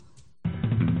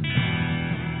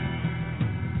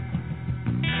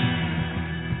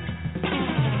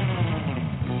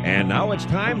And now it's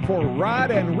time for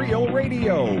Rod and Reel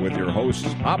Radio with your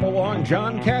hosts Hopalong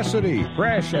John Cassidy,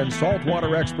 fresh and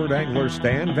saltwater expert angler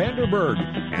Stan Vanderberg,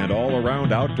 and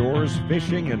all-around outdoors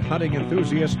fishing and hunting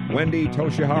enthusiast Wendy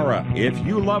Toshihara. If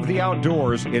you love the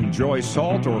outdoors, enjoy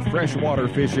salt or freshwater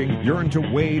fishing, yearn to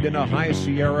wade in a high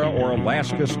Sierra or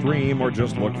Alaska stream, or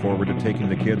just look forward to taking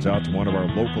the kids out to one of our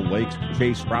local lakes to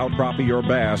chase trout, crappie, or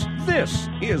bass, this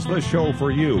is the show for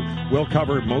you. We'll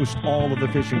cover most all of the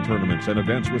fishing tournaments and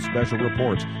events with special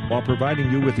reports while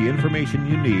providing you with the information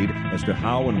you need as to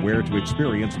how and where to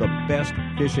experience the best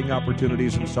fishing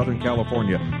opportunities in Southern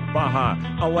California, Baja,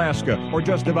 Alaska, or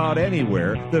just about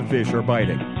anywhere the fish are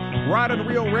biting. Rod and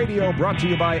Reel Radio brought to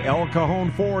you by El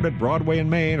Cajon Ford at Broadway and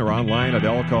Main, or online at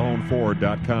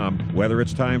elcajonford.com. Whether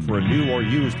it's time for a new or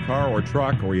used car or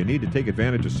truck, or you need to take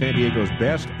advantage of San Diego's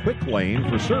best quick lane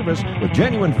for service with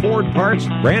genuine Ford parts,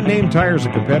 brand name tires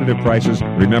at competitive prices,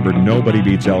 remember, nobody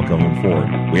beats El Cajon Ford.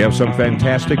 We have some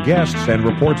fantastic guests and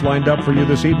reports lined up for you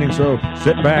this evening, so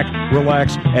sit back,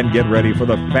 relax, and get ready for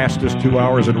the fastest 2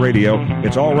 hours in radio.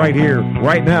 It's all right here,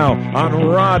 right now, on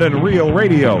Rod and Reel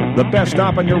Radio, the best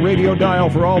stop on your radio dial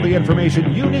for all the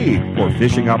information you need for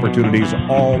fishing opportunities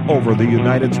all over the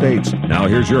United States. Now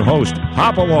here's your host,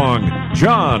 Hopalong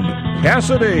John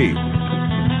Cassidy.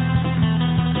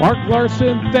 Mark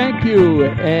Larson, thank you.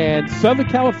 And Southern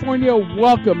California,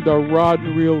 welcome to Rod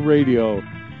and Reel Radio.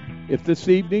 If this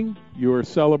evening you are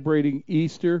celebrating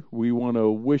Easter, we want to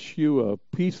wish you a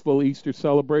peaceful Easter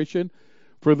celebration.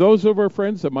 For those of our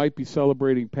friends that might be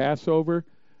celebrating Passover,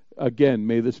 again,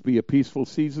 may this be a peaceful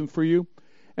season for you.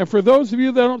 And for those of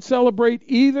you that don't celebrate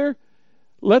either,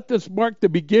 let this mark the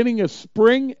beginning of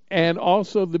spring and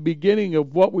also the beginning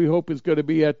of what we hope is going to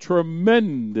be a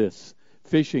tremendous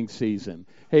fishing season.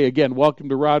 Hey, again, welcome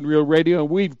to Rod and Reel Radio, and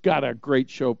we've got a great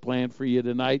show planned for you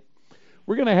tonight.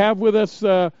 We're going to have with us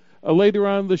later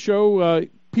on in the show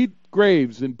Pete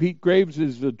Graves, and Pete Graves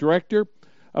is the director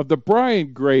of the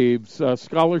Brian Graves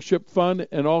Scholarship Fund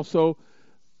and also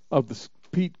of the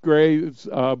Pete Graves,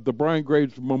 the Brian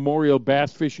Graves Memorial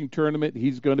Bass Fishing Tournament.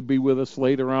 He's going to be with us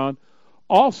later on.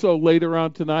 Also, later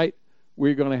on tonight,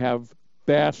 we're going to have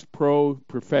Bass Pro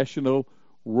Professional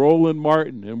Roland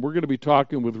Martin, and we're going to be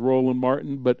talking with Roland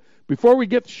Martin. But before we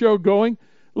get the show going,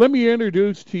 let me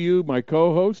introduce to you my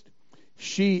co-host.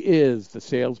 She is the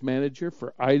sales manager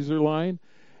for Izorline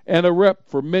and a rep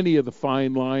for many of the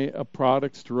fine line of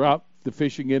products throughout the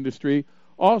fishing industry.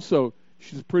 Also,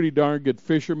 she's a pretty darn good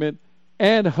fisherman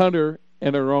and hunter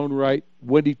in her own right,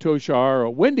 Wendy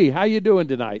Toshihara. Wendy, how you doing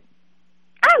tonight?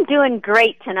 I'm doing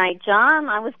great tonight, John.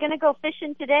 I was going to go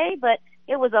fishing today, but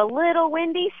it was a little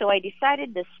windy, so I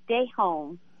decided to stay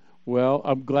home. Well,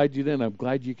 I'm glad you did. I'm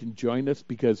glad you can join us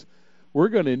because we're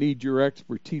going to need your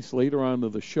expertise later on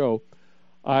in the show.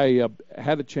 I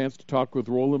had a chance to talk with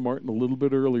Roland Martin a little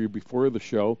bit earlier before the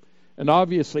show, and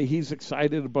obviously he's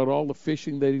excited about all the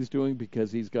fishing that he's doing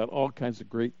because he's got all kinds of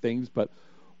great things, but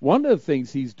one of the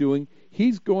things he's doing,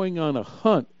 he's going on a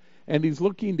hunt, and he's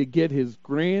looking to get his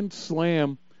Grand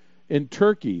Slam in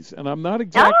turkeys. And I'm not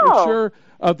exactly sure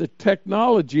of the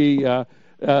technology or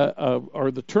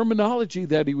the terminology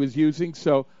that he was using,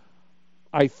 so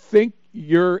I think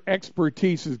your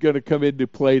expertise is going to come into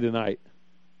play tonight.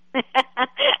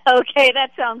 Okay,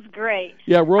 that sounds great.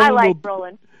 Yeah,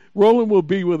 Roland. Roland will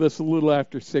be with us a little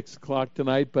after 6 o'clock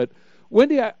tonight. But,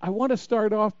 Wendy, I want to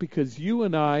start off because you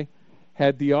and I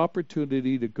had the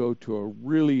opportunity to go to a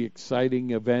really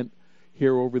exciting event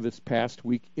here over this past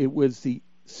week. It was the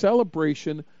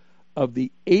celebration of the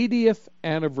 80th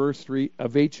anniversary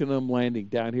of H&M Landing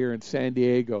down here in San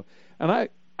Diego. And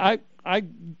I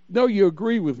know you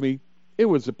agree with me, it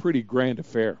was a pretty grand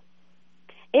affair.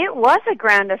 It was a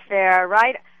grand affair,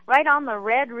 right on the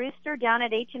Red Rooster down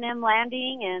at H&M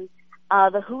Landing,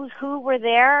 and the Who's Who were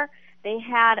there. They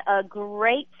had a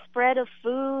great spread of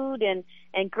food and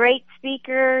great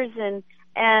speakers, and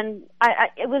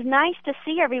it was nice to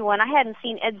see everyone. I hadn't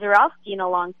seen Ed Zarowski in a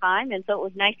long time, and so it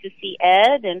was nice to see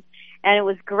Ed, and it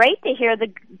was great to hear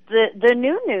the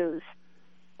new news.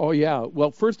 Oh, yeah.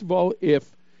 Well, first of all, if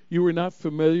you were not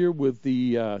familiar with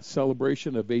the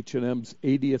celebration of H&M's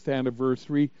 80th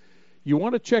anniversary, you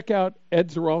want to check out Ed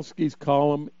Zarowski's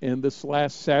column in this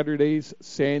last Saturday's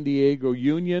San Diego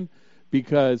Union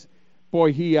because,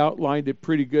 boy, he outlined it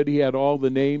pretty good. He had all the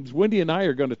names. Wendy and I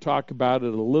are going to talk about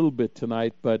it a little bit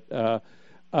tonight, but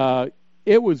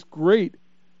it was great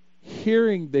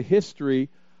hearing the history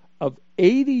of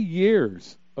 80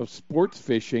 years of sports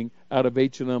fishing out of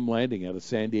H&M Landing out of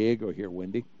San Diego here,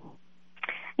 Wendy.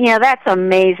 Yeah, that's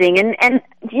amazing. And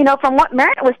you know, from what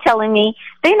Merritt was telling me,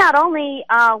 they not only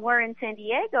were in San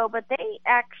Diego, but they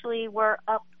actually were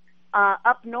up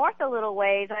up north a little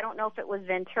ways. I don't know if it was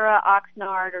Ventura,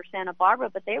 Oxnard, or Santa Barbara,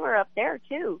 but they were up there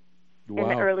too in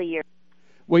the early years.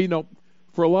 Well,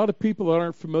 for a lot of people that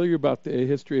aren't familiar about the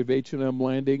history of H&M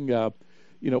Landing,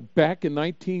 back in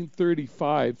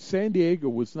 1935, San Diego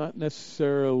was not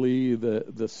necessarily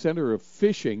the center of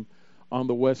fishing on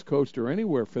the West Coast or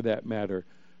anywhere for that matter.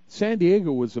 San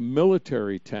Diego was a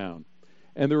military town,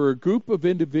 and there were a group of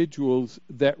individuals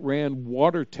that ran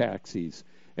water taxis.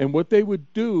 And what they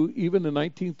would do, even in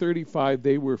 1935,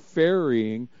 they were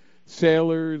ferrying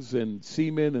sailors and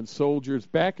seamen and soldiers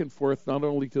back and forth, not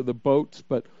only to the boats,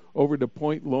 but over to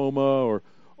Point Loma or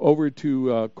over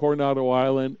to Coronado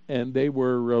Island, and they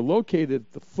were located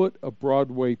at the foot of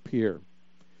Broadway Pier.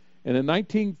 And in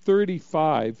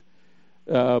 1935,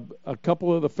 a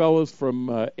couple of the fellows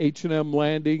from H&M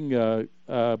Landing,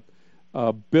 Bill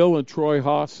and Troy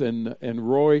Haas and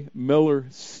Roy Miller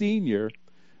Sr.,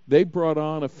 they brought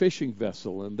on a fishing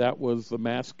vessel, and that was the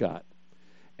Mascot.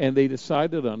 And they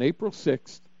decided on April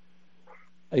 6th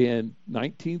in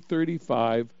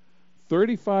 1935,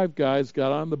 35 guys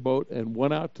got on the boat and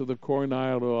went out to the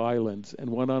Coronado Islands and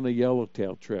went on a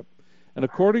yellowtail trip. And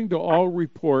according to all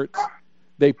reports,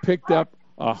 they picked up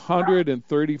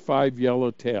 135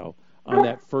 yellowtail on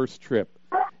that first trip.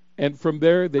 And from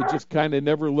there, they just kind of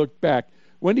never looked back.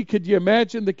 Wendy, could you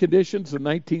imagine the conditions in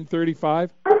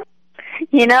 1935?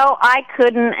 I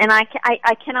couldn't, and I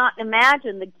cannot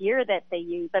imagine the gear that they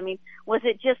used. I mean, was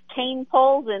it just cane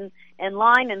poles and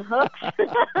line and hooks?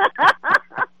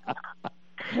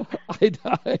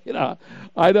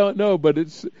 I don't know, but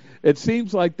it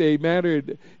seems like they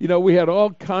mattered. We had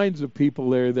all kinds of people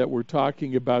there that were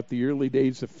talking about the early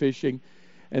days of fishing,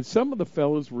 and some of the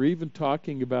fellows were even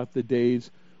talking about the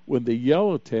days when the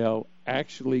yellowtail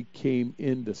actually came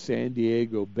into San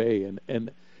Diego Bay,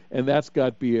 and that's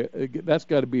got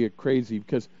to be a crazy,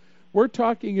 because we're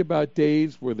talking about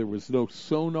days where there was no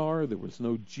sonar, there was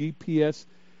no GPS.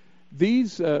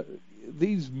 These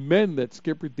men that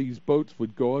skippered these boats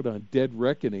would go out on dead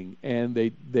reckoning, and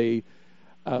they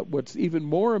what's even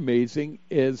more amazing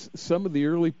is some of the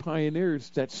early pioneers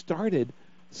that started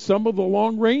some of the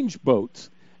long range boats,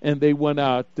 and they went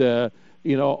out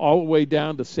all the way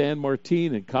down to San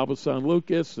Martin and Cabo San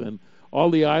Lucas and all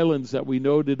the islands that we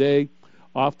know today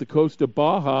off the coast of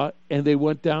Baja, and they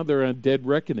went down there on dead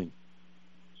reckoning.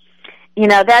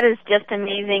 That is just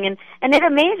amazing, and it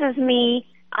amazes me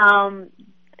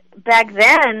back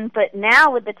then, but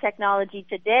now with the technology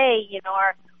today,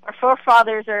 our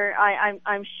forefathers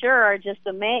I'm sure are just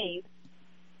amazed.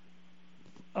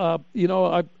 I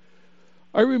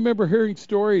remember hearing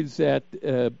stories that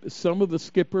some of the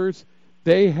skippers,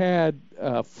 they had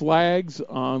flags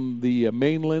on the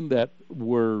mainland that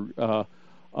were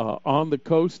on the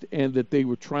coast, and that they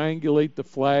would triangulate the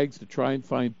flags to try and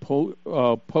find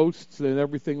posts and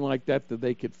everything like that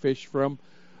they could fish from.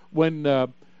 When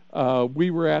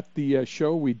we were at the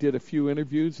show, we did a few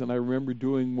interviews, and I remember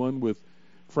doing one with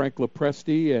Frank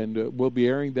Lopresti, and we'll be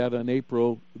airing that on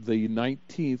April the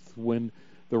 19th when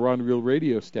the Rod and Reel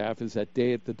radio staff is that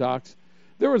day at the docks.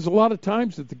 There was a lot of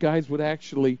times that the guys would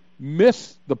actually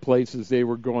miss the places they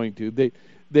were going to.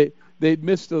 They'd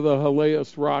miss to the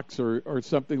Haleos Rocks or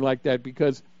something like that,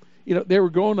 because they were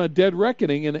going on dead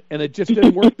reckoning, and it just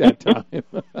didn't work that time.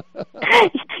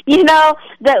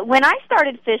 When I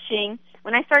started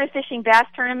fishing bass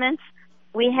tournaments,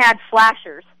 we had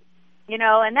flashers,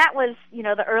 and that was,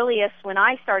 the earliest when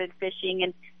I started fishing,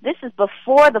 and this is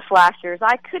before the flashers.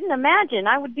 I couldn't imagine.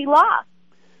 I would be lost.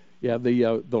 Yeah,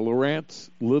 the Lowrance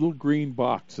little green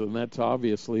box, and that's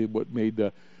obviously what made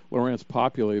Lowrance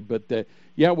popular. But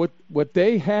what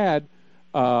they had,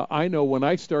 I know when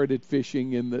I started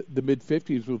fishing in the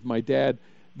mid-'50s with my dad,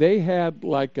 they had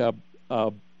like a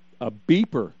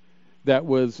beeper that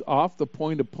was off the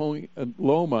Point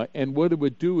Loma, and what it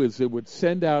would do is it would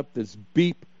send out this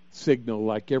beep signal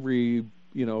like every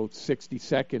 60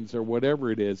 seconds or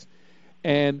whatever it is,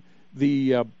 and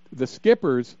the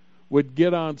skippers would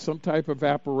get on some type of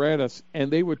apparatus,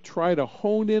 and they would try to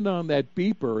hone in on that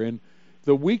beeper, and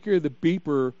the weaker the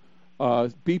beeper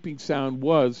beeping sound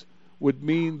would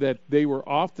mean that they were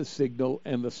off the signal,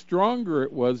 and the stronger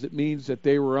it was, it means that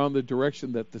they were on the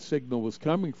direction that the signal was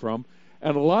coming from.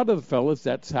 And a lot of the fellas,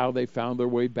 that's how they found their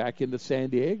way back into San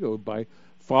Diego, by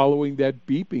following that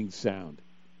beeping sound.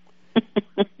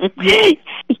 And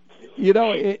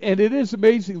it is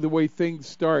amazing the way things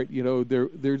start.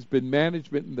 There's been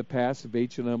management in the past of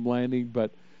H&M Landing,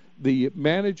 but the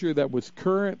manager that was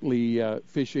currently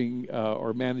fishing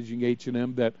or managing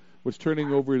H&M, that was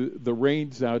turning over the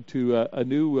reins now to a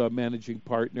new managing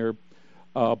partner,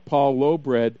 Paul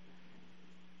Lobred,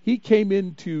 he came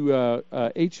into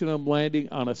H&M Landing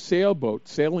on a sailboat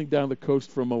sailing down the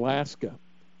coast from Alaska,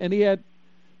 and he had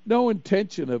no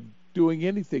intention of doing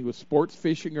anything with sports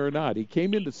fishing or not. He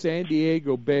came into San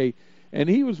Diego Bay, and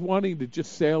he was wanting to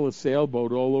just sail a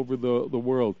sailboat all over the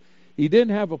world. He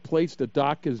didn't have a place to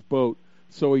dock his boat,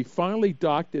 so he finally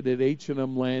docked it at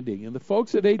H&M Landing. And the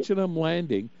folks at H&M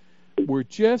Landing were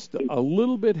just a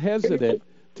little bit hesitant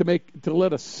to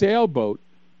let a sailboat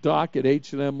dock at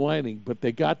H&M Landing, but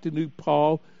they got to know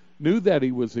Paul, knew that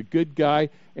he was a good guy,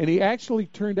 and he actually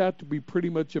turned out to be pretty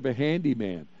much of a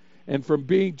handyman. And from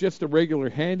being just a regular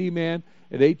handyman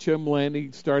at H&M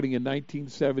Landing starting in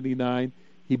 1979,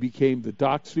 he became the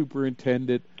dock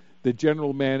superintendent, the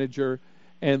general manager,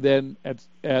 and then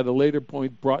at a later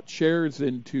point brought shares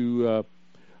into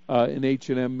an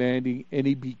H&M Landing, and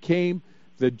he became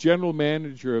the general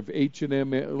manager of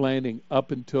H&M Landing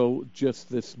up until just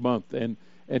this month, and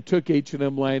took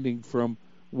H&M Landing from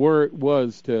where it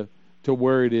was to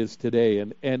where it is today.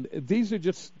 And these are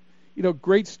just,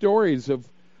 great stories of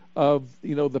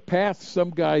the path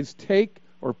some guys take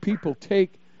or people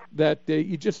take that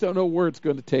you just don't know where it's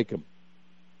going to take them.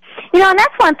 And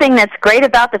that's one thing that's great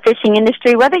about the fishing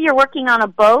industry. Whether you're working on a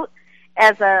boat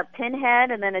as a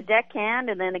pinhead and then a deckhand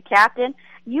and then a captain,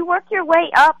 you work your way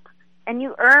up and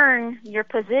you earn your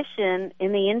position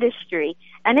in the industry.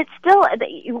 And it's still,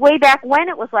 way back when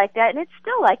it was like that, and it's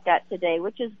still like that today,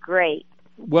 which is great.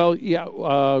 Well, yeah,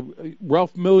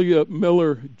 Ralph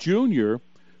Miller Jr.,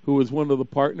 who was one of the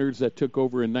partners that took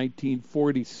over in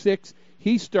 1946,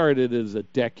 he started as a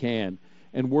deckhand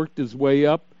and worked his way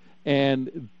up,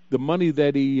 and the money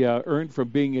that he earned from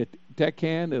being a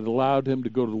deckhand, it allowed him to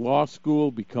go to law school,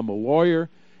 become a lawyer,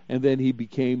 and then he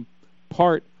became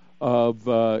part of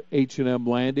H&M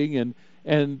Landing.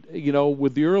 And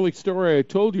with the early story I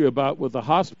told you about with the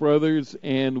Haas brothers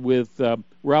and with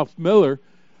Ralph Miller,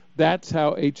 that's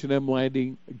how H&M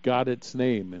Landing got its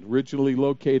name. And originally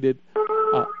located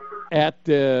at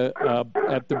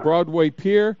the Broadway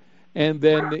Pier, and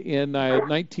then in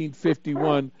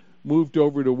 1951 moved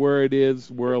over to where it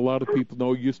is, where a lot of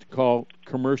people used to call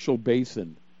Commercial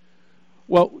Basin.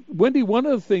 Well, Wendy, one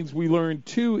of the things we learned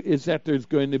too is that there's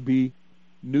going to be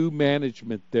new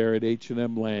management there at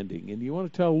H&M Landing, and you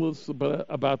want to tell us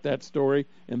about that story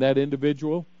and that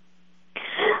individual?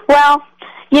 Well,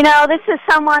 this is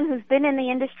someone who's been in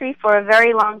the industry for a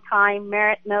very long time.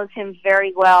 Merritt knows him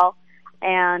very well,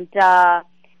 and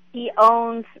he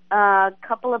owns a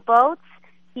couple of boats.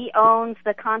 He owns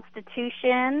the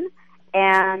Constitution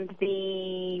and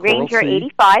the Ranger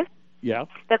 85. Yeah.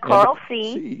 The Coral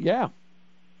Sea. Yeah.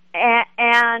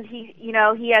 And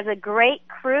he has a great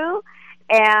crew.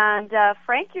 And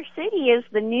Frank Ursiti is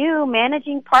the new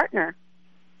managing partner.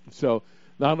 So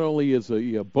not only is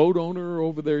he a boat owner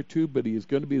over there too, but he is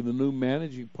going to be the new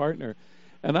managing partner.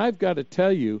 And I've got to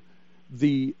tell you,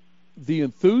 the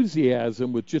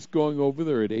enthusiasm with just going over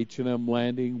there at H&M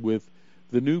Landing with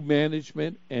the new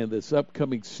management and this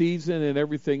upcoming season and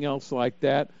everything else like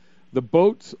that, the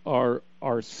boats are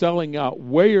selling out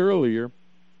way earlier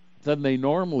than they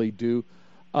normally do.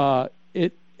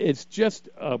 It's just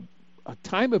a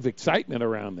time of excitement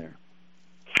around there.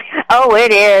 Oh,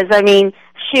 it is. I mean,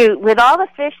 shoot, with all the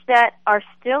fish that are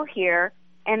still here,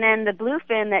 and then the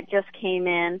bluefin that just came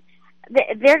in,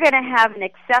 they're going to have an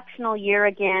exceptional year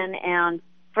again. And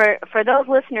for those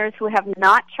listeners who have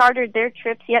not chartered their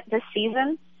trips yet this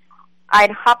season,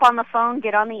 I'd hop on the phone,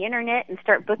 get on the internet, and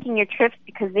start booking your trips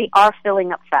because they are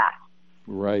filling up fast.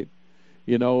 Right.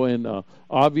 And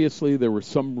obviously there were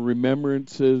some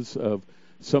remembrances of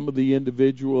some of the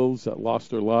individuals that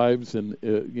lost their lives in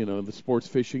the sports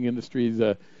fishing industry,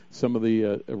 some of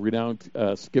the renowned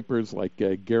skippers like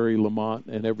Gary Lamont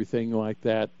and everything like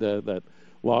that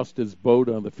lost his boat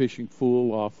on the Fishing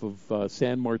Fool off of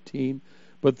San Martin.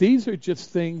 But these are just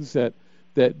things that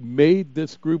made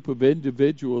this group of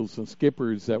individuals and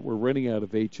skippers that were running out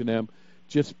of H&M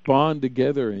just bond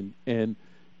together and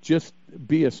just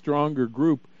be a stronger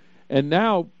group. And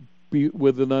now,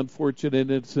 with an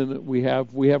unfortunate incident, we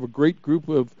have a great group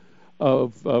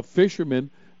of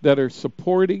fishermen that are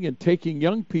supporting and taking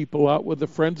young people out with the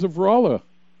Friends of Rolla.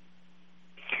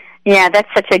 Yeah,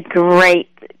 that's such a great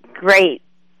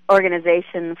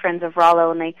organization, Friends of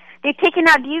Rolla, and they've taken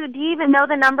out. Do you even know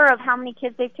the number of how many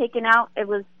kids they've taken out?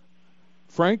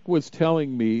 Frank was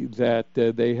telling me that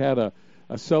they had a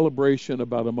celebration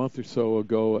about a month or so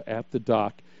ago at the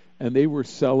dock, and they were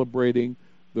celebrating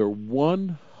their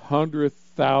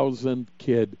 100,000th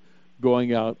kid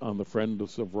going out on the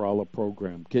Friends of Rolla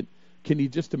program. Can you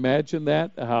just imagine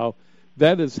that? How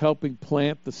that is helping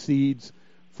plant the seeds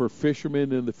for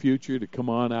fishermen in the future to come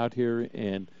on out here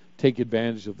and take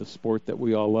advantage of the sport that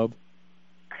we all love?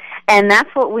 And that's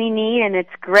what we need, and it's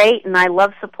great, and I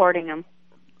love supporting them.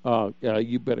 Yeah,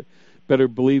 you better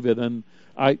believe it. And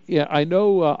I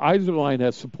know Iserline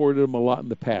has supported them a lot in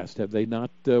the past. Have they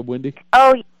not, Wendy?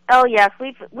 Oh yes,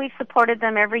 we've supported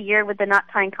them every year with the knot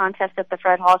tying contest at the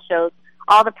Fred Hall shows.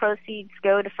 All the proceeds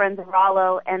go to Friends of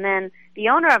Rollo, and then the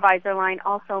owner of Iserline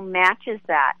also matches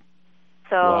that.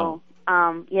 So,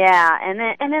 wow. Yeah,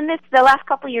 and then the last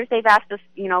couple of years they've asked us,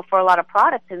 for a lot of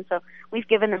products, and so we've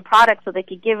given them products so they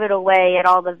could give it away at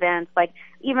all the events,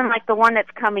 even the one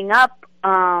that's coming up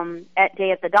at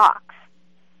Day at the Docks.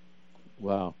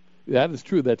 Wow, that is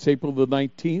true. That's April the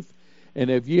 19th, and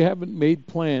if you haven't made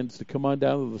plans to come on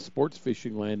down to the sports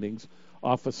fishing landings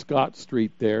off of Scott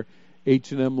Street there,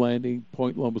 H&M Landing,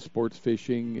 Point Loma Sports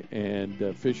Fishing,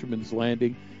 and Fisherman's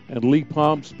Landing, and Lee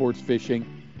Palm Sports Fishing,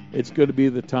 it's going to be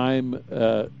the time,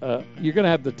 you're going to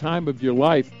have the time of your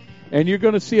life, and you're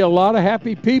going to see a lot of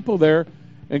happy people there,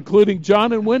 including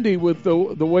John and Wendy, with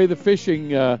the way the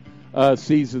fishing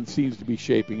season seems to be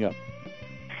shaping up.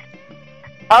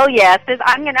 Oh yes,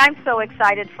 I'm so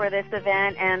excited for this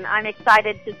event, and I'm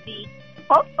excited to see.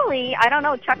 Hopefully, I don't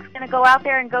know, Chuck's going to go out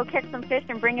there and go catch some fish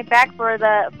and bring it back for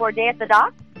Day at the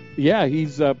Dock. Yeah,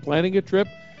 he's planning a trip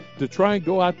to try and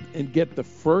go out and get the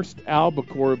first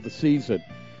albacore of the season.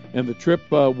 And the trip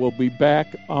will be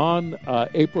back on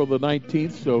April the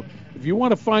 19th. So if you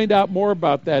want to find out more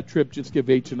about that trip, just give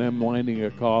H&M Landing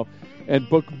a call. And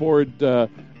book aboard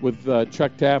with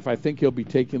Chuck Taff. I think he'll be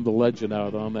taking the Legend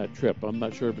out on that trip. I'm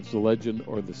not sure if it's the Legend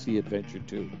or the Sea Adventure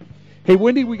 2. Hey,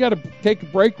 Wendy, we got to take a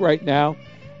break right now,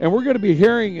 and we're going to be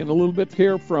hearing in a little bit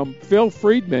here from Phil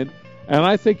Friedman, and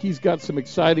I think he's got some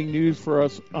exciting news for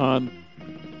us on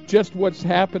just what's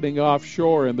happening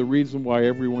offshore and the reason why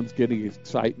everyone's getting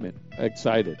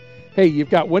excited. Hey, you've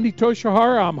got Wendy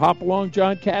Toshihara. I'm Hopalong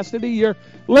John Cassidy. You're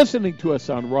listening to us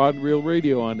on Rod and Reel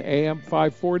Radio on AM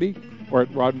 540 or at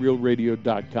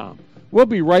rodandreelradio.com. We'll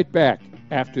be right back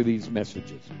after these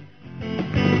messages.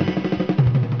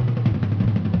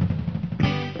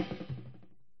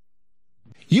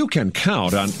 You can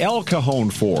count on El Cajon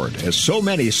Ford, as so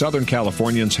many Southern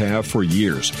Californians have for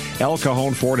years. El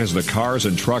Cajon Ford has the cars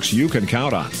and trucks you can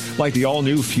count on, like the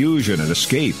all-new Fusion and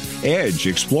Escape, Edge,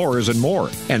 Explorers, and more.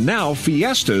 And now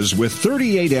Fiestas with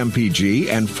 38 mpg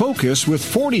and Focus with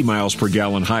 40 miles per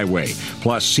gallon highway,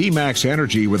 plus C-Max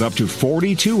Energy with up to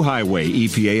 42 highway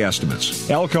EPA estimates.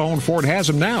 El Cajon Ford has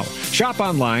them now. Shop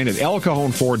online at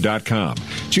elcajonford.com.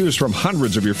 Choose from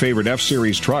hundreds of your favorite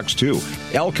F-Series trucks, too.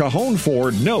 El Cajon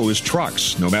Ford knows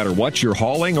trucks, no matter what you're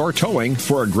hauling or towing,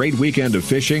 for a great weekend of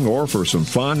fishing or for some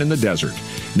fun in the desert.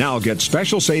 Now get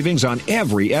special savings on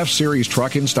every F-Series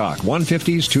truck in stock,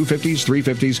 150s, 250s,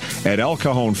 350s at El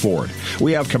Cajon Ford.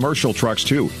 We have commercial trucks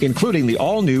too, including the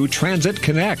all-new Transit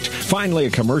Connect. Finally, a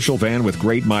commercial van with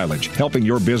great mileage, helping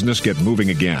your business get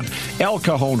moving again. El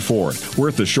Cajon Ford,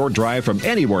 worth the short drive from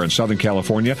anywhere in Southern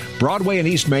California, Broadway and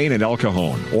East Main in El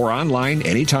Cajon, or online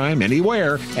anytime,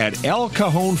 anywhere at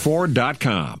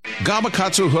elcajonford.com.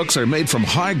 Gamakatsu hooks are made from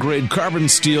high-grade carbon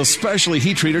steel specially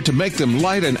heat treated to make them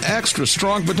light and extra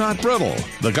strong but not brittle.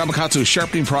 The Gamakatsu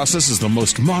sharpening process is the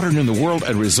most modern in the world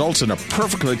and results in a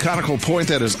perfectly conical point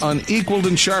that is unequaled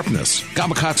in sharpness.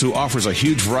 Gamakatsu offers a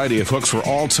huge variety of hooks for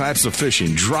all types of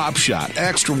fishing: drop shot,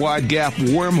 extra wide gap,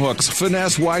 worm hooks,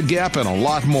 finesse wide gap, and a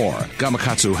lot more.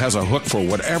 Gamakatsu has a hook for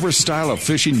whatever style of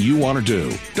fishing you want to do.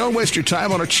 Don't waste your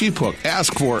time on a cheap hook.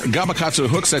 Ask for Gamakatsu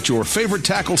hooks at your favorite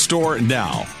tackle store now.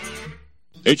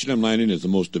 H&M Landing is the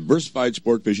most diversified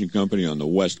sport fishing company on the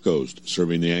West Coast.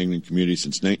 Serving the angling community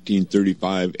since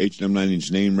 1935, H&M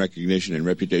Landing's name recognition and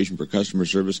reputation for customer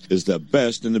service is the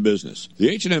best in the business. The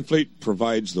H&M fleet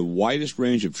provides the widest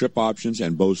range of trip options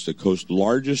and boasts the coast's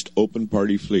largest open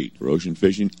party fleet. For ocean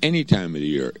fishing any time of the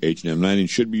year, H&M Landing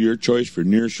should be your choice for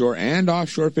nearshore and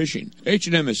offshore fishing.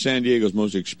 H&M is San Diego's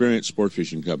most experienced sport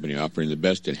fishing company, offering the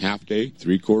best in half-day,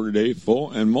 three-quarter-day, full,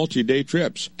 and multi-day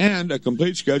trips, and a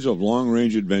complete schedule of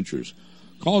long-range adventures.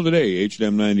 Call today,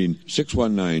 H&M Landing,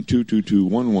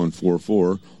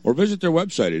 619-222-1144, or visit their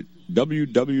website at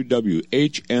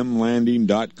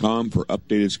www.hmlanding.com for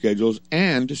updated schedules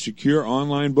and secure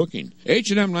online booking.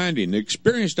 H&M Landing, the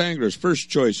experienced angler's first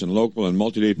choice in local and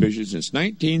multi-day fishing since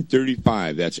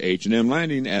 1935. That's H&M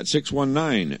Landing at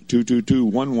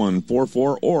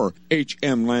 619-222-1144 or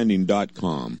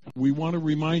hmlanding.com. We want to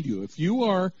remind you, if you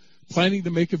are planning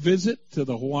to make a visit to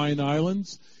the Hawaiian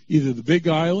Islands, either the Big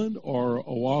Island or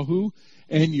Oahu,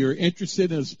 and you're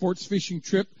interested in a sports fishing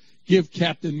trip, give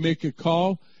Captain Mick a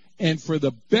call. And for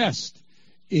the best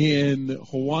in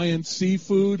Hawaiian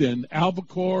seafood and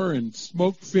albacore and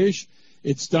smoked fish,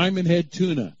 it's Diamond Head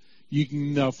Tuna. You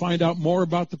can find out more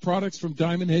about the products from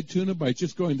Diamond Head Tuna by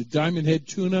just going to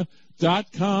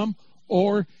diamondheadtuna.com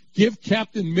or give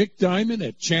Captain Mick Diamond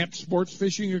at Champ Sports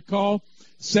Fishing a call,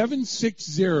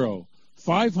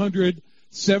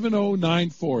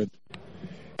 760-500-7094.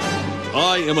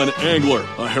 I am an angler,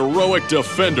 a heroic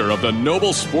defender of the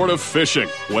noble sport of fishing.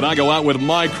 When I go out with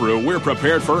my crew, we're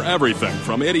prepared for everything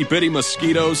from itty-bitty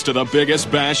mosquitoes to the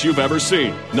biggest bass you've ever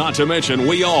seen. Not to mention,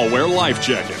 we all wear life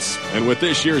jackets. And with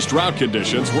this year's drought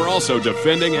conditions, we're also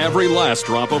defending every last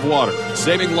drop of water,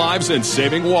 saving lives and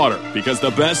saving water, because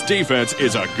the best defense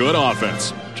is a good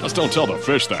offense. Just don't tell the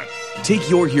fish that. Take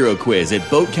your hero quiz at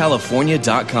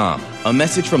BoatCalifornia.com. A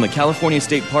message from the California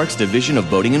State Parks Division of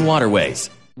Boating and Waterways.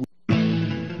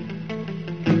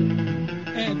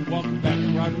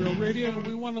 Radio.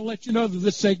 We want to let you know that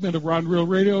this segment of Rod and Reel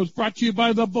Radio is brought to you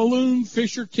by the Balloon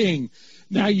Fisher King.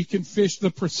 Now you can fish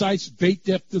the precise bait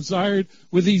depth desired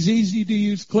with these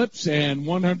easy-to-use clips and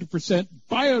 100%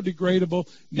 biodegradable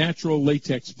natural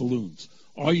latex balloons.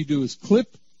 All you do is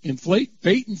clip, inflate,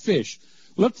 bait, and fish.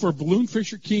 Look for Balloon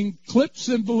Fisher King clips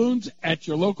and balloons at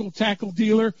your local tackle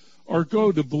dealer or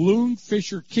go to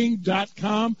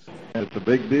balloonfisherking.com. It's a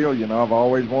big deal. You know, I've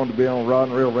always wanted to be on Rod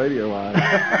and Reel Radio. I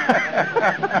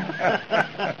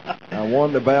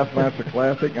won the Bassmaster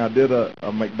Classic. I did a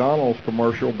McDonald's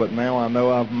commercial, but now I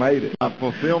know I've made it. I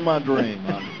fulfilled my dream.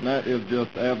 That is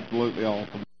just absolutely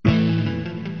awesome.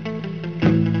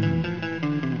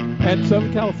 At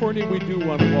Southern California, we do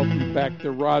want to welcome you back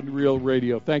to Rod and Reel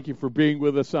Radio. Thank you for being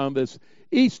with us on this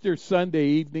Easter Sunday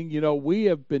evening. You know, we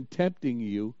have been tempting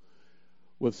you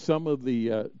with some of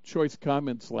the choice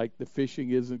comments like the fishing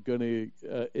is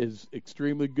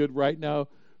extremely good right now.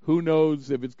 Who knows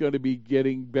if it's going to be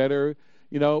getting better?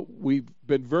 You know, we've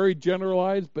been very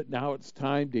generalized, but now it's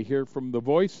time to hear from the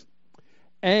voice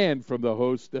and from the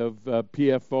host of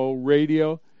PFO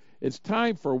Radio. It's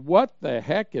time for What the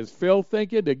Heck is Phil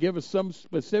Thinking, to give us some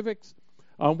specifics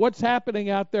on what's happening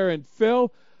out there. And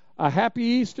Phil, a happy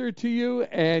Easter to you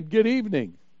and good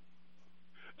evening.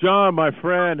 John, my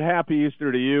friend, happy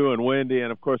Easter to you and Wendy,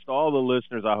 and of course to all the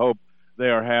listeners. I hope they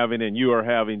are having and you are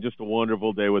having just a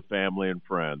wonderful day with family and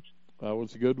friends. That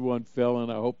was a good one, Phil,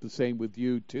 and I hope the same with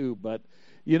you too. But,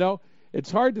 you know,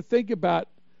 it's hard to think about.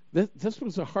 This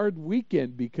was a hard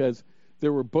weekend because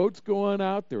there were boats going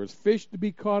out. There was fish to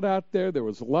be caught out there. There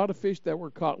was a lot of fish that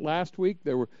were caught last week.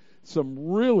 There were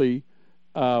some really,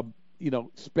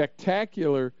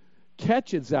 spectacular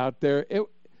catches out there.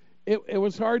 It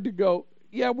was hard to go,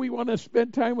 yeah, we want to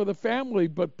spend time with the family,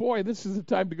 but boy, this is the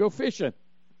time to go fishing.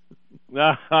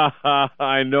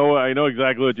 I know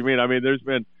exactly what you mean. I mean, there's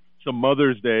been some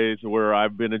Mother's Days where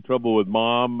I've been in trouble with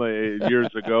Mom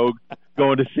years ago,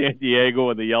 going to San Diego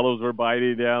and the yellows were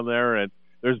biting down there, and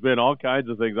there's been all kinds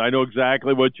of things. I know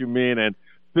exactly what you mean, and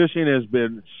fishing has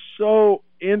been so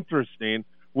interesting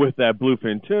with that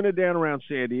bluefin tuna down around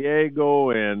San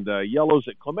Diego and yellows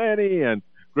at Clemente and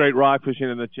great rock fishing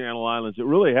in the Channel Islands. It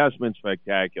really has been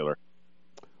spectacular.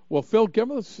 Well, Phil,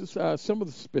 give us some of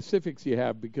the specifics you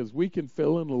have, because we can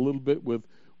fill in a little bit with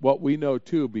what we know,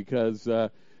 too, because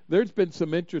there's been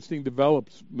some interesting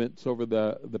developments over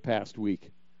the past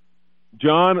week.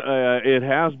 John, it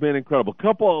has been incredible. A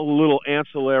couple of little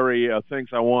ancillary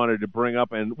things I wanted to bring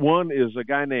up, and one is a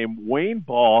guy named Wayne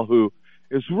Ball, who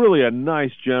is really a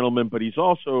nice gentleman, but he's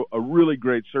also a really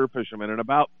great surf fisherman. And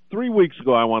about 3 weeks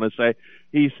ago, I want to say,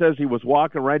 he says he was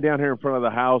walking right down here in front of the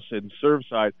house in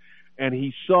Surfside, and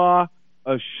he saw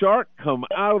a shark come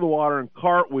out of the water and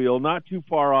cartwheel not too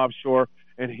far offshore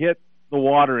and hit the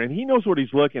water. And he knows what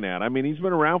he's looking at. I mean, he's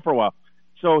been around for a while.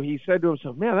 So he said to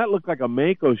himself, man, that looked like a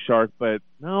mako shark, but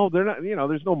no, they're not,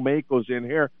 there's no makos in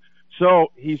here.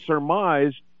 So he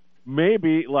surmised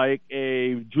maybe like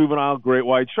a juvenile great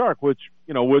white shark, which,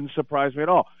 wouldn't surprise me at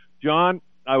all. John,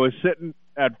 I was sitting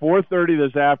at 4:30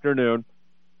 this afternoon,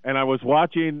 and I was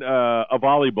watching a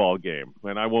volleyball game,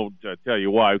 and I won't tell you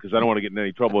why because I don't want to get in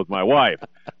any trouble with my wife.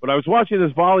 But I was watching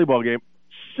this volleyball game,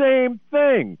 same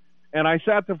thing, and I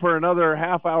sat there for another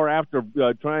half hour after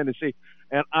trying to see.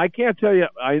 And I can't tell you,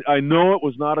 I know it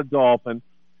was not a dolphin.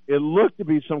 It looked to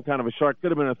be some kind of a shark.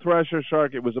 Could have been a thresher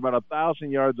shark. It was about 1,000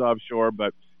 yards offshore,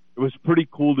 but it was pretty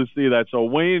cool to see that. So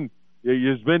Wayne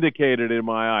is vindicated in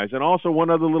my eyes. And also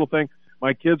one other little thing,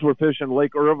 my kids were fishing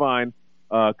Lake Irvine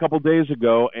a couple days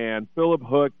ago, and Philip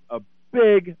hooked a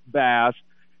big bass.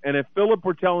 And if Philip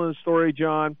were telling the story,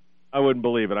 John, I wouldn't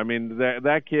believe it. I mean,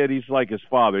 that kid, he's like his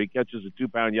father. He catches a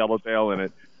 2-pound yellowtail, and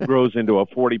it grows into a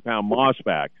 40-pound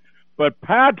mossback. But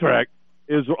Patrick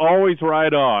is always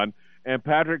right on, and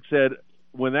Patrick said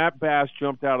when that bass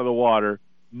jumped out of the water,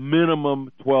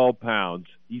 minimum 12 pounds.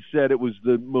 He said it was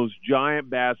the most giant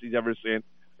bass he's ever seen.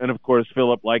 And, of course,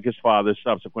 Philip, like his father,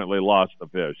 subsequently lost the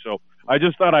fish. So I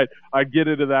just thought I'd get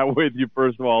into that with you,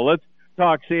 first of all. Let's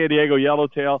talk San Diego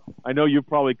Yellowtail. I know you've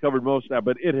probably covered most of that,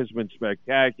 but it has been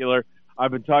spectacular.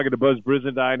 I've been talking to Buzz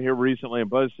Brizendine here recently, and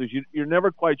Buzz says you're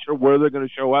never quite sure where they're going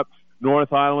to show up.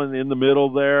 North Island in the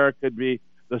middle there, could be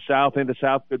the south end of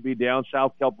south, could be down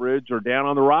South Kelp Ridge or down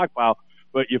on the rock pile.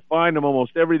 But you find them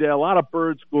almost every day. A lot of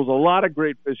bird schools, a lot of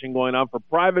great fishing going on. For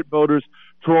private boaters,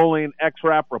 trolling,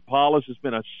 X-Rap, Rapalis has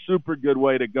been a super good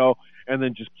way to go. And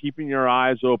then just keeping your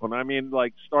eyes open. I mean,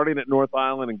 like starting at North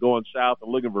Island and going south and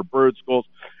looking for bird schools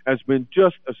has been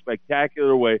just a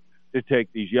spectacular way to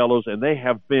take these yellows. And they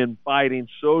have been biting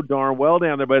so darn well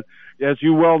down there. But as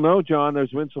you well know, John,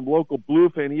 there's been some local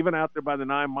bluefin, even out there by the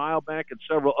 9 Mile Bank and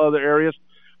several other areas.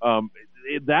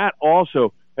 That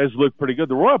also has looked pretty good.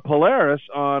 The Royal Polaris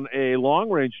on a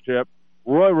long-range trip,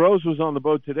 Roy Rose was on the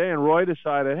boat today, and Roy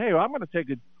decided, hey, I'm going to take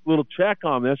a little check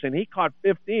on this, and he caught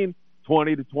 15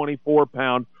 20 to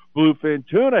 24-pound bluefin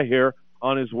tuna here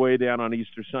on his way down on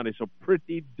Easter Sunday. So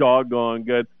pretty doggone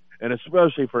good, and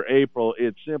especially for April,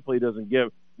 it simply doesn't get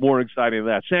more exciting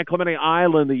than that. San Clemente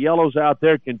Island, the yellows out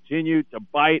there continue to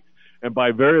bite, and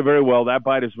bite very, very well. That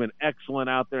bite has been excellent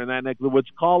out there in that neck of the woods.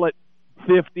 Call it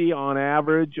 50 on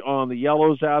average on the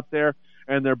yellows out there,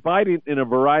 and they're biting in a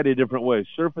variety of different ways.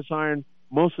 Surface iron,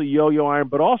 mostly yo-yo iron,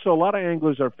 but also a lot of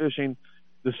anglers are fishing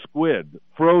the squid,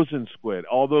 frozen squid,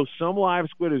 although some live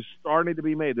squid is starting to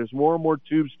be made. There's more and more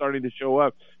tubes starting to show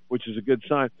up, which is a good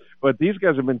sign. But these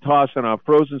guys have been tossing a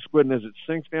frozen squid, and as it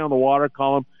sinks down the water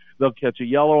column, they'll catch a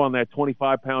yellow on that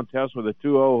 25-pound test with a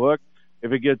 2-0 hook.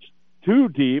 If it gets too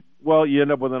deep, well, you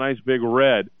end up with a nice big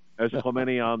red, as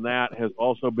Clemente on that has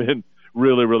also been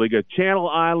really, really good. Channel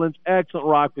Islands, excellent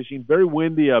rock fishing, very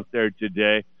windy up there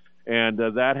today, and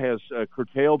that has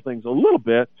curtailed things a little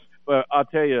bit. But I'll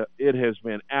tell you, it has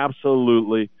been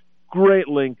absolutely great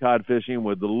lingcod fishing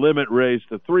with the limit raised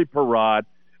to 3 per rod,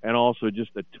 and also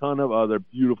just a ton of other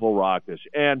beautiful rockfish.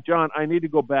 And, John, I need to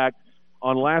go back.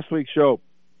 On last week's show,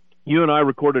 you and I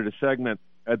recorded a segment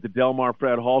at the Del Mar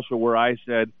Fred Hall show where I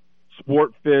said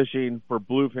sport fishing for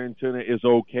bluefin tuna is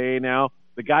okay now.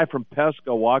 The guy from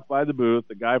Pesca walked by the booth,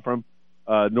 the guy from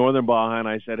Northern Baja, and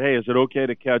I said, hey, is it okay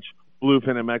to catch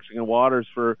bluefin in Mexican waters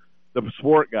for the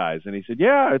sport guys? And he said,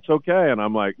 yeah, it's okay. And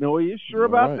I'm like, no, are you sure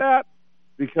about that?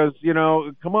 Because, you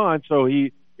know, come on. So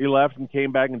he left and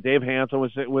came back, and Dave Hansen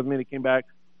was sitting with me, and he came back.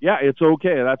 Yeah, it's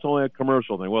okay. That's only a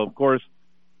commercial thing. Well, of course,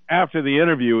 after the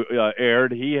interview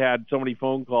aired, he had so many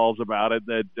phone calls about it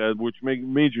that which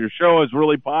means your show is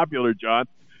really popular, John.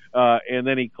 And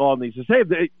then he called and he says,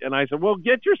 hey, and I said, well,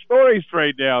 get your story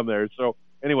straight down there. So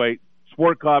anyway,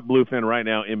 sport caught bluefin right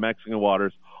now in Mexican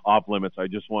waters off limits. I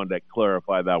just wanted to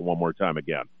clarify that one more time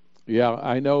again. Yeah,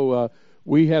 I know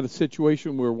we had a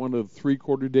situation where one of the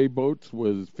 3/4 day boats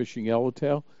was fishing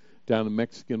yellowtail down in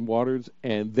Mexican waters,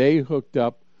 and they hooked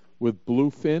up with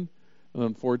bluefin, and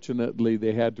unfortunately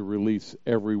they had to release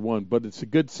every one. But it's a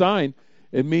good sign.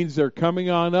 It means they're coming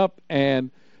on up,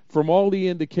 and from all the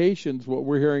indications, what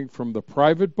we're hearing from the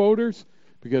private boaters,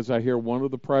 because I hear one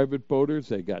of the private boaters,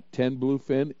 they got 10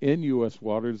 bluefin in U.S.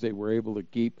 waters they were able to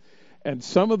keep. And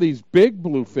some of these big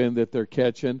bluefin that they're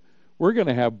catching, we're going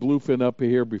to have bluefin up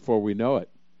here before we know it.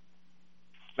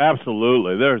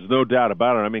 Absolutely. There's no doubt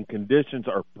about it. I mean, conditions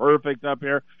are perfect up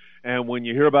here. And when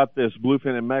you hear about this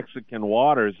bluefin in Mexican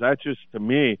waters, that's just, to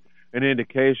me, an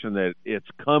indication that it's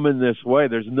coming this way.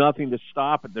 There's nothing to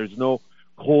stop it. There's no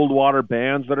cold water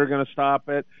bans that are going to stop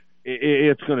it.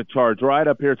 It's going to charge right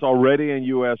up here. It's already in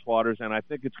U.S. waters, and I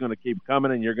think it's going to keep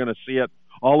coming, and you're going to see it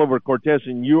all over Cortez.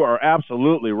 And you are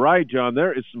absolutely right, John.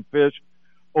 There is some fish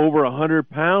over 100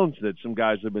 pounds that some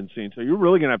guys have been seeing. So you're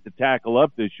really going to have to tackle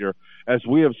up this year, as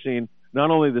we have seen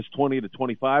not only this 20 to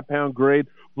 25-pound grade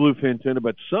bluefin tuna,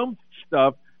 but some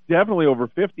stuff definitely over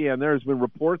 50, and there has been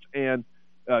reports and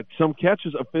some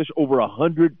catches of fish over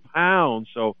 100 pounds.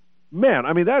 So, man,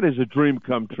 I mean, that is a dream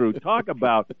come true. Talk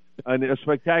about a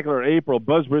spectacular April.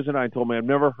 Buzz Brizendine told me I've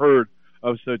never heard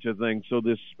of such a thing. So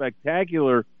this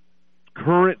spectacular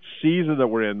current season that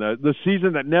we're in, the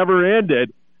season that never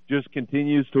ended, just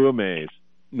continues to amaze.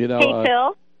 You know, hey,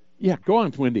 Phil. Yeah, go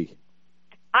on, Wendy.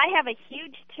 I have a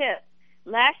huge tip.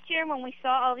 Last year when we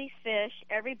saw all these fish,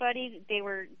 everybody, they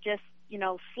were just, you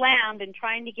know, slammed and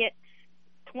trying to get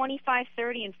 25,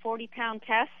 30, and 40-pound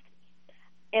tests.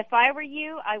 If I were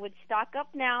you, I would stock up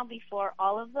now before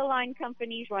all of the line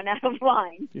companies run out of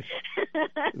line.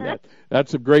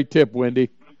 That's a great tip, Wendy.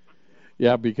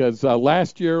 Yeah, because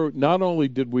last year, not only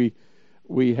did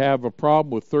we have a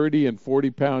problem with 30 and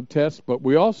 40-pound tests, but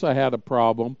we also had a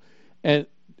problem, and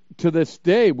to this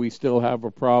day, we still have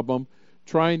a problem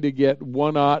trying to get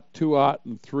 1/0, 2/0,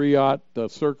 and 3/0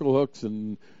 circle hooks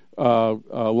and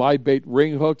live bait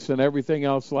ring hooks and everything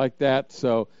else like that.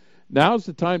 So now's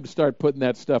the time to start putting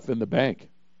that stuff in the bank.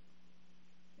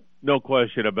 No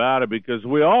question about it, because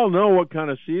we all know what kind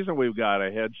of season we've got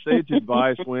ahead. Sage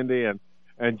advice, Wendy, and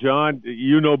John,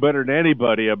 you know better than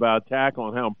anybody about tackle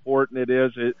and how important it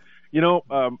is.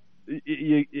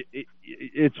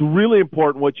 It's really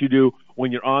important what you do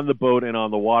when you're on the boat and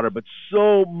on the water, but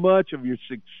so much of your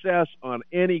success on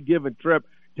any given trip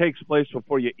takes place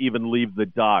before you even leave the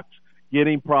docks.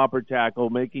 Getting proper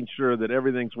tackle, making sure that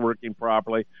everything's working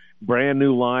properly, brand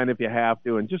new line if you have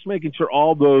to, and just making sure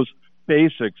all those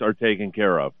basics are taken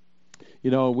care of.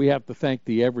 You know, we have to thank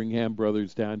the Everingham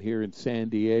brothers down here in San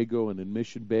Diego and in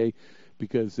Mission Bay,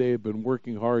 because they have been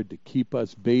working hard to keep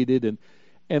us baited,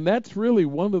 and that's really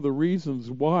one of the reasons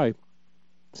why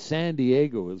San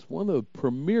Diego is one of the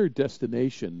premier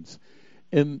destinations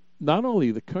in not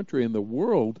only the country and the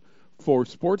world for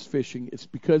sports fishing. It's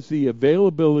because the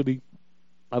availability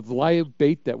of live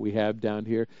bait that we have down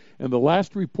here. And the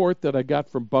last report that I got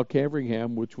from Buck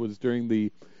Everingham, which was during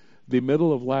the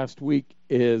middle of last week,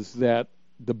 is that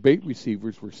the bait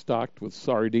receivers were stocked with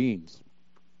sardines.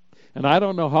 And I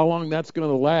don't know how long that's going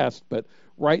to last, but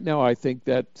right now I think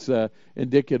that's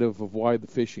indicative of why the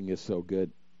fishing is so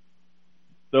good.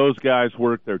 Those guys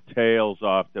work their tails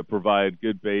off to provide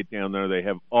good bait down there. They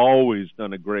have always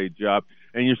done a great job.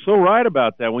 And you're so right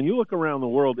about that. When you look around the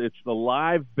world, it's the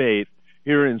live bait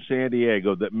here in San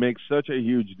Diego that makes such a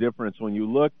huge difference. When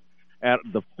you look at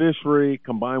the fishery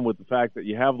combined with the fact that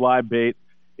you have live bait,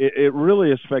 it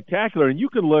really is spectacular. And you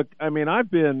can look, I mean, I've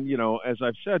been, as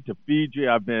I've said, to Fiji,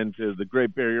 I've been to the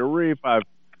Great Barrier Reef, I've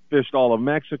fished all of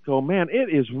Mexico. Man, it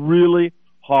is really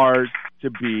hard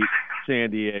to beat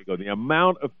San Diego. The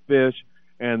amount of fish,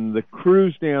 and the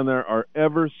crews down there are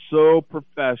ever so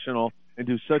professional and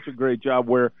do such a great job,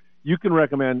 where you can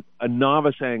recommend a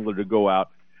novice angler to go out.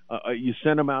 You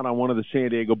send them out on one of the San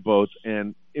Diego boats,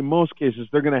 and in most cases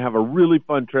they're going to have a really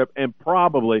fun trip and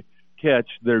probably catch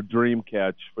their dream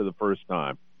catch for the first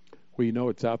time. Well,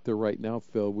 it's out there right now,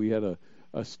 Phil. We had a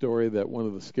story that one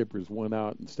of the skippers went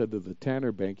out, instead of the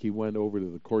Tanner Bank, he went over to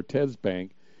the Cortez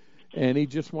Bank, and he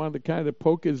just wanted to kind of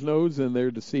poke his nose in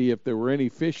there to see if there were any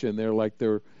fish in there, like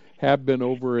there have been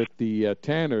over at the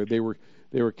Tanner. They were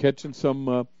catching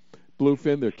some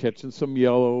bluefin. They're catching some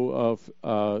yellowtail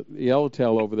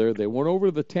over there. They went over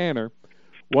to the Tanner.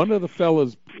 One of the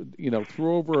fellas,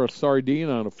 threw over a sardine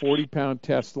on a 40-pound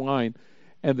test line,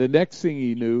 and the next thing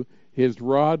he knew, his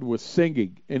rod was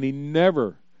singing, and he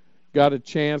never got a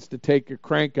chance to take a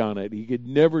crank on it. He could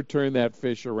never turn that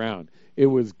fish around. It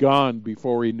was gone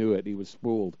before he knew it. He was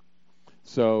spooled.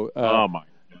 So, oh my!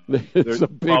 There's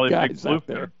some big guys out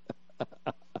there.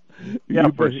 Yeah,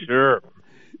 for sure.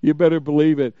 You better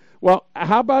believe it. Well,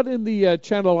 how about in the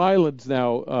Channel Islands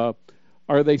now?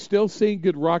 Are they still seeing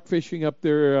good rock fishing up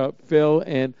there, Phil?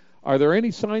 And are there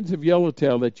any signs of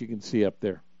yellowtail that you can see up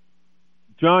there?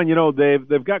 John,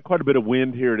 they've got quite a bit of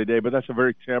wind here today, but that's a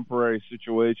very temporary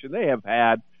situation. They have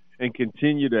had and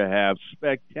continue to have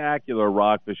spectacular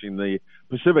rock fishing. The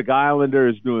Pacific Islander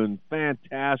is doing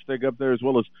fantastic up there, as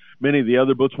well as many of the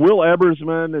other boats. Will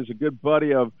Ebersman is a good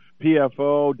buddy of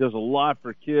PFO, does a lot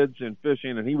for kids in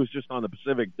fishing, and he was just on the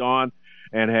Pacific Dawn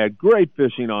and had great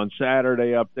fishing on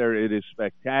Saturday up there. It is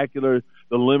spectacular.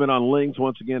 The limit on lings,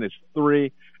 once again, is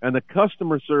 3. And the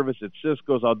customer service at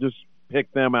Cisco's, I'll just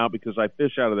pick them out because I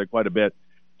fish out of there quite a bit,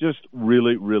 just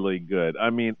really, really good. I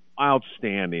mean,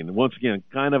 outstanding. Once again,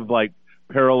 kind of like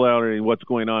paralleling what's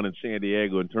going on in San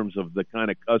Diego in terms of the kind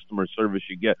of customer service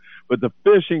you get. But the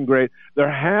fishing, great.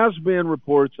 There has been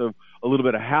reports of a little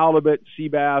bit of halibut, sea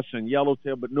bass, and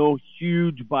yellowtail, but no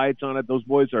huge bites on it. Those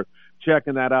boys are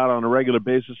checking that out on a regular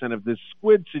basis. And if this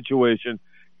squid situation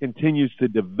continues to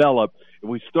develop, if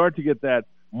we start to get that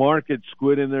market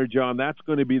squid in there, John, that's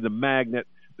going to be the magnet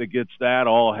that gets that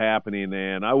all happening.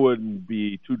 And I wouldn't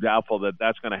be too doubtful that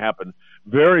that's going to happen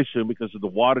very soon, because of the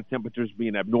water temperatures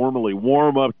being abnormally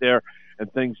warm up there,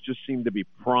 and things just seem to be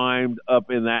primed up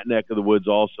in that neck of the woods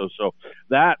also. So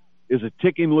that is a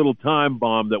ticking little time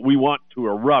bomb that we want to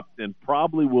erupt, and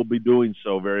probably will be doing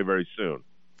so very, very soon.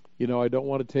 I don't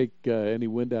want to take any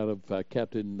wind out of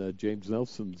Captain James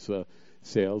Nelson's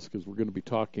sails, because we're going to be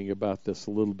talking about this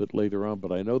a little bit later on.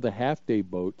 But I know the half-day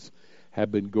boats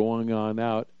have been going on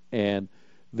out, and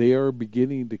they are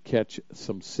beginning to catch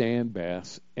some sand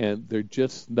bass, and they're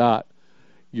just not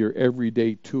your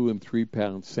everyday 2 and 3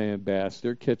 pound sand bass.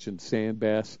 They're catching sand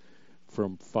bass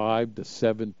from 5 to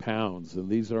 7 pounds, and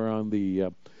these are on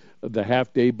the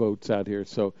half-day boats out here.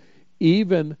 So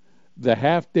even the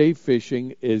half-day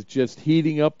fishing is just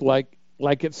heating up like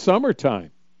it's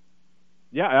summertime.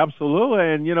 Yeah,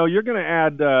 absolutely. And, you're going to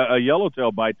add a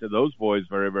yellowtail bite to those boys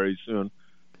very, very soon,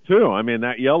 too. I mean,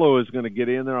 that yellow is going to get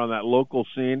in there on that local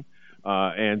scene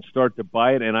and start to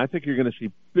bite. And I think you're going to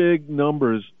see big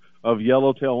numbers of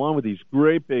yellowtail along with these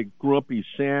great big grumpy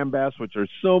sand bass, which are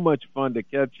so much fun to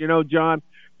catch. John,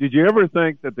 did you ever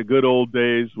think that the good old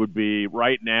days would be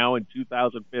right now in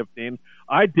 2015?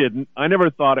 I didn't. I never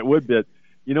thought it would be.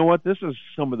 You know what? This is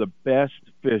some of the best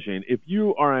fishing. If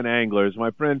you are an angler, as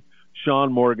my friend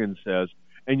Sean Morgan says,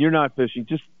 and you're not fishing,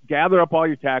 just gather up all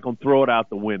your tackle and throw it out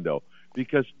the window,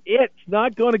 because it's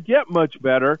not going to get much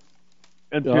better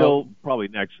until probably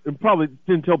next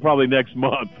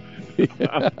month.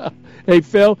 Hey,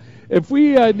 Phil, if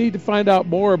we need to find out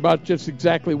more about just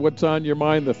exactly what's on your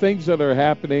mind, the things that are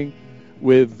happening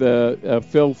with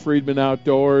Phil Friedman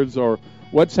Outdoors, or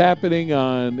what's happening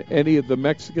on any of the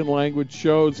Mexican language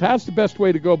shows, how's the best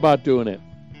way to go about doing it?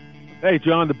 Hey,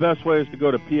 John, the best way is to go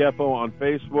to PFO on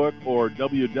Facebook or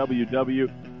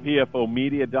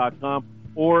www.pfomedia.com.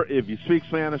 Or if you speak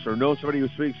Spanish or know somebody who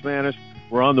speaks Spanish,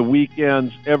 we're on the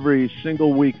weekends, every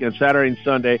single weekend, Saturday and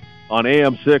Sunday, on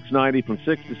AM 690 from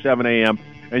 6 to 7 a.m.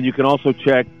 And you can also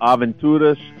check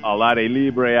Aventuras al Aire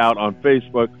Libre out on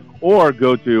Facebook, or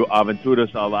go to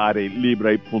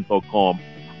aventurasalairelibre.com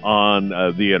on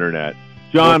the Internet.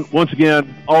 John, once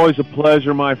again, always a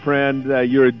pleasure, my friend.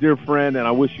 You're a dear friend, and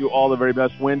I wish you all the very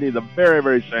best. Wendy, the very,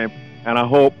 very same. And I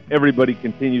hope everybody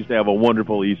continues to have a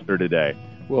wonderful Easter today.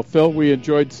 Well, Phil, we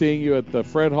enjoyed seeing you at the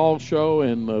Fred Hall show,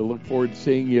 and look forward to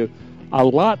seeing you a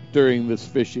lot during this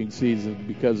fishing season,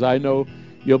 because I know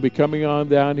you'll be coming on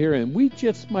down here, and we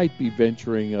just might be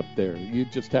venturing up there. You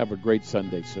just have a great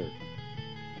Sunday, sir.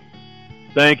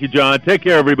 Thank you, John. Take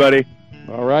care, everybody.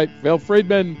 All right, Phil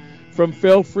Friedman from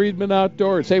Phil Friedman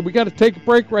Outdoors. Hey, we got to take a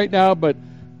break right now, but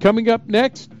coming up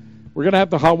next, we're going to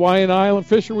have the Hawaiian Island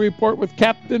Fishing Report with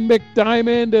Captain Mick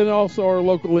Diamond, and also our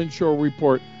local inshore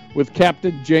report with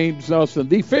Captain James Nelson,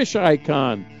 the fish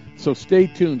icon. So stay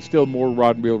tuned. Still more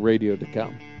Rod and Reel Radio to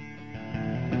come.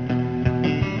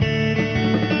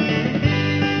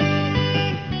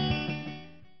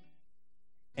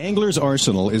 Angler's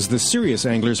Arsenal is the serious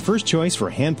angler's first choice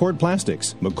for hand-poured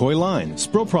plastics, McCoy line,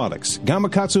 Spro products,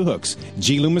 Gamakatsu hooks,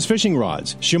 G. Loomis fishing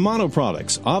rods, Shimano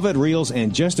products, Avet reels,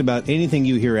 and just about anything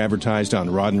you hear advertised on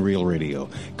Rod and Reel Radio.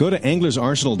 Go to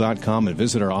anglersarsenal.com and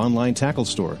visit our online tackle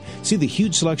store. See the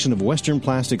huge selection of Western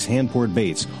Plastics hand-poured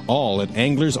baits, all at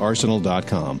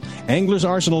anglersarsenal.com. Angler's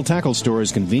Arsenal Tackle Store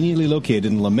is conveniently located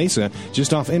in La Mesa,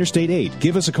 just off Interstate 8.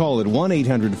 Give us a call at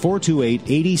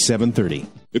 1-800-428-8730.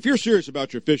 If you're serious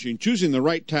about your fishing, choosing the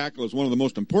right tackle is one of the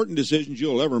most important decisions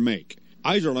you'll ever make.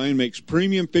 Izorline makes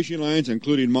premium fishing lines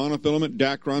including monofilament,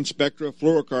 Dacron, Spectra,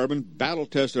 fluorocarbon,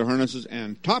 battle-tested harnesses,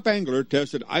 and top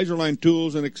angler-tested Izorline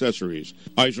tools and accessories.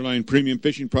 Izorline premium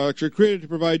fishing products are created to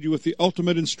provide you with the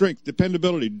ultimate in strength,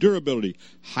 dependability, durability,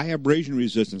 high abrasion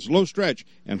resistance, low stretch,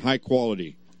 and high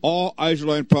quality. All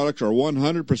Izorline products are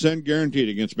 100% guaranteed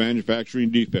against manufacturing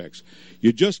defects.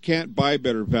 You just can't buy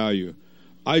better value.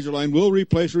 Izorline will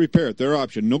replace or repair at their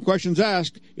option. No questions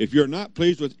asked if you're not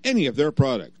pleased with any of their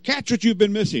products. Catch what you've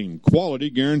been missing. Quality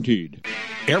guaranteed.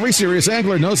 Every serious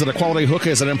angler knows that a quality hook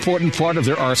is an important part of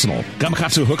their arsenal.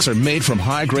 Gamakatsu hooks are made from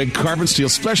high-grade carbon steel,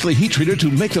 specially heat-treated to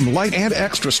make them light and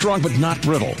extra strong but not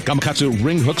brittle. Gamakatsu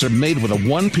ring hooks are made with a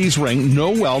one-piece ring,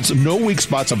 no welds, no weak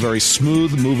spots, a very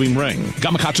smooth-moving ring.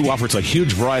 Gamakatsu offers a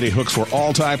huge variety of hooks for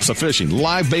all types of fishing.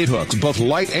 Live bait hooks, both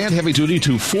light and heavy-duty,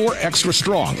 to 4 extra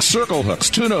strong. Circle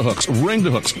hooks, tuna hooks, ringed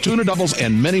hooks, tuna doubles,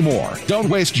 and many more. Don't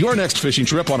waste your next fishing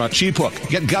trip on a cheap hook.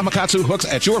 Get Gamakatsu hooks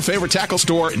at your favorite tackle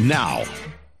store now.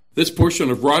 This portion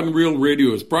of Rod and Reel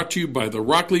Radio is brought to you by the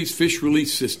Rockley's Fish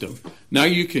Release System. Now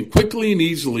you can quickly and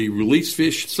easily release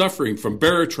fish suffering from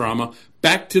barotrauma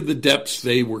back to the depths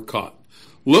they were caught.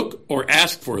 Look or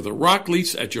ask for the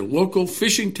Rockley's at your local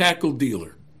fishing tackle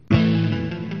dealer.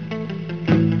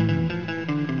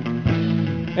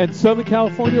 And Southern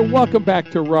California, welcome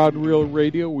back to Rod and Reel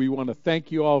Radio. We want to thank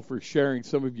you all for sharing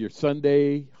some of your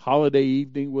Sunday holiday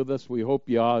evening with us. We hope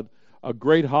you had a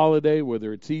great holiday,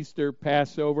 whether it's Easter,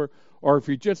 Passover, or if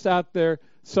you're just out there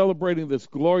celebrating this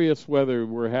glorious weather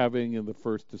we're having in the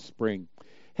first of spring.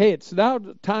 Hey, it's now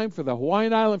time for the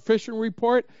Hawaiian Island Fishing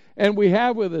Report, and we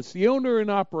have with us the owner and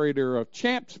operator of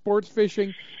Champ Sports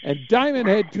Fishing and Diamond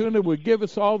Head Tuna will give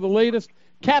us all the latest,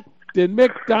 Captain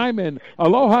Mick Diamond.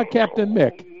 Aloha, Captain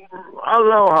Mick.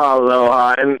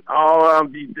 Aloha, and I'll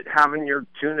be having your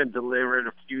tuna delivered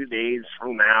a few days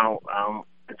from now.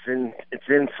 It's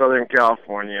in Southern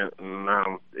California,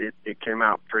 and it came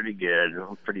out pretty good.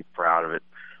 I'm pretty proud of it.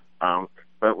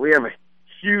 but we have a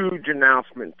huge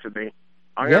announcement today.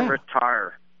 I'm going to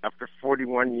retire after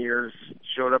 41 years.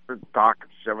 Showed up at the dock at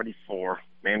 74.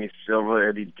 Manny Silva,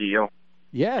 Eddie Deal,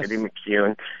 Eddie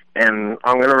McEwen. And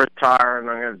I'm going to retire, and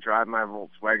I'm going to drive my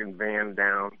Volkswagen van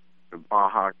down the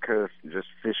Baja coast and just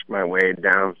fish my way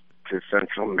down to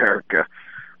Central America.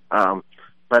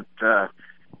 But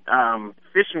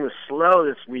fishing was slow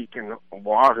this week in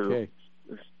Oahu. Okay.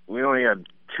 We only had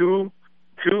two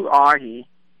ahi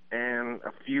and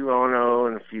a few ono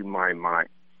and a few mai.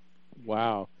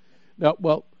 Wow. Now,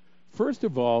 well, first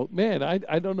of all, man,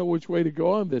 I don't know which way to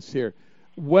go on this here.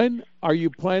 When are you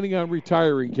planning on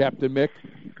retiring, Captain Mick?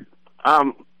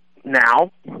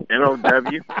 Now,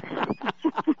 N-O-W.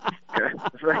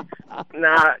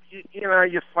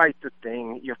 You fight the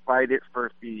thing. You fight it for a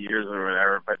few years or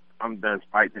whatever, but I'm done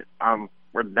fighting it.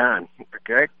 We're done,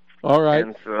 okay? All right.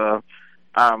 And so,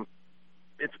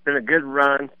 it's been a good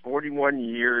run, 41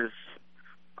 years.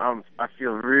 I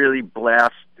feel really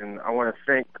blessed, and I want to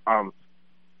thank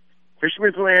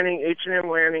Fisherman's Landing, H&M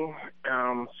Landing,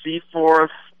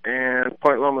 Seaforth, and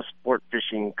Point Loma Sport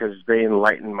Fishing because they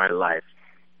enlightened my life.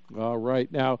 All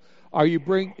right. Now, are you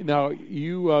going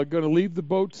to leave the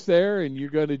boats there, and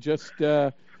you're going to just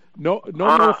no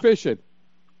more fishing?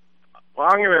 Well,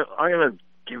 I'm gonna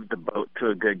give the boat to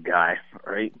a good guy,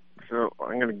 right? So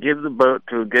I'm gonna give the boat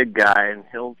to a good guy, and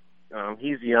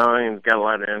he's young and got a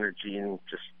lot of energy, and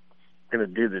just gonna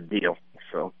do the deal.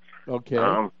 So okay,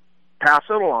 pass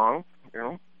it along, you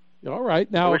know. All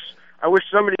right. Now, I wish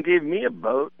somebody gave me a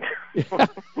boat.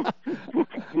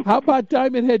 How about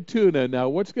Diamond Head Tuna? Now,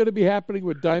 what's going to be happening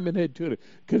with Diamond Head Tuna?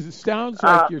 Because it sounds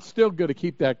like you're still going to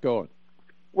keep that going.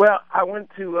 Well, I went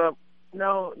to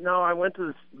I went to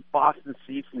the Boston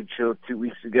Seafood Show 2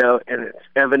 weeks ago, and it's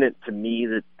evident to me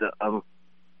that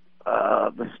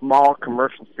the small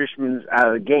commercial fishermen's out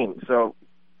of the game. So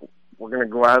we're going to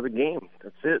go out of the game.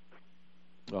 That's it.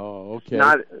 Oh, okay.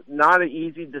 Not an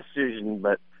easy decision,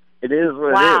 but it is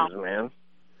what it is, man.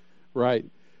 Right.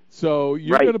 So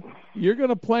you're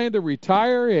gonna plan to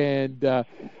retire and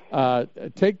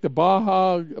take the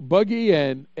Baja buggy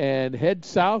and head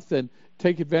south and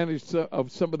take advantage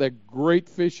of some of that great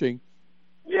fishing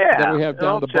that we have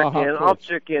down the Baja coast. I'll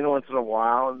check in once in a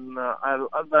while, and I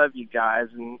love you guys.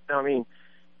 And I mean,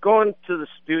 going to the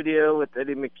studio with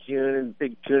Eddie McEwen and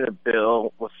Big Tuna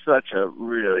Bill was such a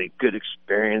really good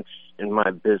experience in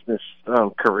my business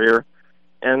career.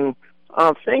 And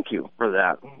thank you for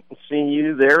that. Seeing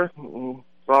you there,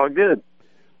 it's all good.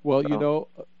 Well,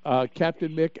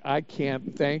 Captain Mick, I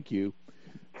can't thank you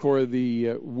for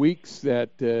the weeks that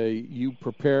you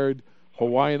prepared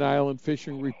Hawaiian Island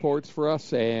fishing reports for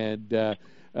us and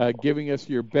giving us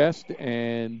your best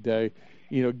and,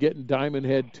 getting Diamond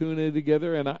Head Tuna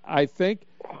together. And I think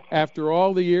after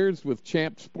all the years with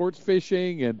Champ Sports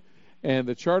Fishing and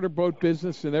the charter boat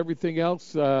business and everything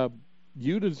else,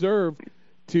 you deserve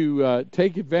to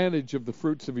take advantage of the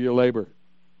fruits of your labor.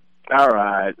 All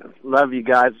right. Love you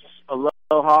guys.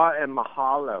 Aloha and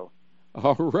mahalo.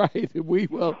 All right. We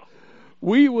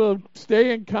will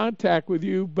stay in contact with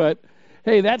you, but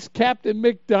hey, that's Captain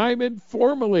Mick Diamond,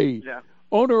 formerly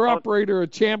owner-operator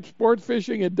of Champ Sport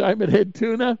Fishing and Diamond Head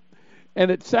Tuna,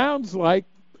 and it sounds like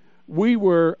we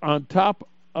were on top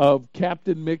of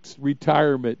Captain Mick's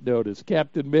retirement notice.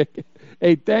 Captain Mick,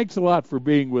 hey, thanks a lot for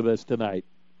being with us tonight.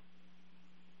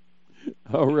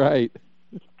 All right.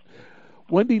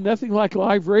 Wendy, nothing like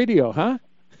live radio, huh?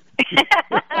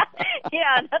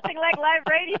 Yeah, nothing like live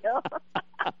radio.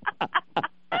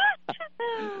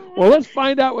 Well, let's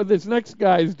find out what this next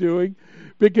guy's doing,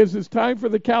 because it's time for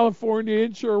the California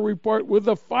Inshore Report with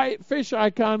the fish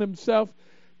icon himself,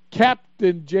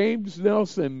 Captain James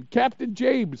Nelson. Captain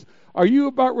James, are you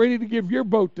about ready to give your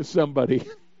boat to somebody?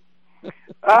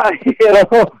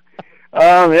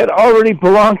 It already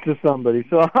belongs to somebody,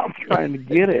 so I'm trying to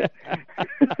get it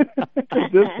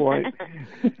at this point.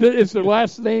 Is their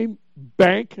last name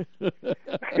Bank?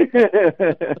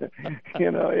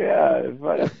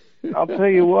 I'll tell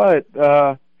you what.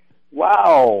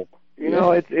 Wow.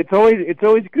 It's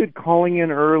always good calling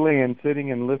in early and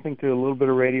sitting and listening to a little bit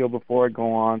of radio before I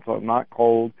go on, so I'm not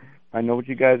cold. I know what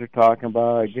you guys are talking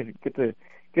about. I get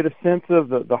a sense of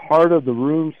the heart of the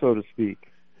room, so to speak.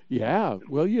 Yeah,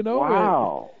 well,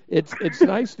 wow. It's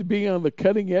nice to be on the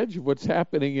cutting edge of what's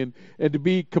happening and to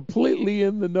be completely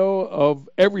in the know of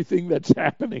everything that's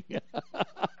happening.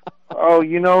 Oh,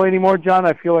 anymore, John,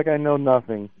 I feel like I know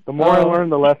nothing. The more I learn,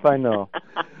 the less I know.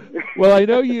 Well, I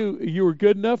know you were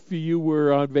good enough. You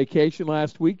were on vacation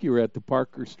last week. You were at the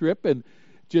Parker Strip. And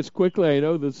just quickly, I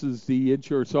know this is the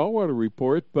Inshore Saltwater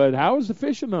Report, but how is the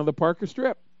fishing on the Parker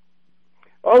Strip?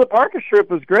 Oh, the Parker Strip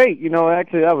was great.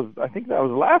 Actually, I think that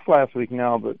was last week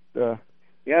now, but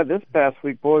yeah, this past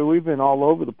week, boy, we've been all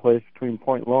over the place between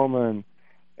Point Loma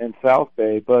and South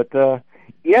Bay. But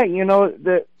yeah,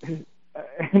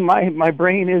 my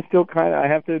brain is still I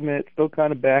have to admit, still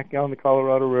kind of back on the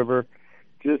Colorado River.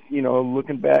 Just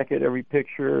looking back at every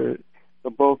picture,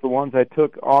 both the ones I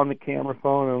took on the camera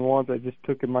phone and the ones I just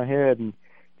took in my head, and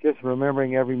just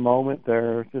remembering every moment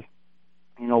there. Just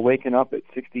waking up at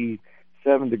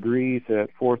 67 degrees at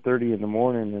 4:30 in the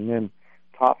morning, and then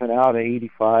topping out at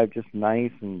 85, just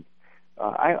nice. And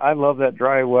I love that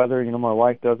dry weather. My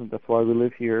wife doesn't. That's why we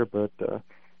live here. But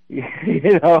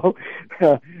here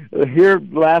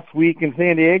last week in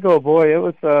San Diego, boy, it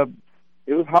was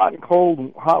hot and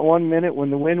cold. Hot one minute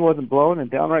when the wind wasn't blowing, and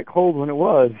downright cold when it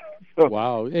was. So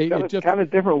wow, hey, kind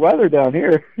of different weather down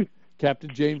here. Captain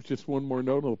James, just one more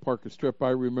note on the Parker Strip. I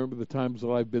remember the times that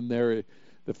I've been there.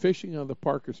 The fishing on the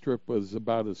Parker Strip was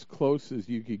about as close as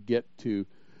you could get to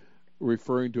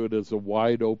referring to it as a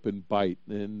wide open bite.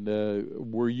 And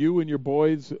were you and your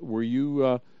boys,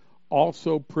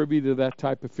 also privy to that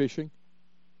type of fishing?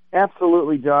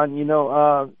 Absolutely, John.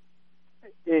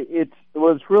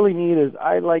 What's really neat is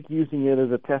I like using it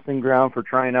as a testing ground for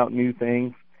trying out new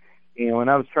things. When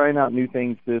I was trying out new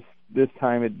things this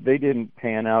time, they didn't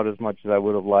pan out as much as I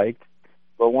would have liked.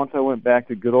 But once I went back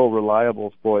to good old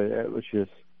reliables, boy, it was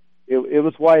just it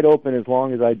was wide open as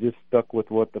long as I just stuck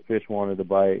with what the fish wanted to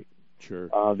bite. Sure.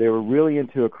 They were really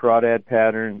into a crawdad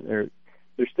pattern.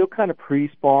 They're still kind of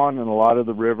pre-spawn in a lot of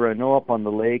the river. I know up on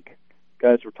the lake,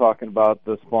 guys were talking about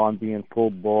the spawn being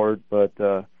full board, but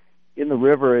in the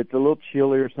river, it's a little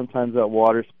chillier sometimes that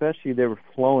water, especially they were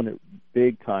flowing it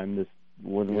big time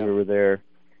when we were there.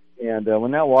 And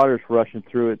when that water's rushing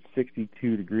through at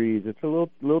 62 degrees, it's a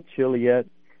little chilly yet,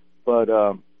 but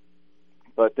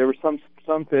there were some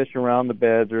fish around the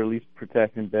beds, or at least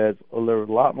protecting beds. There were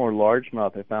a lot more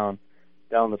largemouth I found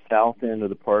down the south end of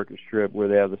the Parker Strip where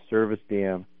they have the service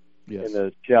dam. Yes. In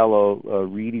the shallow,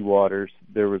 reedy waters.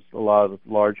 There was a lot of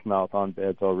largemouth on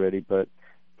beds already, but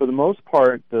for the most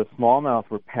part, the smallmouth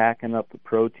were packing up the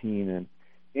protein, and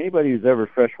anybody who's ever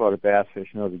freshwater bass fish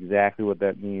knows exactly what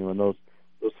that means. When those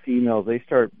females, they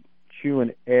start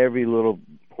chewing every little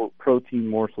protein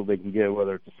morsel they can get,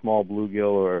 whether it's a small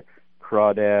bluegill or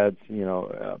crawdads,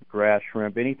 grass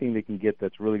shrimp, anything they can get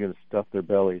that's really going to stuff their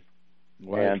bellies.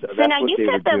 Wow. And so now you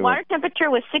said the water temperature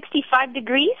was 65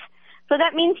 degrees, so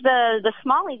that means the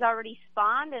smallies already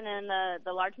spawned, and then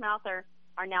the largemouth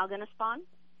are now going to spawn?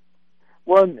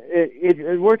 Well,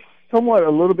 it works somewhat a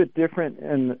little bit different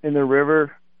in the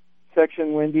river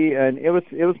section, Wendy, and it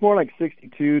was more like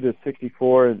 62 to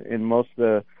 64 in most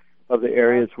of the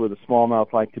areas where the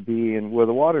smallmouth like to be, and where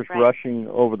the water's rushing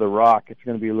over the rock, it's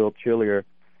going to be a little chillier.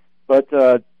 But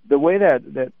the way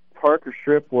that Parker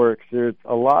Strip works, there's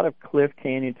a lot of cliff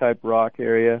canyon type rock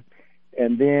area,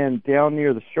 and then down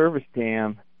near the service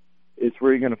dam is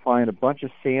where you're going to find a bunch of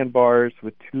sandbars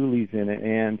with tules in it,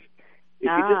 and if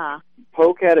you just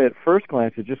poke at it at first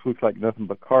glance, it just looks like nothing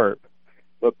but carp.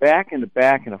 But back in a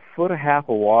foot and a half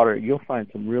of water, you'll find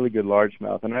some really good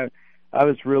largemouth. And I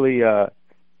was really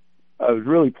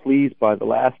pleased by the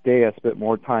last day. I spent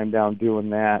more time down doing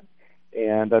that.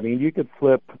 And I mean, you could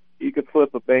flip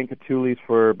a bank of tules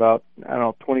for about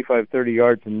 25, 30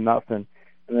 yards and nothing,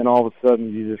 and then all of a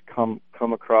sudden you just come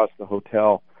across the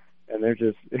hotel, and they're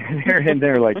in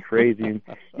there like crazy. And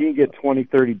you can get 20,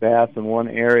 30 bass in one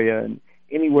area, and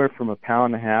anywhere from 1.5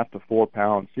 pounds to 4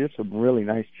 pounds. Just some really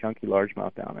nice chunky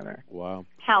largemouth down in there. Wow.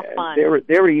 How fun.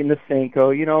 They were eating the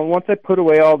Senko. Once I put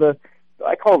away all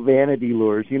I call vanity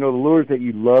lures, the lures that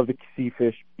you love to see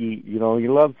fish eat. You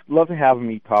love to have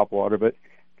them eat topwater, but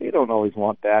they don't always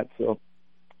want that. So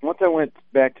once I went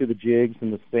back to the jigs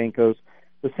and the Senkos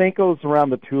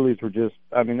around the tules were just,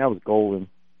 that was golden.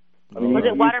 Was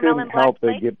it watermelon black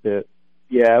plate? Get bit.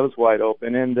 Yeah, it was wide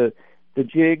open. And the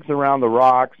jigs around the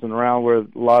rocks and around where a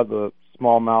lot of the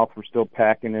smallmouth were still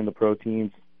packing in the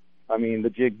proteins,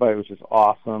 the jig bite was just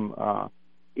awesome.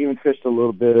 Even fished a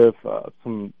little bit of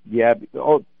some yabby.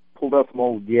 Pulled out some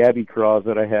old yabby craws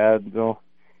that I had.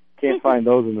 Can't find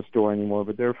those in the store anymore,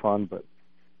 but they're fun. But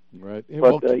right.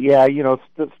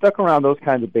 Stuck around those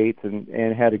kinds of baits and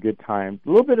had a good time. A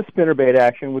little bit of spinnerbait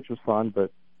action, which was fun,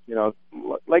 but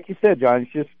like you said, John,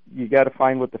 it's just you got to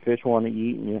find what the fish want to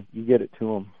eat, and you get it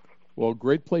to them. Well,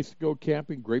 great place to go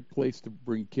camping. Great place to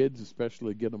bring kids,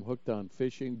 especially get them hooked on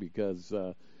fishing, because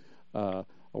a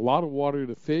lot of water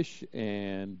to fish,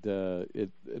 and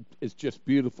it's just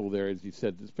beautiful there, as you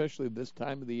said, especially this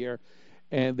time of the year.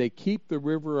 and they keep the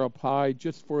river up high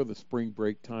just for the spring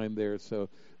break time there, so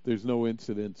there's no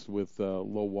incidents with low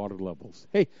water levels.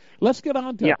 Hey, let's get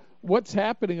on to what's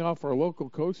happening off our local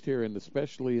coast here, and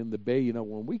especially in the Bay. You know,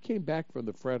 when we came back from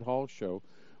the Fred Hall show,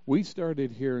 we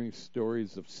started hearing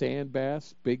stories of sand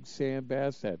bass, big sand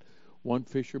bass. Had one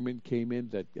fisherman came in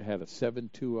that had a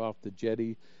 7.2 off the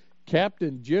jetty.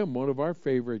 Captain Jim, one of our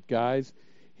favorite guys,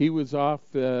 he was off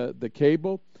the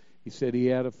cable. He said he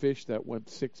had a fish that went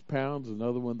 6 pounds,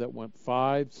 another one that went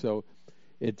 5. So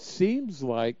it seems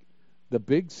like the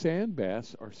big sand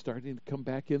bass are starting to come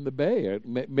back in the Bay.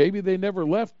 Maybe they never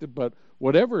left, but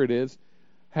whatever it is,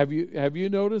 have you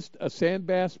noticed a sand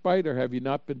bass bite, or have you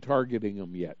not been targeting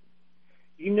them yet?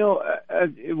 You know,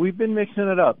 we've been mixing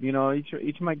it up. You know, each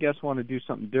of my guests want to do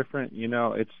something different. You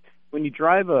know, it's when you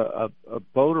drive a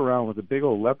boat around with a big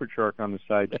old leopard shark on the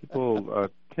side, people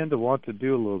tend to want to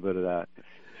do a little bit of that.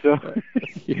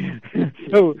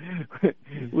 So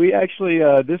we actually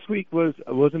this week was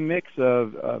a mix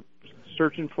of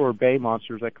searching for bay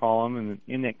monsters, I call them, and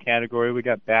in that category we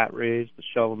got bat rays, the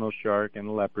shovel-nosed shark, and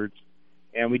the leopards,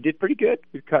 and we did pretty good.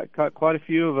 We caught quite a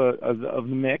few of the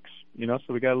mix, you know,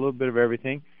 so we got a little bit of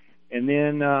everything. And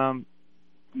then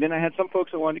I had some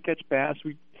folks that wanted to catch bass.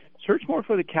 We searched more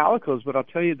for the calicos, but I'll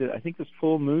tell you that I think this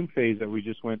full moon phase that we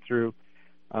just went through,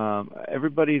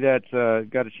 everybody that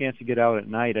got a chance to get out at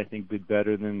night, I think, did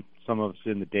better than some of us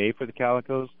in the day for the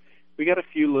calicos. We got a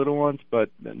few little ones, but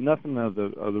nothing of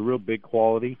the real big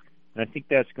quality. And I think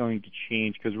that's going to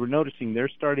change because we're noticing they're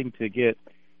starting to get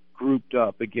grouped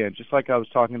up again, just like I was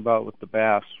talking about with the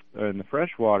bass in the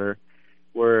freshwater,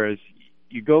 whereas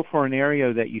you go for an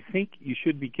area that you think you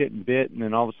should be getting bit, and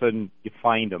then all of a sudden you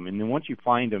find them. And then once you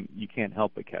find them, you can't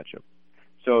help but catch them.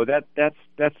 So that's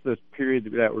the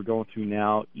period that we're going through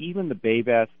now. Even the bay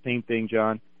bass, same thing,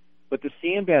 John. But the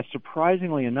sand bass,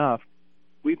 surprisingly enough,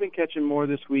 we've been catching more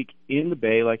this week in the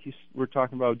Bay, like we're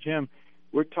talking about, Jim.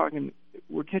 We're catching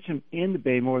in the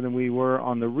Bay more than we were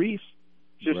on the reefs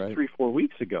just 3-4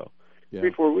 weeks ago. Yeah.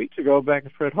 3-4 weeks ago, back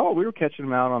at Fred Hall, we were catching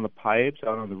them out on the pipes,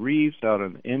 out on the reefs, out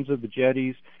on the ends of the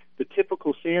jetties, the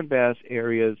typical sand bass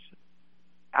areas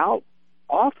out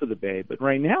off of the Bay. But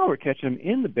right now we're catching them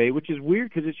in the Bay, which is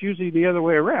weird because it's usually the other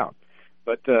way around.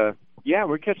 But yeah,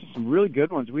 we're catching some really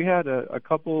good ones. We had a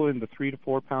couple in the 3 to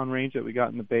 4 pound range that we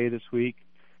got in the Bay this week.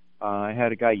 I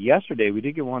had a guy yesterday. We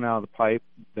did get one out of the pipe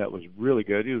that was really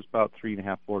good. He was about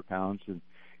 3.5, 4 pounds, and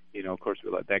you know, of course, we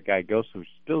let that guy go, so we're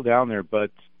still down there. But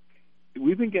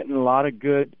we've been getting a lot of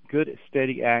good,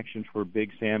 steady action for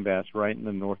big sand bass right in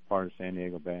the north part of San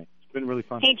Diego Bay. It's been really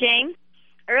fun. Hey, James.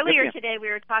 Earlier in the show, we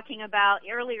were talking about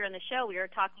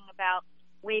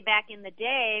way back in the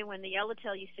day when the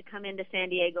yellowtail used to come into San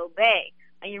Diego Bay.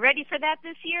 Are you ready for that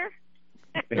this year?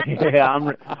 Yeah,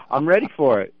 I'm ready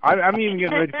for it. I'm even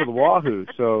getting ready for the wahoo.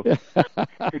 So,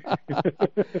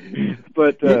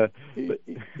 but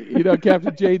you know,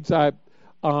 Captain James,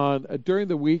 during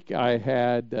the week I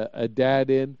had a dad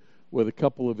in with a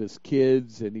couple of his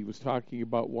kids, and he was talking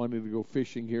about wanting to go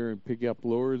fishing here and pick up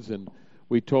lures, and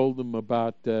we told him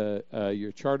about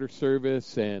your charter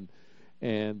service and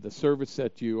the service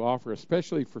that you offer,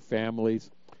 especially for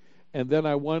families. And then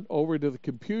I went over to the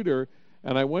computer,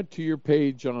 and I went to your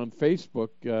page on Facebook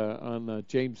on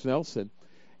James Nelson,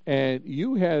 and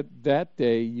you had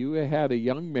a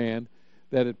young man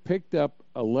that had picked up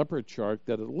a leopard shark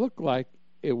that it looked like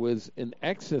it was in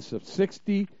excess of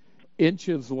 60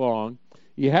 inches long.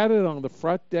 You had it on the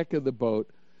front deck of the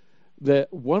boat.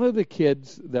 That one of the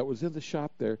kids that was in the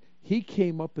shop there, he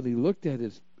came up and he looked at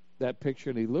that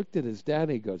picture, and he looked at his dad,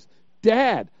 and he goes,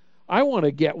 "Dad, I want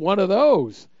to get one of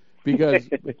those," because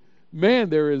man,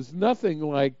 there is nothing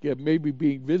like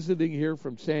maybe visiting here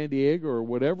from San Diego or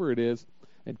whatever it is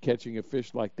and catching a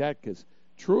fish like that, because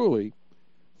truly,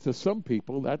 to some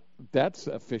people, that's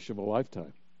a fish of a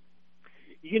lifetime.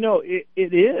 You know, it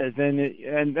is,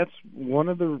 and that's one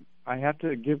of the, I have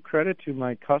to give credit to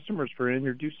my customers for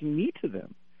introducing me to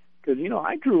them. Because, you know,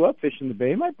 I grew up fishing the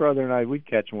Bay. My brother and I, we'd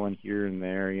catch one here and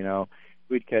there, you know.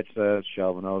 We'd catch the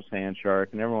shovel-nosed sand shark,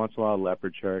 and every once in a while a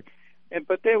leopard shark.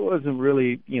 But that wasn't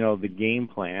really, you know, the game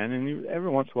plan, and every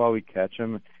once in a while we'd catch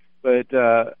them. But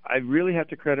I really have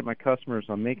to credit my customers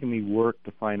on making me work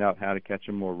to find out how to catch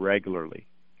them more regularly.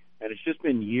 And it's just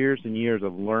been years and years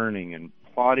of learning and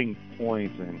plotting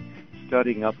points and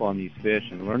studying up on these fish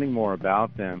and learning more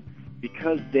about them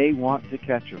because they want to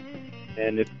catch them.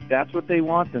 And if that's what they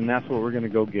want, then that's what we're going to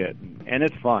go get. And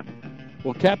it's fun.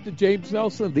 Well, Captain James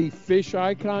Nelson,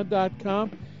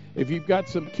 thefishicon.com. If you've got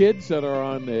some kids that are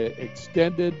on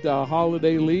extended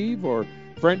holiday leave or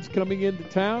friends coming into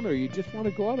town, or you just want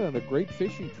to go out on a great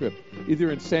fishing trip,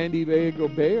 either in San Diego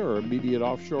Bay or immediate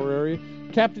offshore area.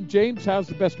 Captain James, how's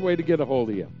the best way to get a hold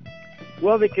of you?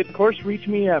 Well, they could, of course, reach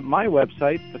me at my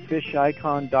website,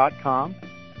 thefishicon.com.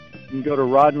 You can go to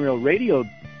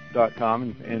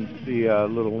rodandreelradio.com and see a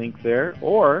little link there,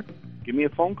 or give me a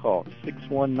phone call,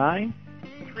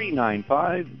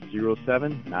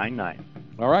 619-395-0799.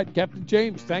 All right, Captain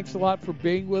James, thanks a lot for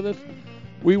being with us.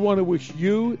 We want to wish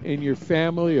you and your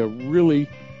family a really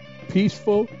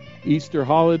peaceful Easter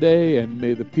holiday, and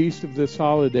may the peace of this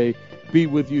holiday be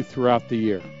with you throughout the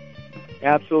year.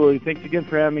 Absolutely. Thanks again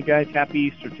for having me, guys. Happy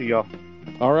Easter to y'all.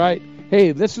 All right.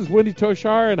 Hey, this is Wendy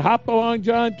Toshar and Hop Along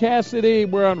John Cassidy.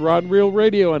 We're on Rod and Reel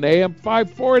Radio on AM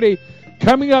 540.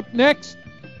 Coming up next,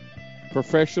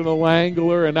 professional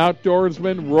angler and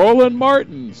outdoorsman Roland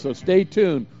Martin. So stay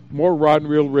tuned. More Rod and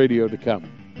Reel Radio to come.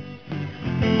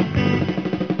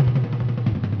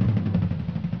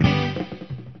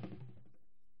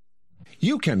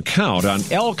 You can count on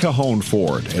El Cajon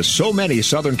Ford, as so many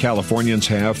Southern Californians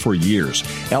have for years.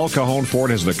 El Cajon Ford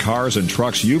has the cars and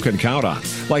trucks you can count on,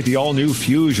 like the all-new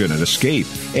Fusion and Escape,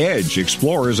 Edge,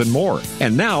 Explorers, and more.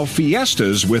 And now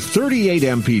Fiestas with 38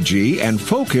 mpg and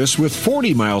Focus with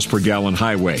 40 miles per gallon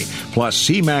highway, plus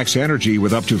C-Max Energy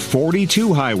with up to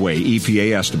 42 highway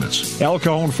EPA estimates. El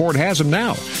Cajon Ford has them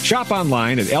now. Shop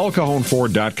online at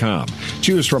elcajonford.com.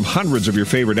 Choose from hundreds of your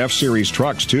favorite F-Series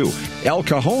trucks, too. El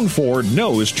Cajon Ford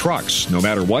knows trucks, no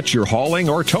matter what you're hauling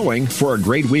or towing, for a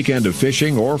great weekend of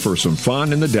fishing or for some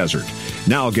fun in the desert.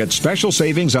 Now get special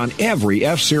savings on every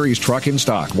F-Series truck in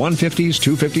stock, 150s,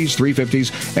 250s,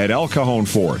 350s at El Cajon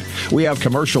Ford. We have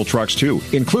commercial trucks too,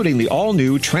 including the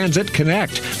all-new Transit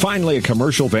Connect. Finally, a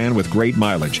commercial van with great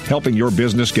mileage, helping your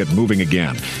business get moving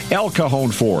again. El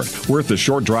Cajon Ford, worth the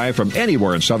short drive from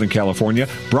anywhere in Southern California,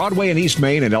 Broadway and East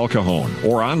Main in El Cajon,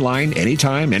 or online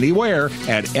anytime, anywhere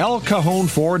at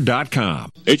elcajonford.com.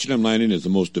 H&M Landing is the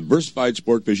most diversified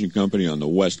sport fishing company on the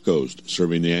West Coast.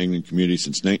 Serving the angling community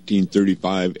since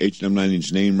 1935, H&M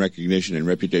Landing's name recognition and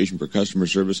reputation for customer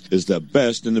service is the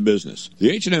best in the business. The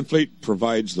H&M fleet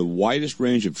provides the widest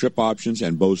range of trip options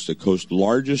and boasts the coast's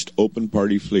largest open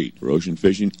party fleet. For ocean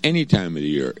fishing any time of the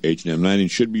year, H&M Landing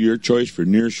should be your choice for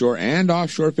nearshore and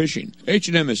offshore fishing.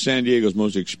 H&M is San Diego's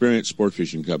most experienced sport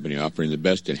fishing company, offering the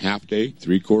best in half-day,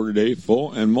 three-quarter-day,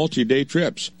 full, and multi-day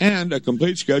trips, and a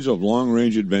complete schedule of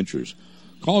long-range adventures.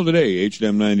 Call today,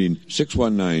 H&M Landing,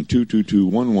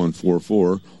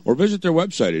 619-222-1144, or visit their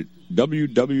website at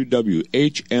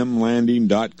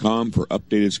www.hmlanding.com for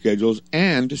updated schedules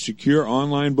and secure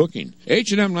online booking.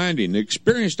 H&M Landing, the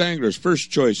experienced angler's first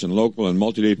choice in local and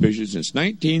multi-day fishing since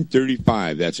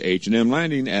 1935. That's H&M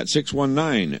Landing at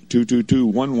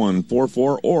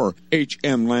 619-222-1144 or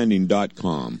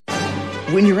hmlanding.com.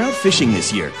 When you're out fishing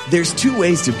this year, there's two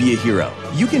ways to be a hero.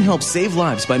 You can help save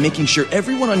lives by making sure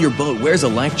everyone on your boat wears a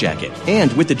life jacket.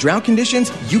 And with the drought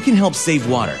conditions, you can help save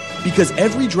water. Because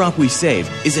every drop we save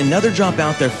is another drop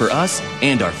out there for us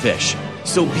and our fish.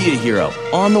 So be a hero,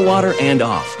 on the water and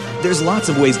off. There's lots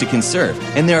of ways to conserve,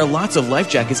 and there are lots of life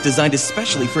jackets designed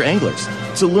especially for anglers.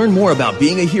 To learn more about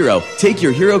being a hero, take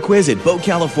your hero quiz at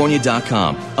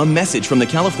BoatCalifornia.com. A message from the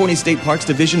California State Parks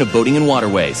Division of Boating and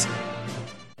Waterways.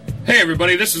 Hey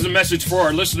everybody, this is a message for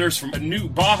our listeners from a new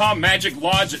Baja Magic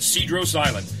Lodge at Cedros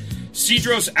Island.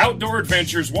 Cedros Outdoor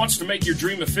Adventures wants to make your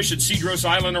dream of fish at Cedros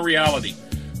Island a reality.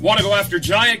 Want to go after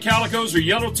giant calicos or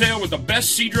yellowtail with the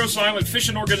best Cedros Island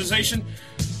fishing organization,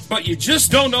 but you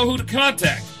just don't know who to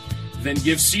contact? Then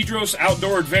give Cedros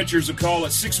Outdoor Adventures a call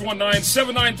at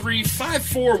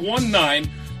 619-793-5419,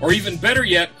 or even better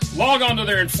yet, log on to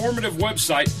their informative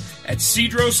website at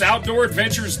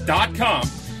cedrosouttooradventures.com.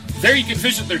 There you can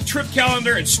visit their trip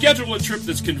calendar and schedule a trip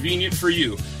that's convenient for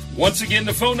you. Once again,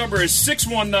 the phone number is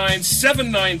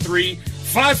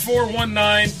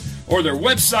 619-793-5419 or their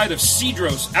website of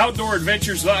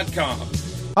cedrosouttooradventures.com.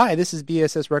 Hi, this is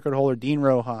BSS record holder Dean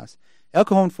Rojas. El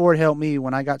Cajon Ford helped me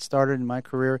when I got started in my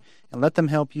career, and let them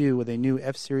help you with a new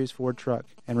F-Series Ford truck.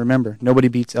 And remember, nobody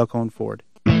beats El Cajon Ford.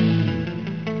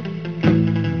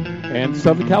 And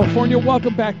Southern California,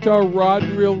 welcome back to our Rod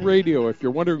and Reel Radio. If you're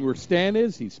wondering where Stan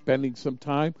is, he's spending some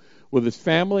time with his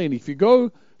family. And if you go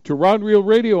to Rod and Reel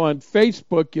Radio on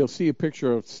Facebook, you'll see a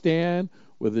picture of Stan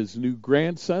with his new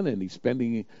grandson, and he's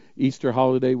spending Easter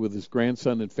holiday with his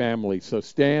grandson and family. So,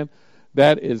 Stan,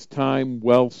 that is time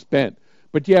well spent.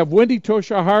 But you have Wendy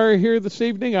Toshihara here this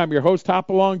evening. I'm your host, Hop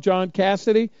Along John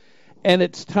Cassidy, and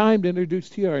it's time to introduce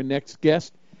to you our next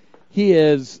guest. He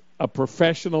is a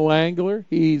professional angler.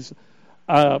 He's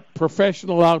a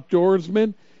professional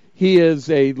outdoorsman. He is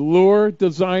a lure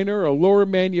designer, a lure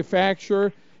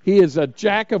manufacturer. He is a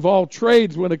jack of all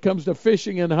trades when it comes to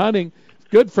fishing and hunting.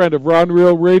 Good friend of Rod and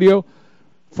Reel Radio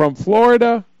from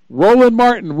Florida, Roland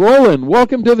Martin. Roland,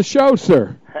 welcome to the show,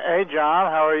 sir. Hey,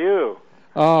 John. How are you?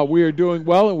 We are doing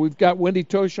well, and we've got Wendy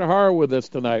Toshihara with us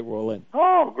tonight, Roland.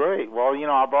 Oh, great. Well,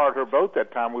 I borrowed her boat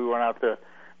that time we went out to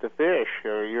fish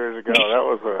years ago.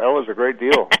 That was a great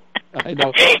deal. I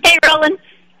know. Hey, Roland.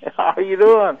 How are you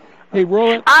doing? Hey,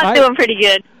 Roland. I'm doing pretty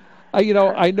good.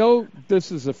 I know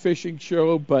this is a fishing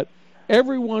show, but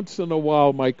every once in a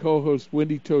while, my co-host,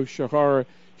 Wendy Toshihara,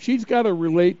 she's got to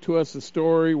relate to us a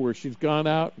story where she's gone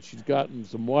out and she's gotten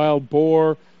some wild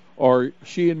boar, or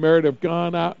she and Merritt have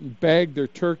gone out and bagged their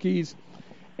turkeys.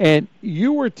 And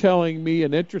you were telling me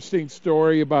an interesting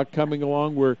story about coming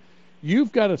along where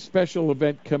you've got a special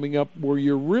event coming up where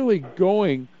you're really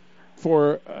going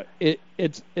for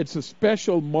it's a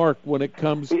special mark when it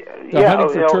comes to hunting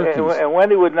for turkeys. And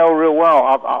Wendy would know real well.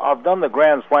 I've done the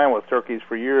Grand Slam with turkeys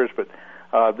for years, but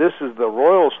this is the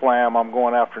Royal Slam I'm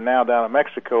going after now down in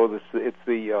Mexico. It's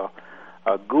the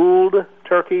Gould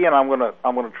turkey, and I'm gonna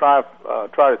try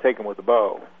to take him with the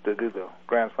bow, to do the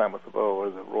Grand Slam with the bow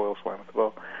or the Royal Slam with the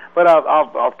bow. But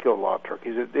I've killed a lot of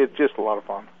turkeys. It's just a lot of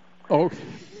fun. Oh,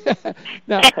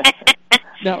 now,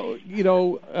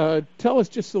 tell us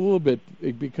just a little bit,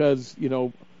 because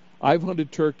I've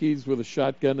hunted turkeys with a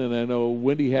shotgun, and I know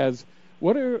Wendy has.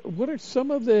 What are some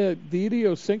of the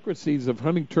idiosyncrasies of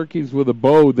hunting turkeys with a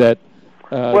bow that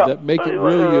make it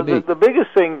really unique? The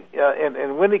biggest thing,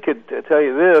 and Wendy could tell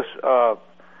you this,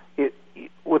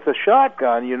 with a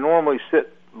shotgun, you normally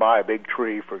sit by a big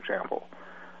tree, for example,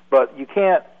 but you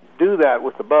can't do that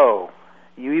with the bow.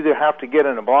 You either have to get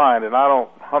in a blind, and I don't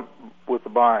hunt with the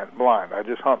blind. I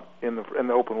just hunt in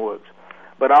the open woods.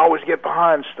 But I always get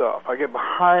behind stuff. I get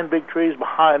behind big trees,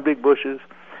 behind big bushes,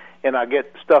 and I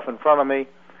get stuff in front of me,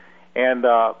 and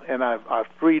I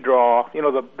free draw.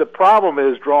 The problem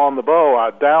is drawing the bow.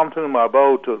 I down tune my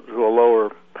bow to a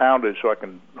lower poundage so I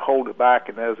can hold it back,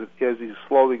 and as he's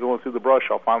slowly going through the brush,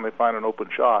 I'll finally find an open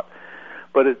shot.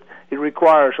 But it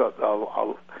requires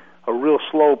a real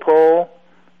slow pull,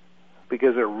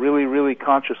 because they're really, really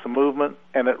conscious of movement,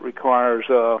 and it requires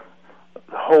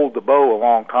hold the bow a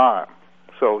long time.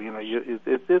 So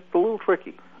it's a little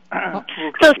tricky.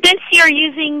 So since you're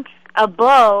using a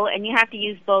bow and you have to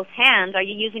use both hands, are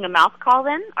you using a mouth call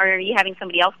then, or are you having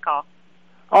somebody else call?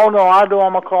 Oh no, I do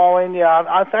all my calling.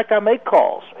 Yeah, in fact, I make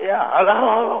calls.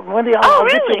 Yeah, Wendy, I'll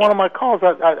get you one of my calls.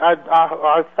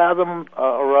 I fathom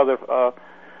or rather.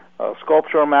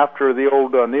 Sculpture them after the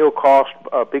old Neil Cost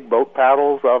big boat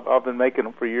paddles. I've been making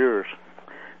them for years.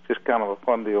 Just kind of a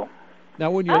fun deal.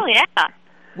 Now, when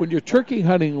you're turkey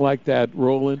hunting like that,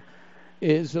 Roland,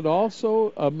 is it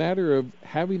also a matter of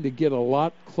having to get a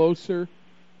lot closer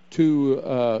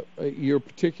to your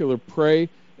particular prey?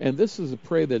 And this is a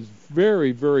prey that's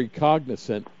very, very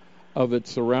cognizant of its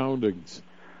surroundings.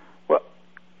 Well,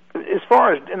 as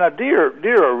far as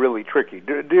deer are really tricky.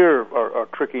 Deer are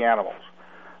tricky animals.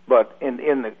 But in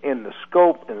the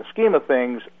scope, in the scheme of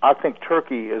things, I think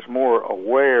turkey is more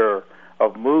aware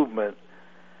of movement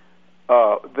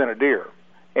than a deer,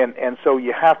 and so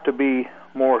you have to be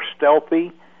more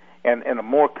stealthy and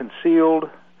more concealed,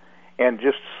 and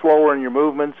just slower in your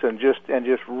movements, and just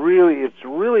really, it's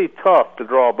really tough to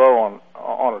draw a bow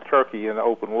on a turkey in the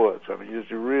open woods. I mean, you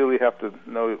really have to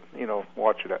know,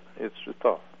 watch it. It's just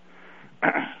tough.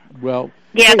 Well,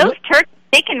 yeah, those turkeys.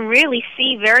 They can really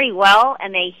see very well,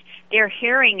 and their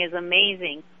hearing is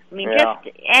amazing. I mean, just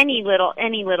any little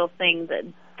thing that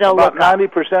they'll about look up.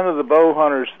 90% of the bow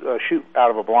hunters shoot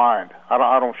out of a blind.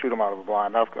 I don't shoot them out of a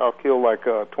blind. I'll kill like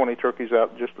 20 turkeys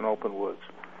out just in open woods.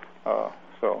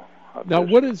 Now,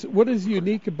 what is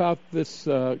unique about this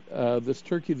this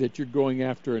turkey that you're going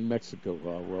after in Mexico,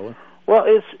 Roland? Well,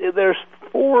 there's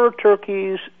 4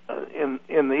 turkeys in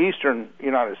the eastern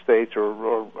United States,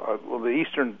 or the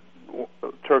eastern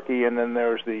turkey, and then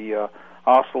there's the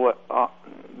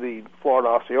Florida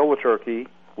Osceola turkey,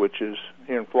 which is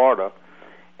here in Florida,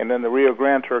 and then the Rio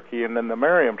Grande turkey, and then the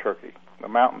Merriam turkey, the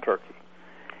mountain turkey.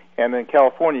 And in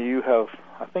California, you have,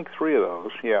 I think, 3 of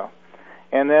those, yeah.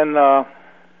 And then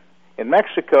in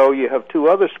Mexico, you have 2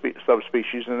 other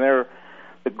subspecies, and they're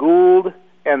the Gould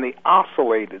and the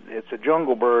Ocellated. It's a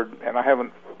jungle bird, and I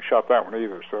haven't shot that one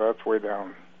either, so that's way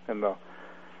down in the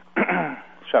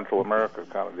Central America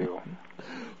kind of deal.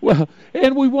 Well,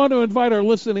 and we want to invite our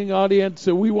listening audience,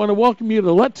 so we want to welcome you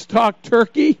to Let's Talk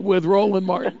Turkey with Roland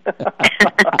Martin.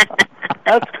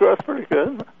 That's pretty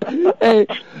good. Hey,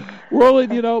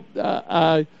 Roland,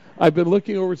 I've been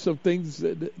looking over some things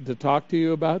to talk to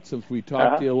you about since we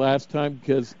talked to you last time,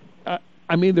 because,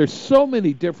 there's so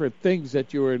many different things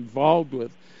that you're involved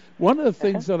with One of the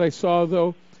things that I saw,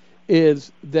 though,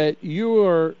 is that you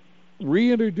are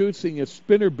reintroducing a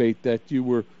spinnerbait that you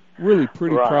were really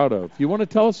pretty proud of. You want to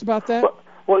tell us about that?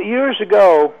 Well, years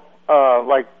ago,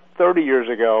 like 30 years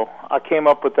ago, I came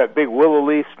up with that big willow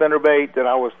leaf spinnerbait that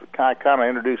I kind of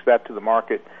introduced that to the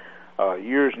market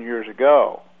years and years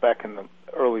ago, back in the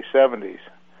early 70s.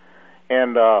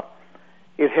 And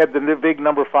it had the big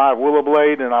number 5 willow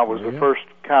blade, and I was the first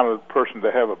kind of person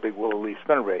to have a big willow leaf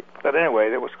spinnerbait. But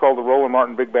anyway, it was called the Roland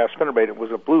Martin Big Bass Spinnerbait. It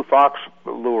was a blue fox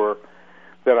lure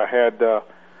that I had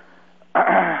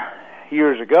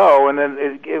years ago, and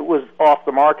then it was off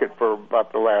the market for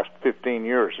about the last 15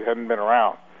 years. It hadn't been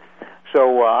around.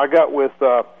 So I got with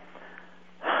the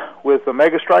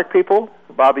Mega Strike people,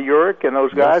 Bobby Urich and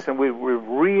those guys, and we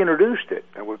reintroduced it,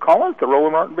 and we're calling it the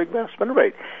Roland Martin Big Bass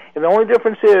Spinnerbait. And the only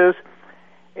difference is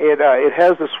it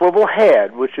has a swivel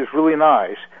head, which is really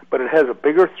nice, but it has a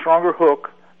bigger, stronger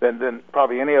hook than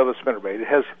probably any other spinnerbait. It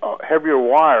has a heavier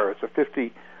wire. It's a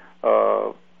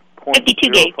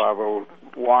 50.050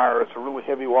 wire. It's a really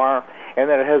heavy wire, and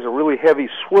then it has a really heavy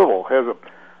swivel. It has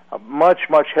a much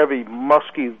heavy,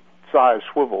 musky size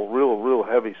swivel, real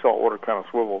heavy saltwater kind of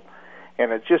swivel,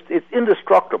 and it's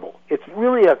indestructible. It's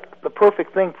really the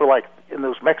perfect thing for, like, in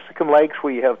those Mexican lakes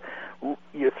where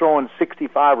you're throwing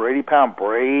 65 or 80 pound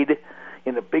braid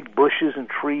in the big bushes and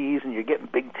trees, and you're getting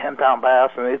big 10-pound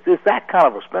bass, and it's that kind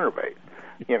of a spinnerbait.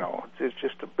 You know, it's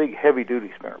just a big,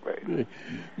 heavy-duty spinnerbait.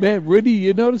 Man, Rudy,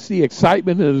 you notice the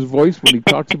excitement in his voice when he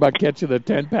talks about catching a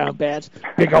 10-pound bass,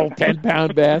 big old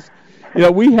 10-pound bass. You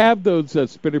know, we have those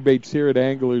spinnerbaits here at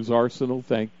Anglers Arsenal,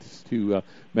 thanks to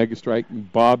Mega Strike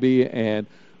and Bobby, and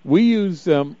we use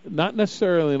them not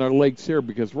necessarily in our lakes here,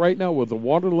 because right now with the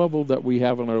water level that we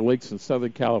have in our lakes in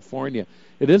Southern California,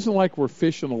 it isn't like we're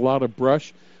fishing a lot of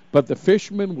brush, but the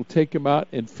fishermen will take them out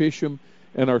and fish them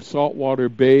in our saltwater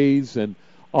bays and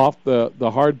off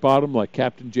the hard bottom, like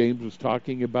Captain James was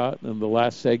talking about in the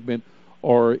last segment,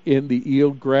 or in the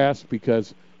eel grass,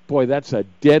 because, boy, that's a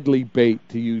deadly bait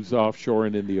to use offshore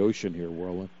and in the ocean here,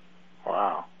 Roland.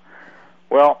 Wow.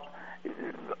 Well,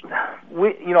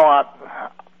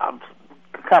 I've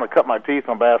kind of cut my teeth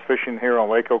on bass fishing here on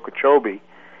Lake Okeechobee,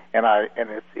 and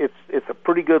it's a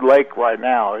pretty good lake right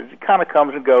now. It kind of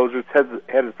comes and goes. It's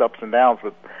had its ups and downs,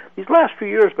 but these last few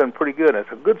years have been pretty good. It's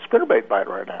a good spinnerbait bite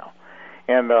right now.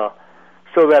 And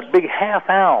so that big half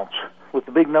ounce with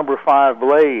the big number 5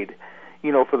 blade,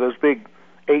 for those big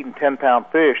 8 and 10 pound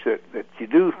fish that you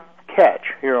do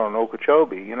catch here on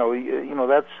Okeechobee,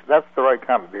 that's the right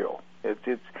kind of deal.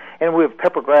 And we have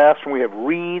pepper grass and we have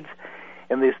reeds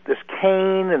and this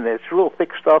cane and this real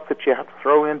thick stuff that you have to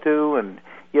throw into, and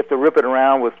you have to rip it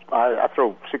around with. I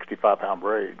throw 65 pound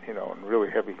braid, and really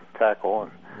heavy tackle,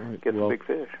 and get some big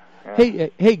fish. Yeah.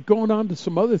 Hey, going on to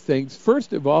some other things.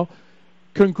 First of all,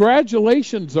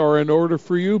 congratulations are in order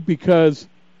for you, because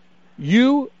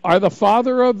you are the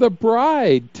father of the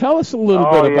bride. Tell us a little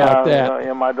bit about that.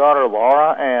 Yeah, my daughter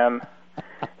Laura Ann,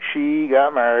 she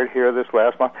got married here this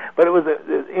last month. But it was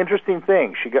an interesting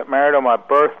thing. She got married on my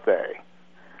birthday.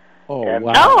 Oh, and,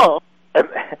 wow. And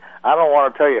I don't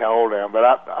want to tell you how old I am, but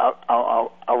I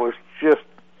was just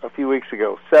a few weeks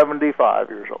ago 75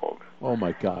 years old. Oh,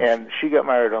 my gosh. And she got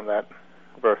married on that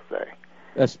birthday.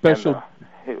 A special...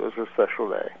 it was a special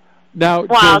day. Now,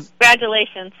 wow,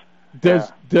 congratulations.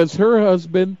 Does her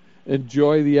husband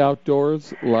enjoy the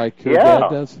outdoors like her dad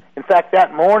does? In fact,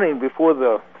 that morning before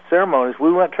the ceremonies,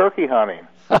 we went turkey hunting.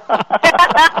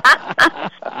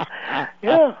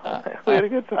 Yeah, we had a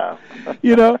good time.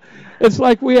 It's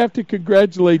like we have to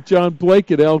congratulate John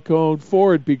Blake at El Cajon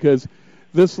Ford, because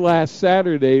this last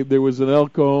Saturday there was an El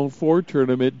Cajon Ford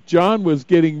tournament. John was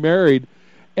getting married,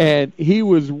 and he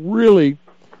was really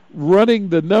running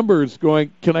the numbers,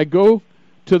 going, can I go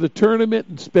to the tournament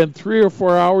and spend 3 or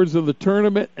 4 hours of the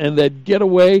tournament and then get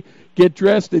away, get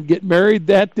dressed, and get married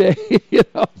that day?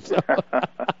 So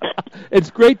it's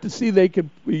great to see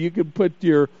you can put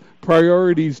your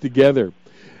priorities together.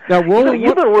 Now, Roland,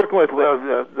 you've been working with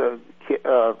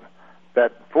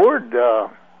that Ford.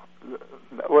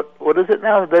 What is it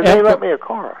now? They lent me a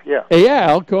car. Yeah.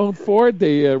 Yeah, El Cajon Ford.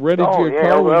 They rented you a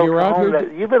car when you were out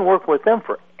here. You've been working with them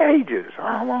for ages.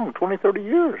 How long? 20, 30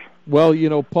 years. Well,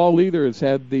 Paul Leader has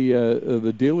had the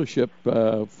dealership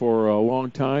for a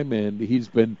long time, and he's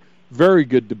been very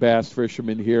good to bass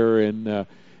fishermen here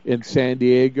in San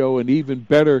Diego, and even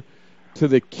better to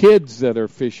the kids that are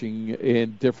fishing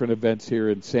in different events here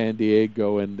in San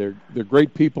Diego. And they're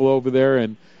great people over there,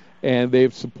 and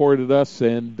they've supported us.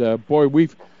 And boy,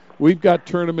 we've we've got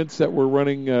tournaments that we're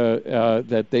running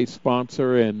that they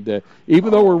sponsor, and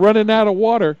even though we're running out of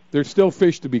water, there's still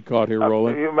fish to be caught here,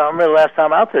 Roland. I remember last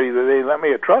time out there, they lent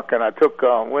me a truck, and I took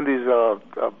Wendy's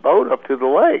boat up to the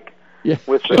lake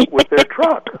with their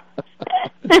truck.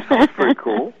 That's pretty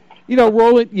cool. You know,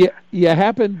 Roland, you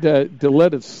happened to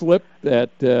let it slip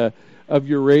that of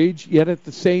your age, yet at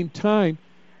the same time,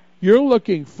 you're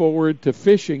looking forward to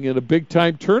fishing in a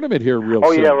big-time tournament here real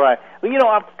soon. Oh, yeah, right. Well, you know,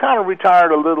 I've kind of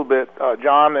retired a little bit,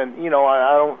 John, and, you know,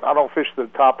 I don't fish the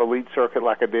top elite circuit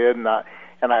like I did, and I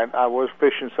was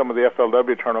fishing some of the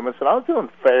FLW tournaments, and I was doing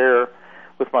fair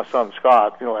with my son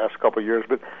Scott, you know, the last couple of years.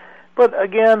 But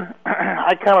again,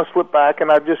 I kind of slipped back,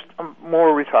 and I'm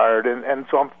more retired, and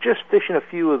so I'm just fishing a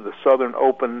few of the Southern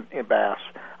Open in bass.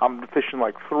 I'm fishing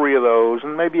like 3 of those,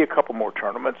 and maybe a couple more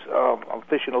tournaments. I'm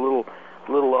fishing a little.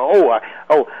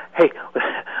 Hey,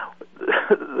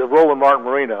 the Roland Martin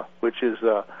Marina, which is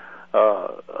a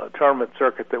tournament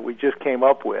circuit that we just came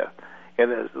up with,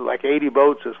 and there's like 80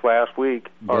 boats this last week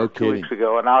or 2 weeks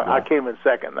ago, and I came in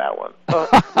second that one.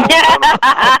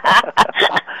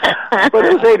 But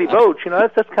it was 80 boats, you know.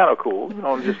 That's kind of cool, you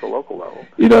know, on just a local level.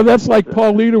 You know, that's like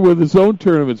Paul Leader with his own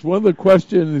tournaments. One of the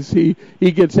questions he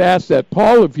gets asked that,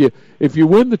 Paul, if you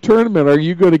win the tournament, are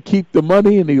you going to keep the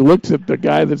money? And he looks at the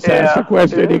guy that's asked the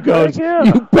question, and he goes,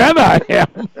 you bet I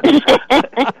am.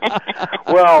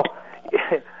 Well,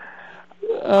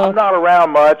 I'm not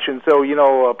around much, and so, you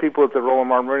know, people at the Roland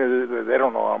Martin Marina, they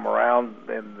don't know I'm around,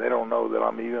 and they don't know that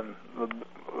I'm even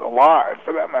alive,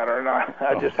 for that matter. And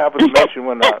I just happened to mention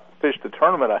when I fished the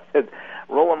tournament, I said,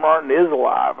 Roland Martin is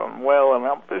alive. I'm well, and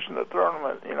I'm fishing the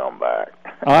tournament. You know, I'm back.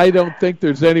 I don't think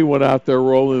there's anyone out there,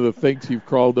 Roland, that thinks you've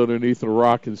crawled underneath a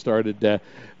rock and started to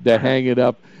hang it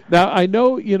up. Now, I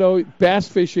know, you know, bass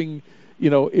fishing, you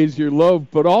know, is your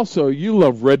love, but also you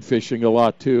love red fishing a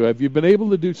lot too. Have you been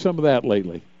able to do some of that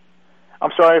lately?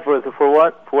 I'm sorry, for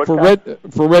what? For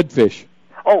redfish.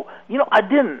 Oh, you know, I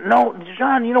didn't know,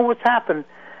 John. You know what's happened,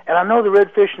 and I know the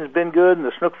red fishing has been good and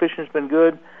the snook fishing has been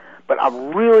good, but I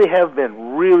really have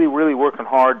been really working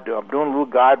hard. I'm doing a little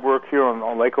guide work here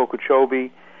on Lake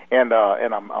Okeechobee, and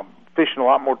I'm fishing a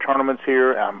lot more tournaments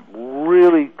here. I'm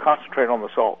really concentrating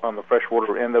on the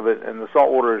freshwater end of it, and the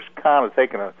saltwater is kind of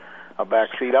taking a back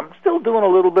seat. I'm still doing a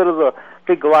little bit of the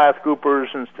big Goliath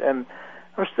groupers, and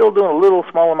I'm still doing a little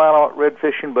small amount of red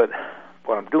fishing, but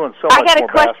I'm doing so much more bass fishing.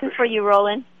 I got a question for you,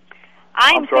 Roland.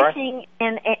 I'm fishing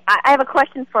I have a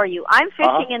question for you. I'm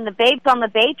fishing in the Babes on the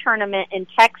Bay tournament in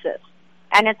Texas,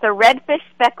 and it's a redfish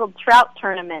speckled trout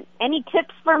tournament. Any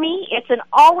tips for me? It's an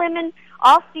all-women,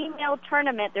 all-female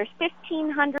tournament. There's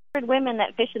 1,500 women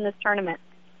that fish in this tournament.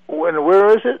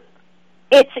 Where is it?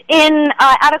 It's in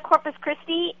out of Corpus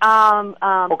Christi,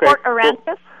 Port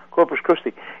Aransas. Corpus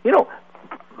Christi. You know,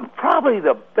 probably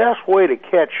the best way to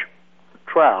catch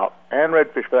trout and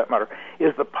redfish, for that matter,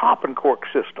 is the pop and cork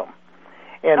system.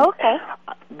 And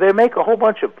they make a whole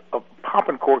bunch of pop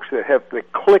and corks that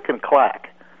click and clack.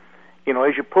 You know,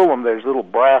 as you pull them, there's little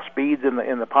brass beads in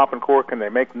the pop and cork, and they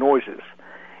make noises.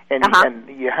 And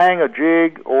you hang a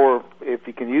jig, or if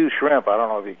you can use shrimp, I don't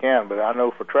know if you can, but I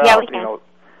know for trout, you know,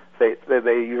 they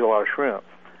use a lot of shrimp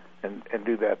and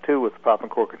do that too with the pop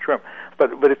and cork and shrimp.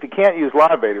 But if you can't use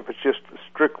live bait, if it's just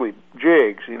strictly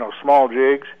jigs, you know, small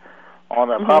jigs on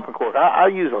that pop and cork, I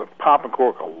use a pop and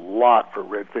cork a lot for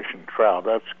redfish and trout.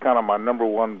 That's kind of my number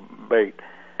one bait.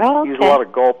 Use a lot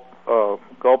of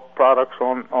gulp products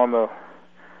on the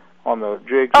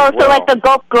jigs. Oh, so like the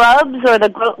gulp grubs or the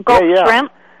gulp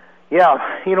shrimp? Yeah,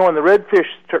 you know, in the redfish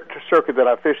circuit that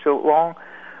I fished so long,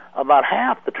 about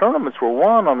half the tournaments were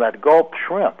won on that gulp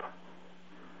shrimp.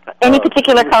 Any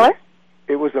particular color?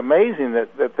 It was amazing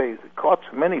that they caught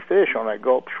so many fish on that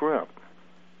gulp shrimp.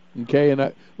 Okay,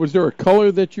 and was there a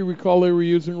color that you recall they were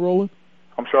using, Roland?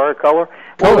 I'm sorry, color?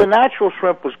 Well, the natural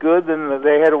shrimp was good. Then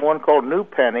they had one called New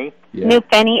Penny. Yeah. New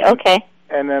Penny, okay.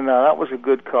 And then that was a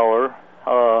good color.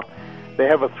 They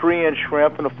have a 3-inch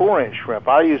shrimp and a 4-inch shrimp.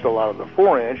 I used a lot of the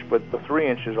 4-inch, but the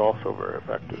 3-inch is also very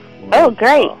effective. Oh,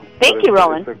 great. Thank you,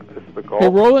 Roland. Hey,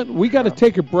 Roland, we got to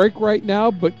take a break right now,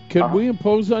 but can we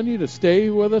impose on you to stay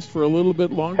with us for a little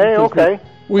bit longer? Hey, okay.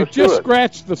 We've just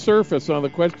scratched the surface on the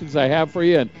questions I have for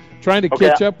you and trying to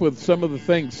catch up with some of the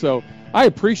things. So I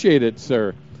appreciate it,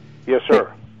 sir. Yes,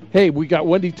 sir. Hey, we got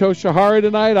Wendy Toshihara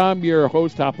tonight. I'm your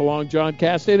host, Hopalong John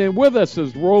Cassidy, and with us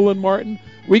is Roland Martin.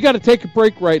 We got to take a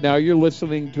break right now. You're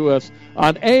listening to us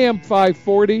on AM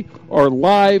 540 or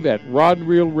live at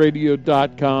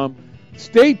rodandreelradio.com.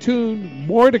 Stay tuned.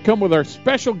 More to come with our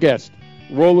special guest,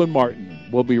 Roland Martin.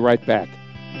 We'll be right back.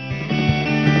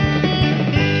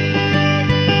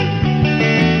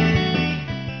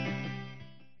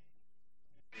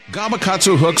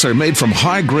 Gamakatsu hooks are made from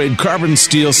high-grade carbon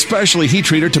steel specially heat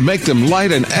treated to make them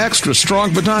light and extra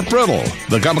strong but not brittle.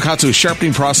 The Gamakatsu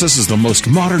sharpening process is the most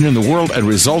modern in the world and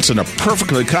results in a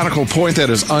perfectly conical point that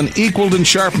is unequaled in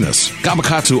sharpness.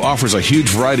 Gamakatsu offers a huge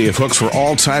variety of hooks for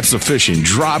all types of fishing: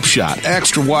 drop shot,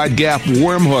 extra wide gap,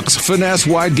 worm hooks, finesse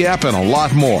wide gap, and a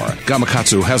lot more.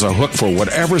 Gamakatsu has a hook for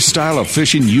whatever style of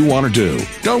fishing you want to do.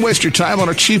 Don't waste your time on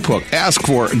a cheap hook. Ask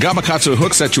for Gamakatsu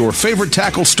hooks at your favorite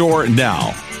tackle store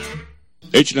now.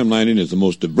 H&M Landing is the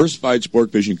most diversified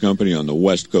sport fishing company on the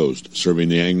West Coast. Serving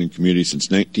the angling community since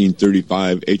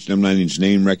 1935, H&M Landing's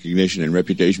name recognition and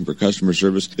reputation for customer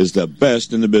service is the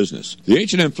best in the business. The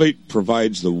H&M fleet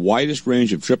provides the widest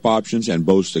range of trip options and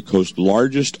boasts the coast's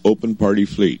largest open party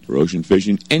fleet. For ocean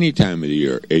fishing any time of the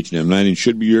year, H&M Landing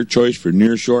should be your choice for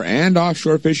nearshore and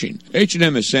offshore fishing.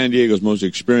 H&M is San Diego's most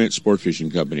experienced sport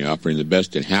fishing company, offering the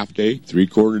best in half-day,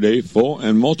 three-quarter-day, full,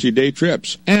 and multi-day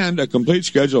trips, and a complete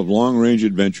schedule of long-range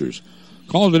adventures.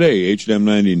 Call today, H&M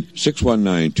Landing,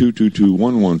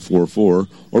 619-222-1144,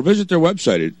 or visit their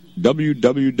website at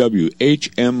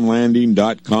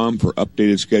www.hmlanding.com for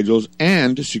updated schedules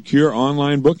and secure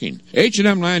online booking.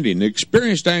 H&M Landing, the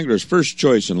experienced angler's first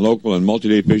choice in local and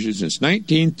multi-day fishing since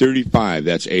 1935.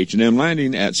 That's H&M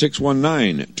Landing at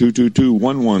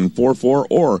 619-222-1144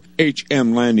 or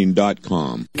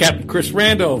hmlanding.com. Captain Chris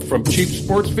Rando from Chief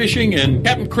Sports Fishing. And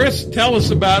Captain Chris, tell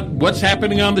us about what's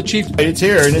happening on the Chief. It's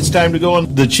here, and it's time to go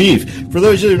on the Chief. For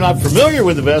those of you that are not familiar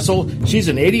with the vessel, she's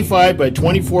an 85 by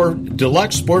 24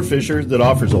 deluxe sport fisher that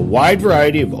offers a wide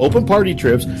variety of open party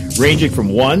trips ranging from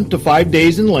 1 to 5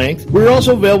 days in length. We're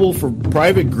also available for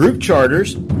private group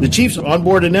charters. The Chief's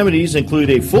onboard amenities include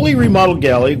a fully remodeled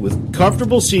galley with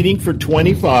comfortable seating for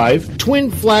 25, twin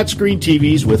flat screen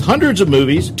TVs with hundreds of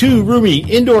movies, 2 roomy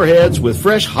indoor heads with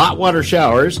fresh hot water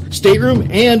showers, stateroom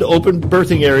and open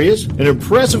berthing areas, an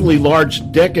impressively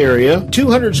large deck area,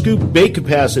 200 scoop bait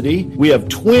capacity. We have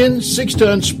twin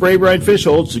 6-ton spray brine fish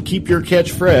holds to keep your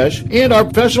catch fresh, and our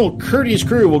professional courteous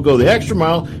crew will go the extra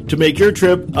mile to make your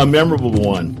trip a memorable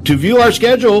one. To view our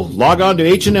schedule, log on to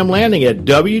H&M Landing at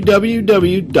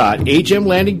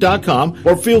www.hmlanding.com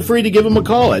or feel free to give them a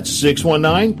call at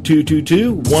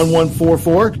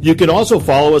 619-222-1144. You can also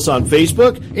follow us on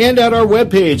Facebook and at our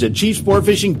webpage at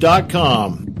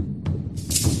chiefsportfishing.com.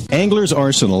 Angler's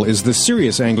Arsenal is the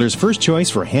serious angler's first choice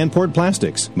for hand-poured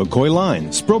plastics, McCoy line,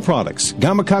 Spro products,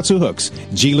 Gamakatsu hooks,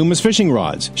 G. Loomis fishing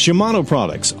rods, Shimano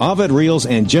products, Ovid reels,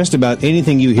 and just about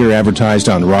anything you hear advertised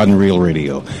on Rod and Reel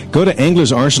Radio. Go to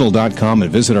anglersarsenal.com and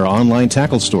visit our online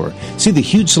tackle store. See the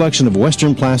huge selection of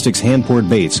Western Plastics hand-poured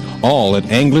baits, all at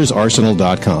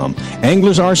anglersarsenal.com.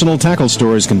 Angler's Arsenal Tackle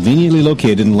Store is conveniently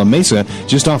located in La Mesa,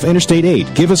 just off Interstate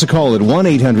 8. Give us a call at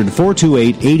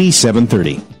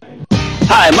 1-800-428-8730.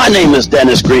 Hi, my name is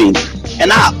Dennis Green,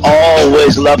 and I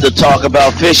always love to talk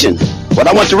about fishing. When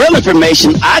I want the real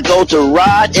information, I go to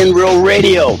Rod and Reel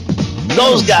Radio.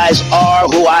 Those guys are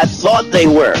who I thought they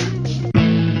were.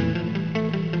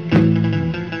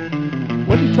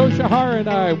 Wendy Toshihara and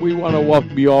I, we want to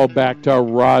welcome you all back to our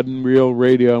Rod and Reel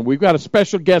Radio. And we've got a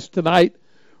special guest tonight,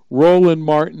 Roland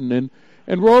Martin. And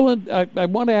Roland, I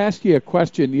want to ask you a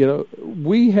question. You know,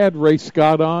 we had Ray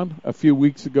Scott on a few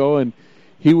weeks ago, and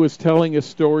he was telling us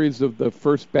stories of the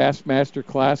first Bassmaster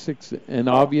Classics, and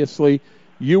obviously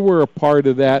you were a part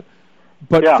of that.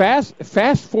 But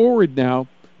fast forward now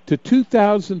to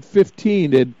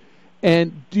 2015,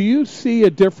 and do you see a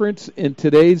difference in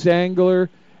today's angler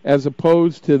as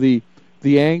opposed to the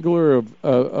angler of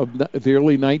the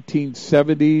early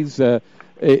 1970s?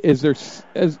 Is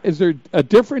there a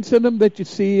difference in them that you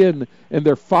see in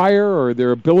their fire or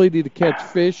their ability to catch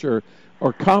fish or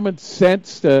common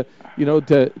sense to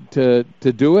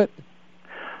do it?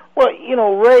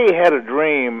 Well, Ray had a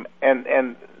dream,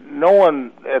 and no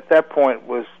one at that point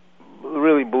was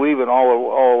really believing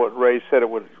all what Ray said it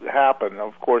would happen.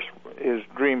 Of course, his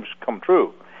dreams come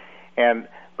true,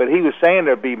 but he was saying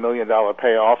there'd be $1 million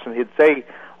payoffs, and he'd say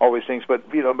all these things. But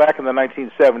back in the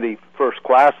 1970 First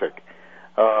Classic,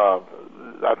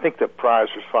 I think the prize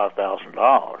was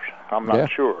 $5,000. I'm not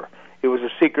sure. It was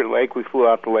a secret lake. We flew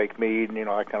out to Lake Mead, and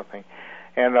that kind of thing.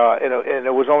 And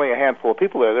there was only a handful of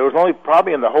people there. There was only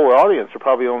probably in the whole audience, there were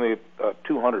probably only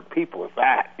 200 people, if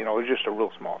that. It was just a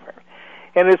real small thing.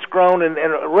 And it's grown. And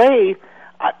Ray,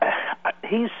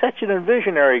 he's such a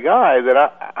visionary guy that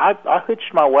I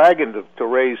hitched my wagon to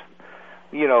Ray's,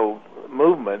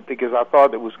 movement because I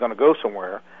thought it was going to go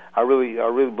somewhere. I really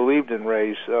believed in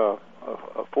Ray's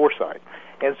foresight,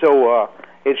 and so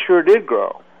it sure did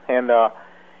grow. And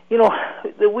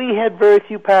we had very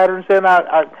few patterns then.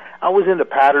 I was into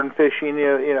pattern fishing,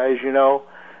 as you know,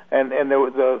 And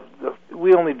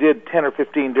we only did 10 or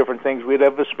 15 different things. We'd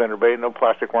have a spinnerbait, no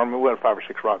plastic worm. We had 5 or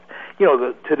 6 rods.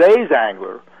 Today's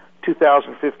angler,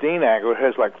 2015 angler,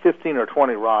 has like 15 or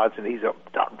 20 rods, and he's a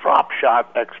drop shot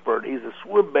expert. He's a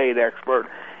swim bait expert.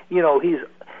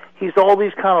 He's all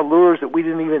these kind of lures that we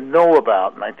didn't even know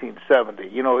about in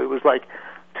 1970. It was like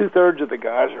 2/3 of the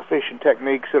guys are fishing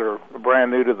techniques that are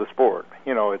brand new to the sport.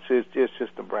 It's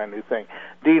just a brand new thing.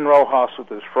 Dean Rojas with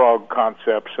his frog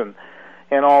concepts and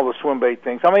all the swim bait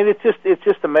things. I mean, it's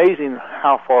just amazing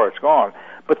how far it's gone.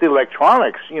 But the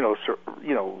electronics,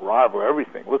 rival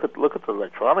everything. Look at the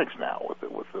electronics now with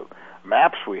the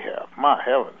maps we have. My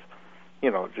heavens,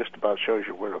 just about shows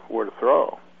you where to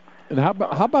throw. And how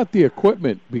about the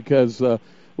equipment? Because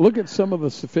look at some of the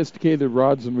sophisticated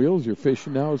rods and reels you're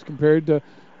fishing now as compared to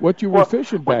what you were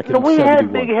fishing back in 71. We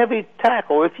had big, heavy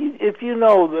tackle. If you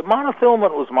know, the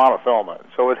monofilament was monofilament,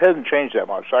 so it hasn't changed that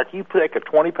much. Like you take a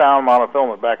 20-pound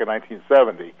monofilament back in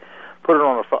 1970, put it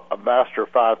on a Master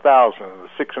 5000,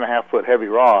 a 6.5-foot heavy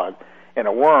rod, and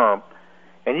a worm,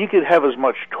 and you could have as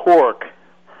much torque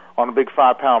on a big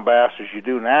 5-pound bass as you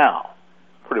do now,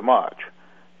 pretty much,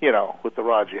 with the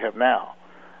rods you have now.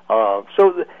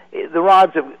 So the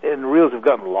rods and reels have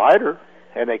gotten lighter,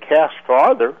 and they cast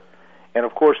farther. And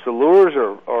of course, the lures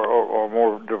are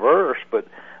more diverse, but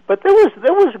there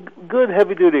was good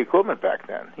heavy duty equipment back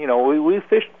then. We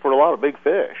fished for a lot of big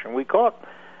fish, and we caught,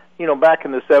 back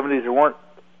in the 70s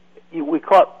we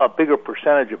caught a bigger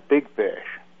percentage of big fish.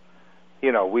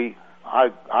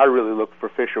 I really looked for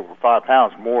fish over 5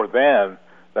 pounds more then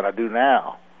than I do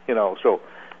now. So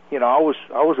I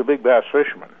was a big bass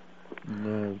fisherman.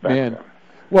 Man. Then.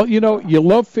 Well, you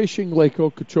love fishing Lake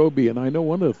Okeechobee, and I know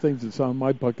one of the things that's on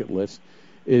my bucket list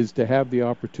is to have the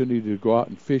opportunity to go out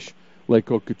and fish Lake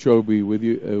Okeechobee with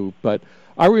you. But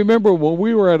I remember when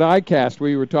we were at ICAST,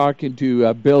 we were talking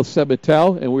to Bill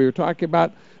Sebatel, and we were talking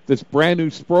about this brand new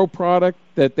Spro product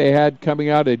that they had coming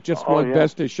out at just one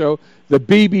Vesta show, the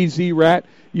BBZ Rat.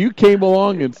 You came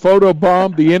along and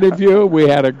photobombed the interview. We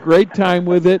had a great time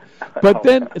with it. But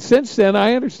then, since then,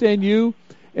 I understand you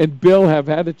and Bill have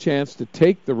had a chance to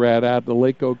take the Rat out of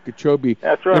Lake Okeechobee.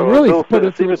 That's right. And really Bill put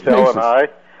it through its paces. And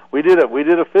we did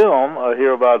a film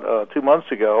here about 2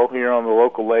 months ago here on the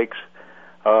local lakes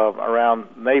around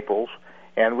Naples,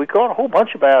 and we caught a whole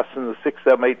bunch of bass in the 6,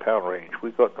 7, 8 pound range.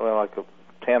 We caught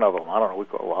 10 of them. I don't know. We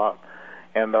caught a lot,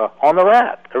 and on the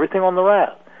Rat, everything on the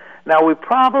Rat. Now we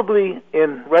probably,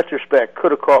 in retrospect,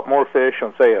 could have caught more fish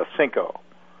on, say, a Cinco,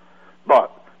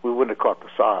 but we wouldn't have caught the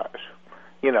size.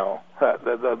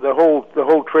 The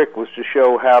whole trick was to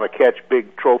show how to catch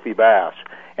big trophy bass,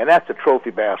 and that's a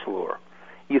trophy bass lure.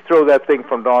 You throw that thing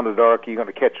from dawn to dark, you're going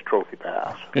to catch a trophy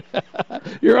bass.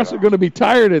 You're also going to be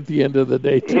tired at the end of the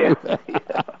day, too. Yeah.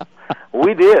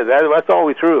 We did. That's all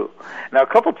we threw. Now, a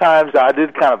couple times I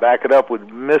did kind of back it up,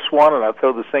 would miss one, and I'd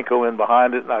throw the Cinco in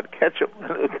behind it, and I'd catch him.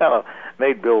 It kind of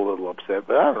made Bill a little upset,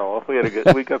 but I don't know.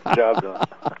 We got the job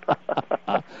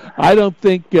done. I don't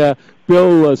think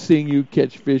Bill seeing you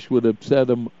catch fish would upset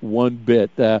him one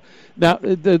bit. Now,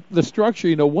 the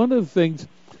structure, one of the things,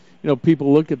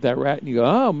 people look at that Rat and you go,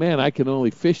 oh, man, I can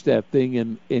only fish that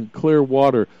thing in clear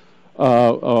water,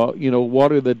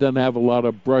 water that doesn't have a lot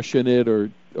of brush in it or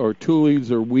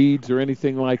tules or weeds or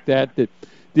anything like that.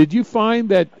 Did you find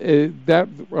that that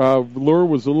lure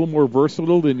was a little more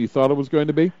versatile than you thought it was going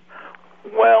to be?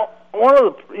 Well, one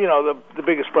of the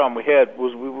biggest problem we had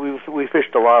was we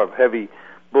fished a lot of heavy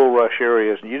bulrush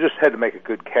areas, and you just had to make a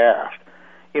good cast.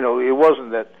 It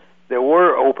wasn't that there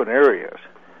were open areas,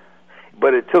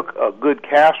 but it took a good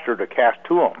caster to cast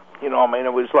to them. It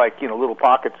was like little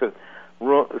pockets the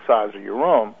size of your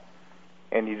room,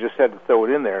 and you just had to throw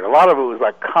it in there. And a lot of it was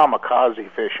like kamikaze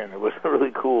fishing. It was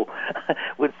really cool.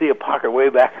 We'd see a pocket way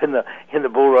back in the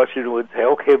bulrushes, and we'd say,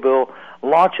 "Okay, Bill,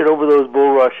 launch it over those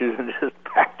bulrushes and just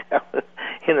back down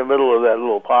in the middle of that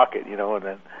little pocket, and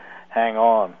then hang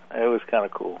on." It was kind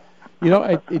of cool.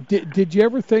 Did you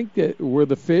ever think that were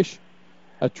the fish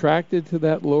attracted to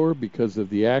that lure because of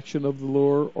the action of the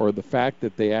lure, or the fact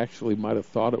that they actually might have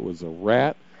thought it was a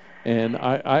rat? And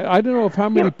I don't know how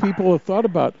many people have thought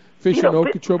about fishing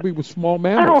Okeechobee with small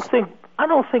mammals. I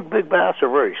don't think big bass are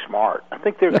very smart. I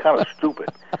think they're kind of stupid.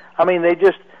 I mean, they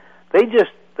just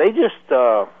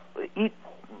eat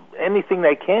anything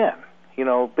they can.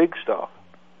 Big stuff.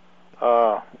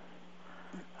 They'll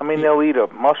eat a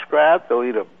muskrat. They'll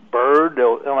eat a bird.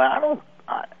 I don't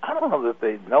know that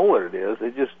they know what it is.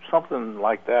 They just something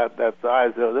like that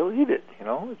size. They'll eat it.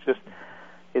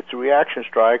 It's a reaction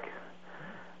strike.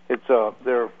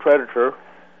 They're a predator,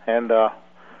 and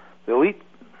they'll eat.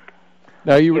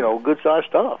 Now good sized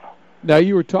stuff. Now,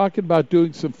 you were talking about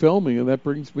doing some filming, and that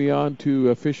brings me on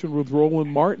to Fishing with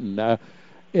Roland Martin.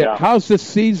 How's this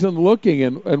season looking,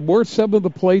 and where's some of the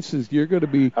places you're going to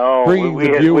be bringing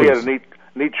the viewers? We had a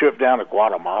neat trip down to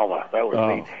Guatemala. That was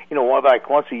neat. You know, like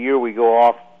once a year we go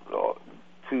off to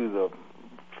the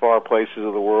far places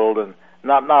of the world, and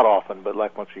not often, but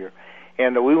like once a year.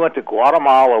 And we went to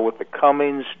Guatemala with the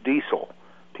Cummins diesel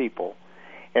people,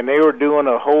 and they were doing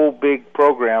a whole big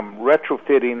program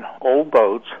retrofitting old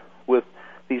boats with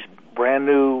these brand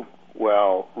new,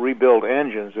 rebuilt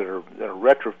engines that are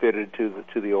retrofitted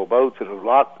to the old boats, and a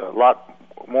lot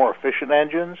more efficient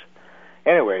engines.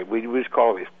 Anyway, we just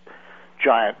call these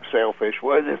giant sailfish.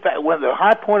 Well, in fact, when the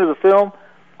high point of the film,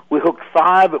 we hooked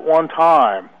 5 at one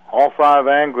time. All 5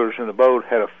 anglers in the boat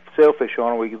had a sailfish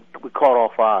on, and we caught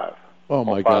all 5. Oh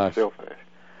my gosh! Sailfish.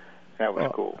 That was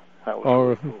cool. That was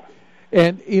really cool.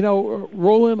 And you know,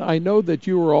 Roland, I know that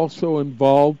you were also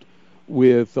involved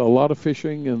with a lot of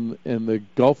fishing in the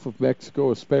Gulf of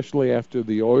Mexico, especially after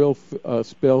the oil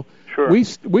spill. Sure.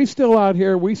 We still out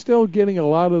here. We still getting a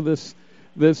lot of this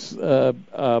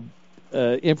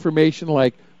information.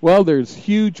 Like, well, there's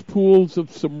huge pools of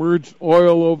submerged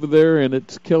oil over there, and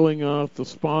it's killing off the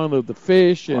spawn of the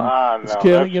fish, and it's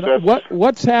killing. You know,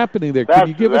 what's happening there? Can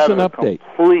you give us an update?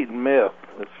 Complete myth,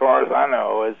 as far as I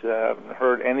know. I haven't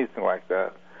heard anything like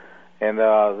that. And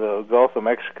the Gulf of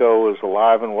Mexico is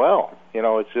alive and well. You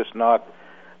know, it's just not.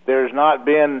 There's not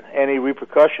been any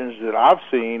repercussions that I've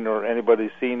seen or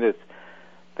anybody's seen that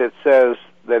says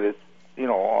that it's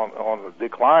on the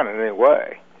decline in any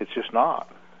way. It's just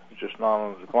not. It's just not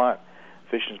on the decline.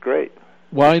 Fishing's great.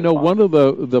 Well, I know one of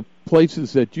the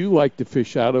places that you like to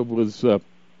fish out of was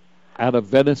out of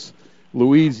Venice,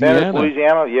 Louisiana. Venice,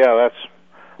 Louisiana, yeah, that's.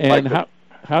 And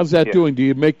how's that doing? Do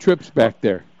you make trips back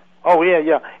there? Oh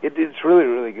yeah. It's really,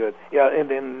 really good. Yeah, and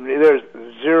there's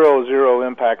zero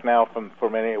impact now from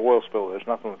any oil spill. There's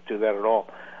nothing to that at all.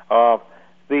 As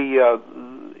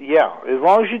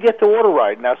long as you get the water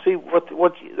right. Now, see what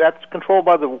that's controlled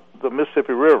by the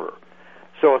Mississippi River.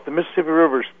 So if the Mississippi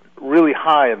River's really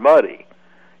high and muddy,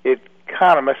 it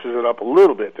kind of messes it up a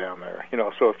little bit down there. You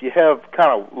know, so if you have kind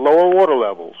of lower water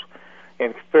levels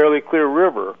and fairly clear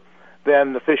river,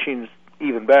 then the fishing's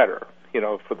even better. You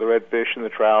know, for the redfish and the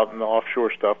trout and the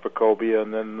offshore stuff for cobia,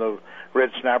 and then the red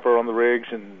snapper on the rigs,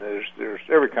 and there's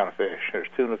every kind of fish. There's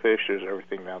tuna fish. There's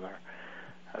everything down there.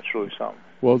 That's really something.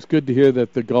 Well, it's good to hear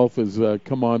that the Gulf has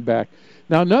come on back.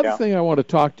 Now, another thing I want to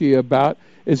talk to you about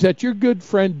is that your good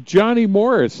friend Johnny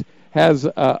Morris has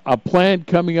a plan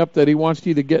coming up that he wants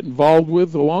you to get involved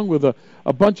with, along with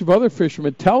a bunch of other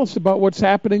fishermen. Tell us about what's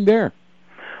happening there.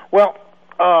 Well,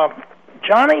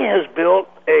 Johnny has built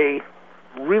a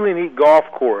really neat golf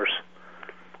course,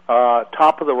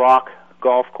 Top of the Rock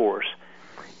golf course,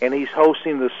 and he's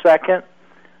hosting the second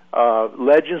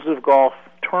Legends of Golf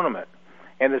tournament.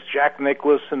 And it's Jack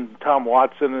Nicklaus and Tom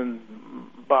Watson and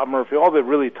Bob Murphy, all the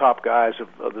really top guys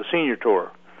of the senior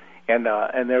tour, and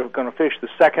they're going to fish the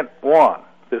second one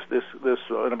this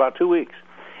in about 2 weeks,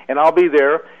 and I'll be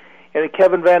there, and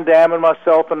Kevin Van Dam and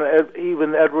myself and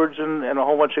even Edwards and a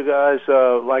whole bunch of guys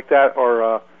like that,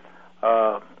 or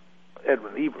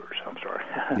Edwin Evers, I'm sorry.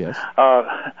 Yes.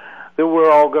 That we're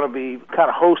all going to be kind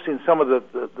of hosting some of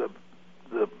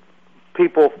the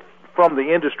people from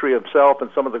the industry himself and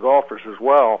some of the golfers as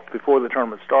well before the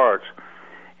tournament starts.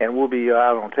 And we'll be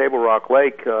out on Table Rock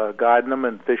Lake guiding them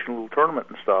and fishing a little tournament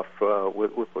and stuff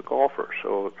with the golfers.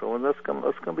 So that's going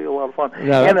to be a lot of fun.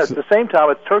 Yeah, and at the same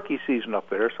time, it's turkey season up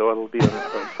there, so it'll be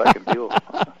a second deal.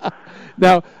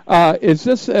 Now, is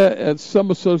this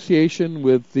some association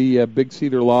with the Big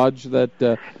Cedar Lodge? That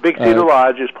Big Cedar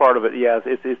Lodge is part of it. Yeah,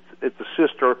 it's a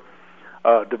sister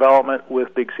development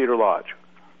with Big Cedar Lodge.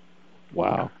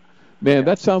 Wow. Man,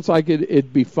 that sounds like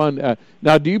it'd be fun.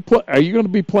 Now, are you going to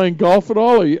be playing golf at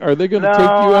all? Or are they going to take you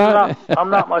out?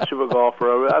 I'm not much of a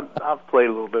golfer. I've played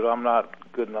a little bit. I'm not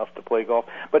good enough to play golf.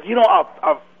 But, you know,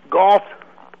 I've golfed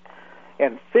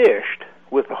and fished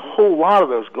with a whole lot of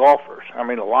those golfers. I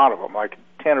mean, a lot of them, like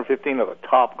 10 or 15 of the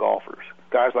top golfers.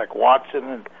 Guys like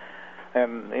Watson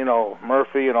and you know,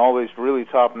 Murphy and all these really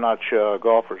top-notch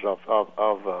golfers.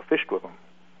 I've fished with them,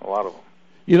 a lot of them.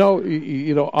 You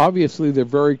know, obviously they're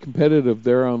very competitive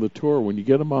there on the tour. When you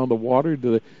get them on the water,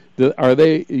 do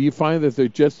you find that they're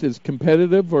just as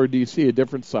competitive, or do you see a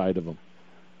different side of them?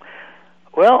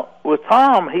 Well, with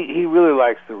Tom, he really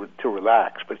likes to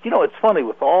relax. But, you know, it's funny,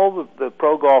 with all the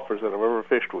pro golfers that I've ever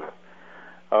fished with,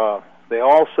 they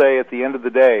all say at the end of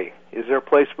the day, is there a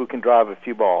place we can drive a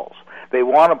few balls? They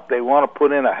want to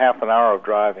put in a half an hour of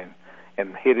driving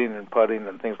and hitting and putting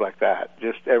and things like that,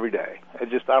 just every day. I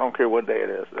don't care what day it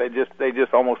is. They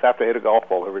just almost have to hit a golf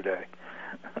ball every day.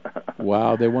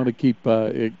 Wow, they want to keep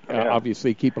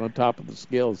obviously keep on top of the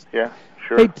skills. Yeah,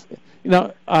 sure.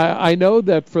 Hey, I know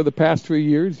that for the past 3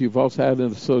 years you've also had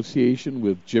an association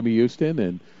with Jimmy Houston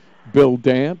and Bill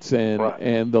Dance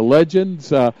and the Legends.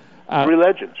 3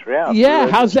 Legends, yeah. Yeah,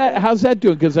 how's that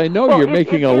doing? Because I know you're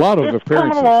making a lot of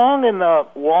appearances. Coming along, and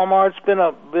Walmart's been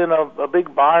a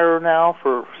big buyer now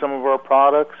for some of our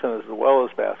products, and as well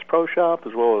as Bass Pro Shop,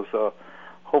 as well as a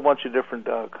whole bunch of different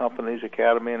companies,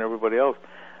 Academy, and everybody else.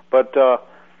 But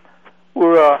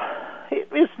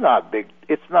it's not big.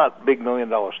 It's not big $1 million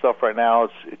stuff right now.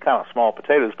 It's kind of small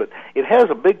potatoes, but it has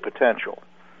a big potential.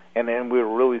 And then we're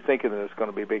really thinking that it's going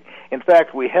to be big. In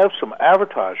fact, we have some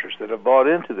advertisers that have bought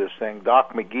into this thing.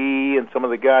 Doc McGee and some of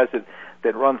the guys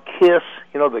that run KISS,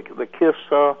 the KISS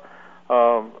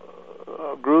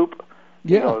group.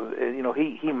 Yeah.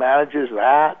 He manages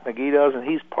that. McGee does, and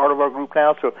he's part of our group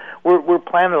now. So we're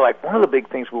planning, like, one of the big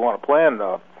things we want to plan.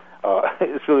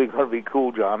 It's really going to be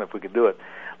cool, John, if we could do it.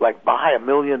 Like, buy $1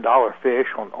 million fish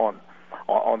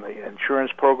on the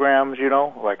insurance programs,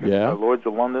 like Lloyd's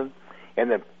of London,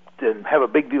 and then have a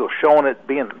big deal showing it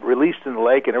being released in the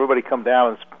lake, and everybody come down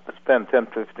and spend $10,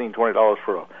 $15, $20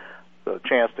 for a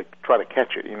chance to try to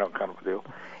catch it, kind of a deal,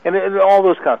 and all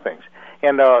those kind of things,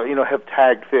 and have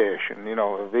tagged fish, and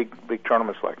big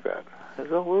tournaments like that.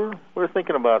 So we're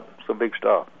thinking about some big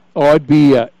stuff. Oh, it'd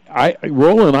be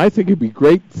Roland. I think it'd be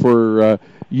great for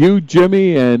you,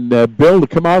 Jimmy, and Bill to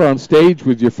come out on stage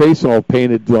with your face all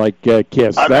painted like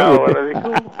KISS. That'd be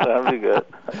cool. That'd be good.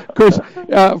 Of course,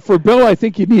 for Bill, I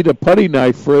think you need a putty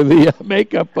knife for the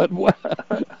makeup, but what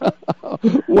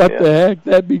the heck?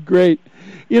 That'd be great.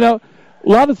 A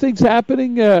lot of things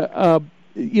happening,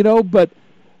 but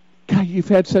God, you've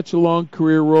had such a long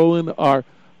career, Roland.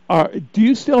 Do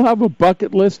you still have a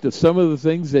bucket list of some of the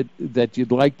things that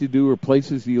you'd like to do, or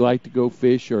places you like to go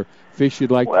fish, or fish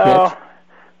you'd like to catch?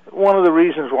 One of the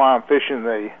reasons why I'm fishing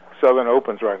the Southern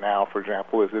Opens right now, for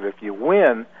example, is that if you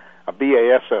win a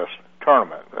BASS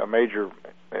tournament, a major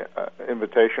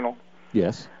invitational,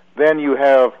 yes, then you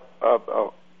have a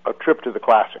trip to the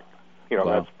Classic.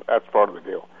 Wow. That's part of the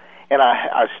deal. And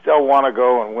I still want to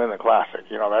go and win the Classic.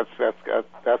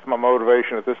 That's my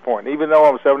motivation at this point. Even though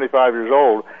I'm 75 years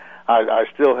old, I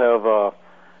still have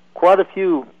quite a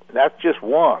few. That's just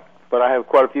one, but I have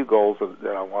quite a few goals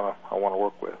that I want to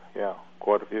work with. Yeah,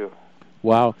 quite a few.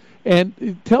 Wow!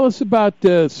 And tell us about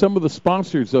some of the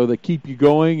sponsors though that keep you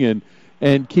going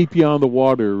and keep you on the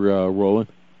water, Roland.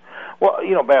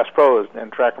 Well, Bass Pro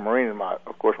and Tracker Marine are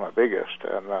of course my biggest,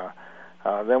 and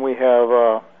then we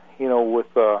have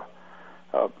with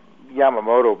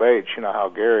Yamamoto Baits, how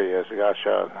Gary is. Gosh,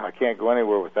 I can't go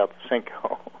anywhere without the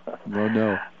Senko.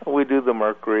 No. We do the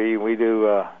Mercury. We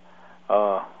do.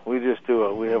 We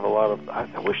have a lot of. I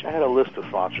wish I had a list of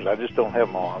sponsors. I just don't have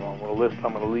them all. I'm going to list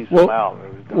them out.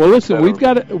 Well, listen, we've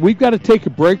got to take a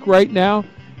break right now.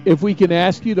 If we can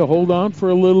ask you to hold on for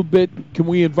a little bit, can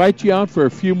we invite you on for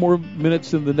a few more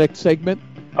minutes in the next segment?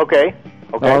 Okay.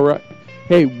 All right.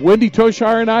 Hey, Wendy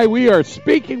Toshire and we are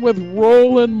speaking with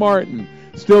Roland Martin.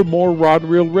 Still more Rod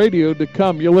and Reel Radio to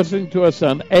come. You're listening to us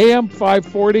on AM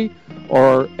 540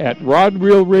 or at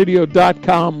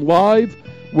rodandreelradio.com live.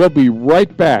 We'll be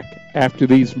right back after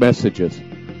these messages.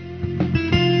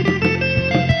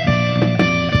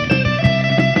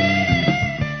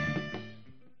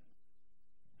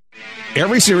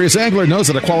 Every serious angler knows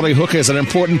that a quality hook is an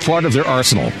important part of their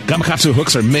arsenal. Gamakatsu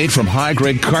hooks are made from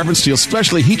high-grade carbon steel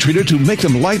specially heat-treated to make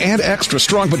them light and extra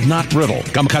strong but not brittle.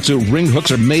 Gamakatsu ring hooks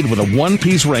are made with a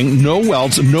one-piece ring, no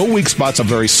welds, no weak spots, a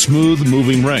very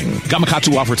smooth-moving ring.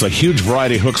 Gamakatsu offers a huge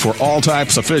variety of hooks for all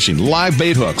types of fishing. Live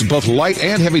bait hooks, both light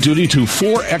and heavy-duty to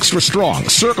 4 extra strong,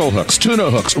 circle hooks, tuna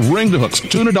hooks, ringed hooks,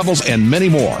 tuna doubles, and many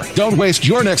more. Don't waste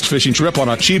your next fishing trip on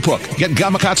a cheap hook. Get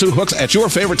Gamakatsu hooks at your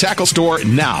favorite tackle store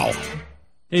now.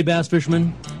 Hey, bass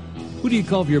fishermen, who do you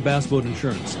call for your bass boat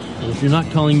insurance? Well, if you're not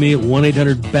calling me at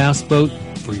 1-800-BASS-BOAT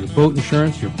for your boat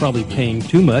insurance, you're probably paying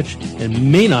too much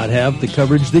and may not have the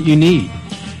coverage that you need.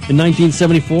 In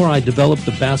 1974, I developed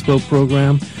the Bass Boat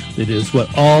program that is what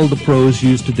all the pros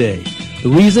use today. The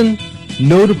reason?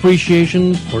 No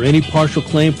depreciation or any partial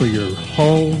claim for your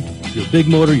hull, your big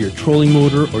motor, your trolling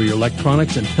motor, or your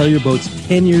electronics until your boat's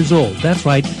 10 years old. That's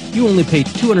right, you only pay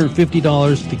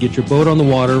 $250 to get your boat on the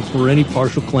water for any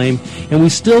partial claim, and we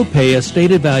still pay a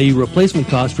stated value replacement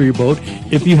cost for your boat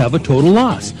if you have a total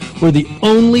loss. We're the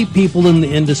only people in the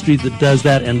industry that does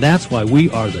that, and that's why we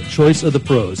are the choice of the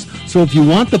pros. So if you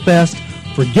want the best,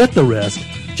 forget the rest.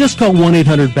 Just call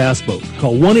 1-800-BASS-BOAT.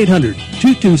 Call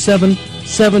 1-800-227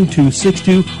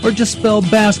 1-800-7262, or just spell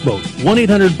Bass Boat.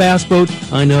 1-800-Bass Boat.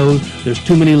 I know there's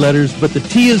too many letters, but the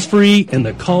T is free and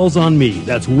the call's on me.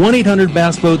 That's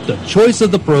 1-800-Bass Boat, the choice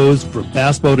of the pros for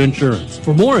bass boat insurance.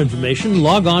 For more information,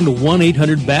 log on to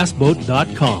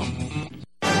 1-800-BassBoat.com.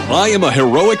 I am a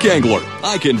heroic angler.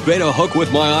 I can bait a hook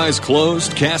with my eyes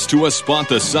closed, cast to a spot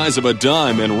the size of a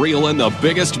dime, and reel in the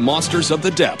biggest monsters of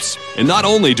the depths. And not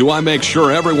only do I make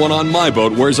sure everyone on my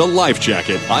boat wears a life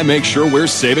jacket, I make sure we're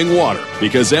saving water.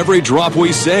 Because every drop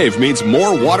we save means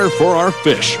more water for our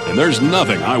fish. And there's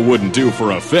nothing I wouldn't do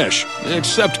for a fish,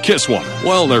 except kiss one.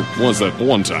 Well, there was that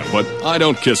one time, but I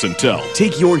don't kiss and tell.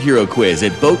 Take your hero quiz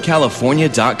at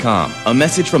BoatCalifornia.com. A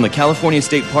message from the California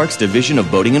State Parks Division of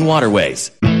Boating and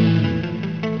Waterways.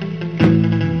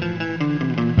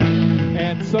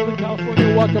 Southern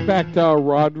California, welcome back to our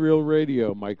Rod and Reel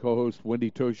Radio. My co-host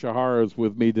Wendy Toshihara is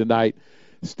with me tonight.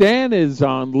 Stan is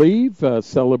on leave,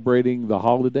 celebrating the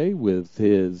holiday with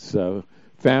his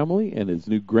family and his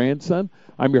new grandson.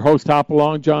 I'm your host,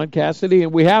 Hopalong John Cassidy,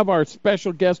 and we have our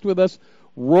special guest with us,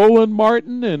 Roland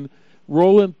Martin. And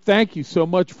Roland, thank you so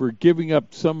much for giving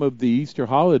up some of the Easter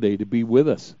holiday to be with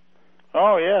us.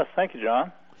 Oh, yes. Thank you,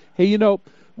 John. Hey,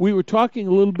 we were talking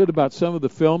a little bit about some of the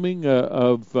filming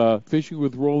of Fishing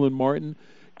with Roland Martin.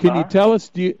 Can you tell us,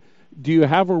 do you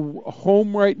have a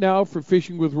home right now for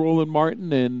Fishing with Roland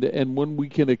Martin, and when we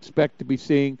can expect to be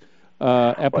seeing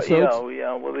episodes?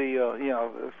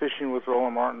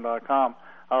 FishingWithRolandMartin.com.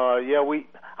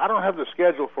 I don't have the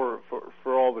schedule for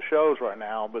all the shows right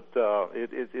now, but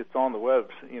it's on the web.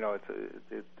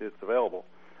 It's available.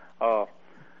 All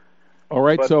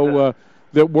right,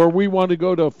 where we want to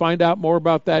go to find out more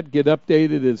about that, get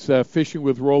updated, is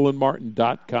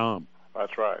fishingwithrolandmartin.com.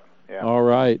 That's right. Yeah. All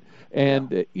right.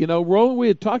 And, Roland, we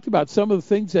had talked about some of the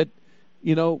things that,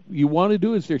 you want to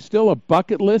do. Is there still a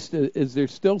bucket list? Is there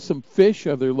still some fish?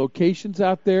 Are there locations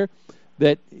out there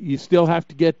that you still have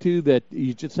to get to that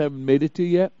you just haven't made it to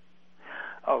yet?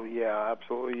 Oh, yeah,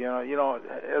 absolutely.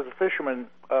 As a fisherman,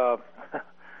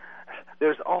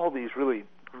 there's all these really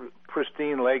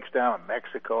pristine lakes down in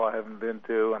Mexico I haven't been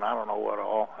to, and I don't know what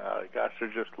all. Gosh,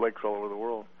 there's just lakes all over the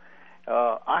world.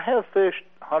 I have fished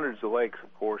hundreds of lakes,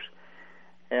 of course,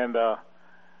 and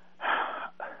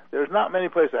there's not many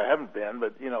places I haven't been,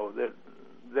 but,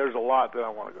 there's a lot that I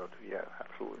want to go to. Yeah,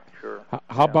 absolutely, sure.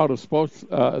 How about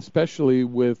especially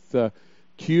with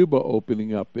Cuba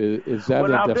opening up? Is that a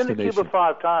destination? I've been to Cuba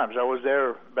 5 times. I was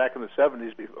there back in the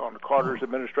 70s on Carter's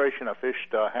administration. I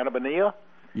fished Hanna-Bonilla.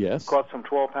 Yes. Caught some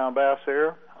 12-pound bass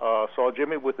there. Saw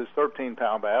Jimmy with his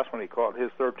 13-pound bass when he caught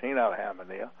his 13 out of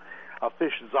Hanna-Bonilla. I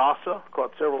fished Zasa,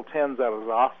 caught several 10s out of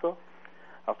Zasa.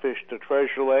 I fished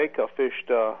Treasure Lake. I fished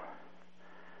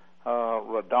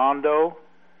Redondo.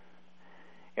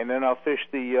 And then I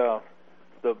fished the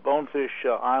Bonefish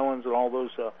Islands and all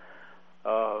those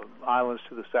islands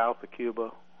to the south of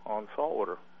Cuba on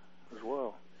saltwater as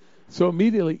well. So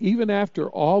immediately, even after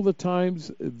all the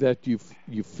times that you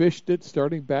fished it,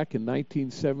 starting back in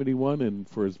 1971, and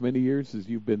for as many years as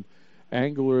you've been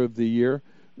Angler of the Year,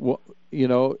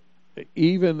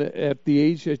 even at the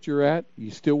age that you're at,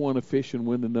 you still want to fish and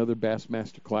win another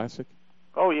Bassmaster Classic?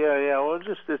 Oh yeah. Well, it's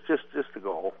just a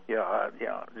goal. Yeah,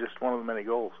 just one of the many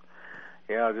goals.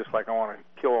 Yeah, just like I want to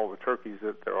kill all the turkeys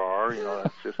that there are.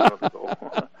 That's just another goal.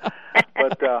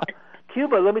 But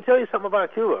Cuba, let me tell you something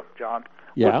about Cuba, John.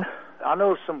 Yeah. I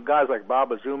know some guys like Bob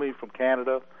Azumi from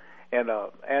Canada and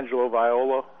Angelo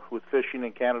Viola with Fishing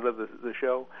in Canada, the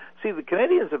show. See, the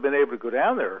Canadians have been able to go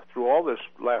down there through all this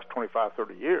last 25,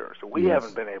 30 years, so we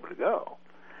haven't been able to go.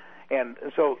 And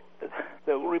so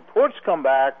the reports come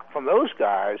back from those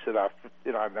guys that I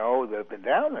know that have been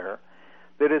down there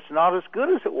that it's not as good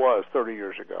as it was 30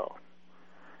 years ago.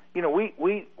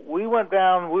 We went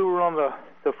down, we were on the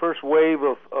first wave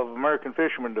of American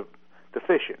fishermen to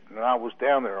fish it, and I was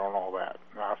down there on all that,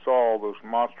 and I saw all those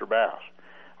monster bass,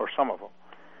 or some of them.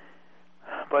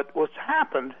 But what's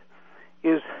happened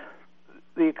is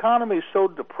the economy is so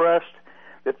depressed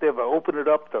that they've opened it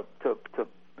up to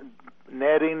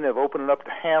netting, they've opened it up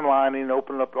to hand lining,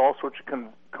 opened it up to all sorts of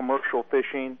commercial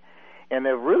fishing, and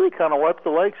they've really kind of wiped the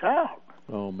lakes out.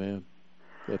 Oh, man.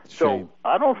 That's a so shame.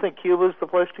 I don't think Cuba's the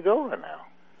place to go right now.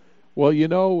 Well,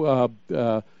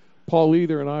 Paul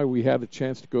Either and I, we had a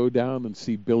chance to go down and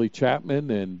see Billy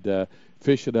Chapman and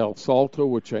fish at El Salto,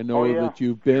 which I know that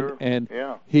you've been. Sure. And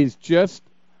he's just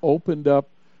opened up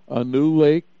a new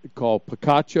lake called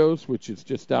Picachos, which is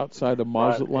just outside of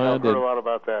Mazatlan. Right. Yeah, I've heard a lot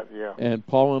about that, And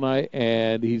Paul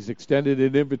and he's extended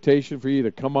an invitation for you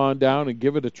to come on down and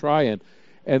give it a try.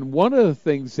 And one of the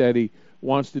things that he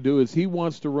wants to do is he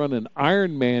wants to run an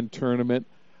Ironman tournament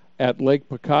at Lake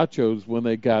Picachos when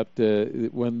they got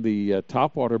when the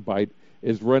topwater bite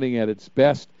is running at its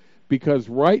best, because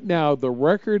right now the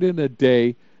record in a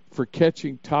day for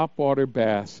catching topwater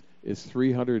bass is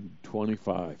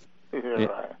 325.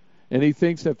 And he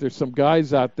thinks that there's some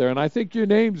guys out there, and I think your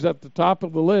name's at the top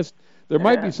of the list. There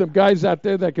might be some guys out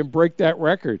there that can break that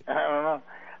record. I don't know.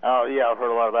 Oh, yeah, I've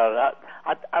heard a lot about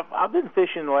it. I've been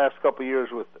fishing the last couple of years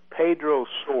with Pedro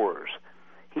Soares.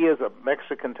 He has a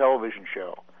Mexican television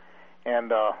show,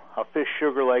 and I fished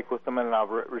Sugar Lake with him, and I've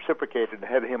reciprocated and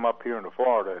headed him up here into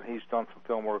Florida, and he's done some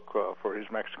film work for his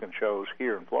Mexican shows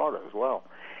here in Florida as well.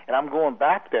 And I'm going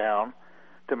back down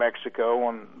to Mexico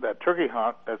on that turkey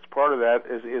hunt. That's part of that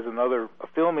is another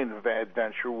filming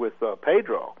adventure with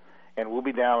Pedro, and we'll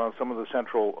be down on some of the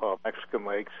central Mexican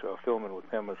lakes filming with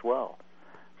him as well.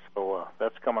 So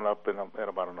that's coming up in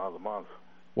about another month.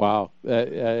 Wow,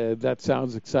 that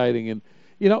sounds exciting. And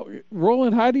you know,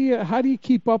 Roland, how do you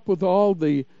keep up with all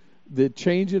the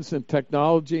changes in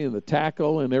technology and the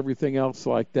tackle and everything else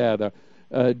like that?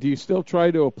 Do you still try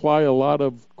to apply a lot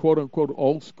of quote-unquote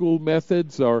old-school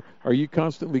methods, or are you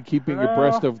constantly keeping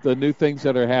abreast of the new things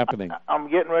that are happening?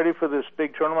 I'm getting ready for this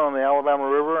big tournament on the Alabama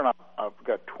River, and I've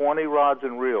got 20 rods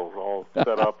and reels all set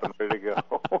up and ready to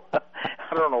go.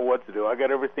 I don't know what to do. I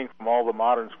got everything from all the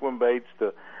modern swim baits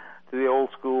to the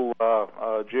old-school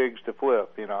jigs to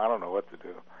flip. You know, I don't know what to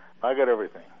do. I got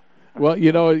everything. Well,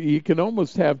 you know, you can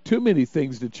almost have too many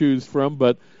things to choose from,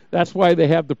 but that's why they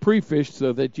have the pre-fish,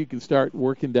 so that you can start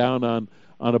working down on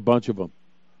a bunch of them.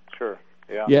 Sure.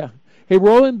 Yeah. Yeah. Hey,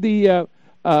 Roland,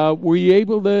 were you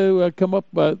able to come up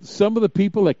some of the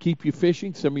people that keep you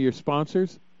fishing, some of your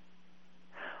sponsors?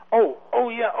 Oh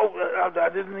yeah. I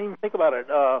didn't even think about it.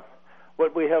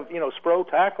 What we have, you know, Spro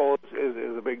Tackle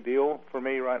is a big deal for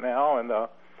me right now, and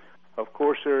of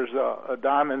course there's a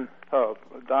diamond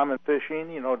fishing,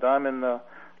 you know, diamond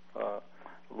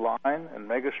line and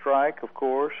Mega Strike, of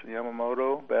course,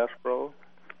 Yamamoto, Bass Pro,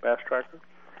 Bass Tracker,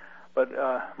 but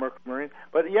Mercury Marine.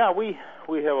 But yeah, we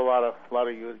have a lot of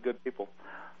good people.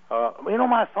 You know,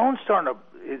 my phone's starting to.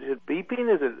 Is it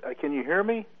beeping? Is it? Can you hear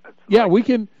me? Yeah, we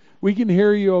can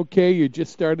hear you. Okay, you're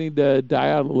just starting to die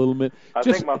out a little bit. I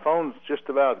think my phone's just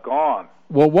about gone.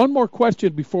 Well, one more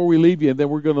question before we leave you, and then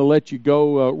we're going to let you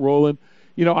go, Roland.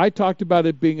 You know, I talked about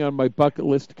it being on my bucket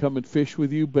list to come and fish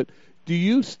with you, but do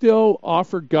you still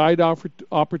offer guide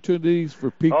opportunities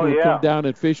for people who come down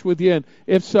and fish with you? And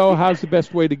if so, how's the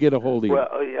best way to get a hold of you?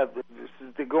 Well, yeah,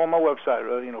 to go on my website,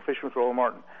 Fishing with Roland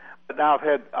Martin. But now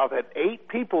I've had 8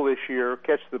 people this year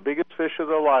catch the biggest fish of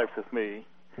their life with me.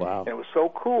 Wow! And it was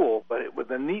so cool. But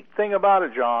the neat thing about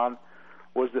it, John,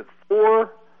 was that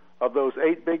 4 of those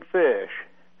 8 big fish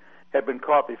had been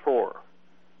caught before.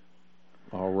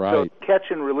 All right. So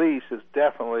catch and release is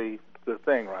definitely the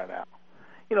thing right now.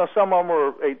 You know, some of them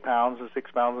were 8 pounds and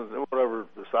 6 pounds, and whatever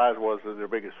the size was of their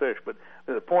biggest fish. But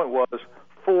the point was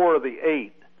 4 of the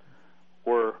 8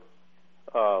 were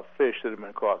fish that had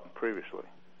been caught previously.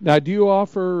 Now, do you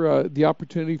offer the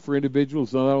opportunity for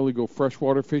individuals not only go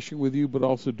freshwater fishing with you, but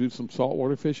also do some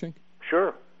saltwater fishing?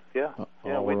 Sure. Yeah. I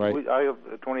have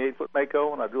a 28-foot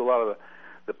Mako, and I do a lot of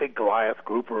the big Goliath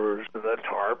groupers and the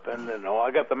tarp, and I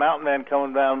got the Mountain Man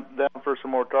coming down for some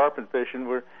more tarpon fishing.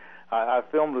 Where I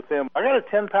filmed with him. I got a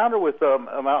 10-pounder with a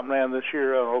Mountain Man this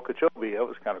year on Okeechobee. That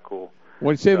was kind of cool.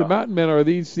 When you say the Mountain Men, are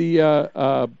these the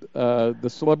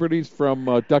celebrities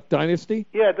from Duck Dynasty?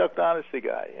 Yeah, Duck Dynasty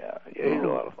guy. Yeah, he's a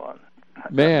lot of fun.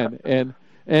 Man,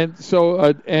 and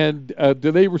so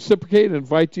do they reciprocate and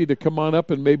invite you to come on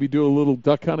up and maybe do a little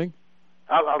duck hunting?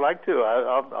 I'd like to.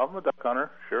 I'm a duck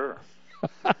hunter, sure.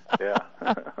 Yeah.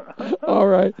 All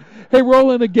right. Hey,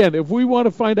 Roland, again, if we want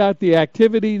to find out the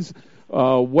activities,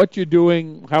 what you're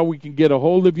doing, how we can get a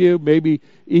hold of you, maybe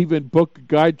even book a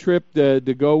guide trip to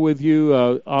go with you,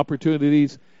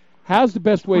 opportunities, how's the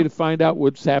best way to find out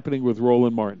what's happening with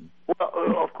Roland Martin?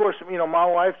 Well, of course, my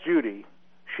wife, Judy,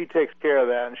 she takes care of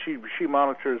that, and she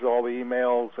monitors all the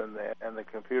emails and the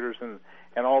computers and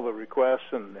all the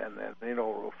requests and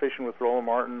Fishing with Roland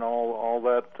Martin, all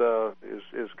that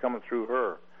is coming through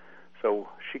her, so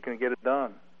she can get it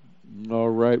done. All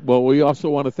right. Well, we also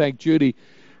want to thank Judy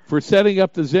for setting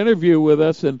up this interview with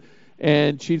us,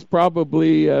 and she's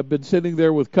probably been sitting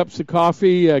there with cups of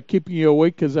coffee, keeping you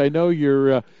awake, because I know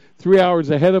you're 3 hours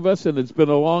ahead of us, and it's been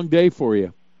a long day for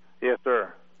you. Yes,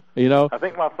 sir. I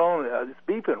think my phone is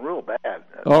beeping real bad.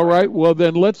 All right. Well,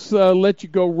 then let's let you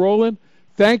go, Roland.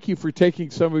 Thank you for taking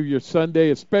some of your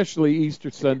Sunday, especially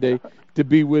Easter Sunday, to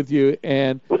be with you.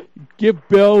 And give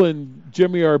Bill and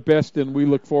Jimmy our best, and we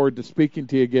look forward to speaking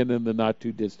to you again in the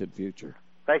not-too-distant future.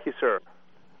 Thank you, sir.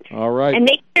 All right. And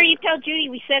make sure you tell Judy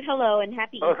we said hello and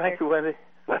happy Easter. Oh, thank you, Wendy.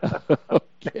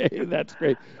 Okay, that's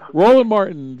great. Roland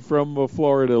Martin from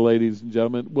Florida, ladies and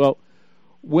gentlemen. Well,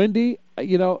 Wendy,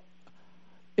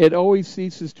 it always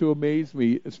ceases to amaze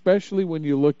me, especially when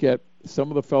you look at some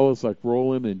of the fellows like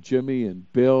Roland and Jimmy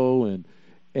and Bill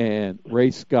and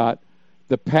Ray Scott,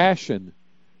 the passion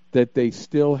that they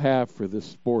still have for this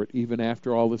sport even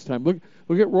after all this time. Look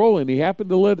at Roland. He happened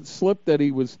to let it slip that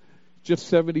he was just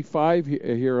 75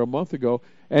 here a month ago,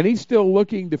 and he's still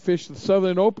looking to fish the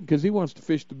Southern Open because he wants to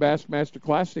fish the Bassmaster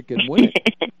Classic and win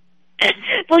it.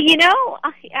 Well,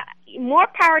 more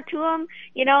power to him.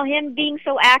 Him being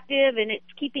so active, and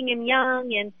it's keeping him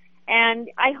young. And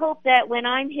I hope that when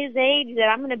I'm his age, that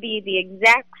I'm going to be the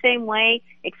exact same way.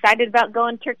 Excited about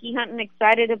going turkey hunting.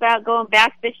 Excited about going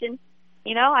bass fishing.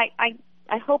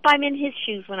 I hope I'm in his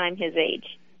shoes when I'm his age.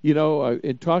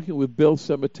 In talking with Bill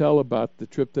Semitel about the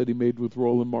trip that he made with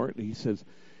Roland Martin, he says,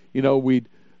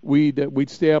 we'd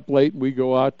stay up late and we'd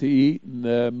go out to eat,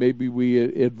 and maybe we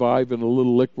advive in a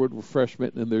little liquid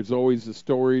refreshment, and there's always the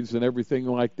stories and everything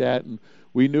like that. And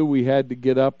we knew we had to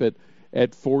get up at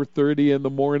 4:30 in the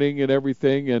morning and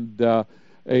everything, and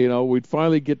we'd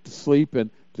finally get to sleep, and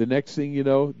the next thing you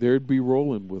know, there'd be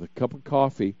Roland with a cup of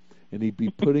coffee, and he'd be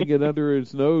putting it under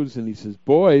his nose, and he says,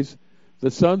 "Boys, the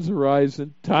sun's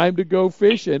rising, time to go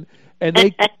fishing."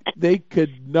 And they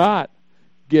could not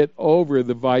get over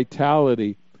the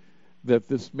vitality that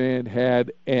this man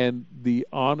had and the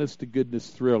honest-to-goodness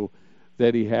thrill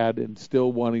that he had in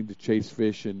still wanting to chase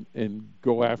fish and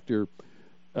go after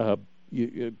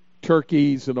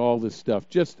turkeys and all this stuff.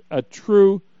 Just a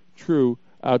true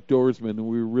outdoorsman, and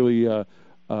we were really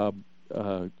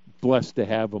blessed to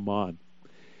have him on.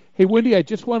 Hey, Wendy, I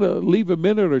just want to leave a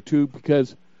minute or two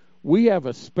because we have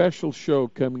a special show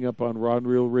coming up on Rod and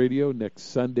Reel Radio next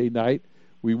Sunday night.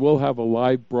 We will have a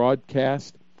live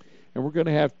broadcast, and we're going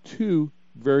to have two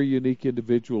very unique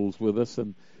individuals with us,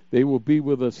 and they will be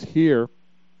with us here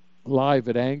live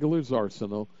at Angler's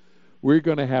Arsenal. We're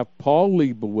going to have Paul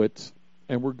Leibowitz,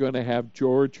 and we're going to have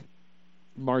George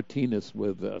Martinez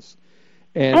with us.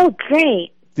 And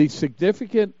great. The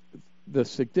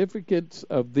significance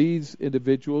of these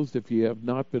individuals, if you have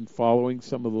not been following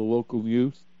some of the local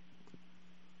news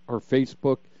or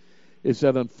Facebook, is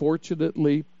that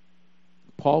unfortunately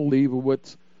Paul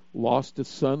Leibowitz lost his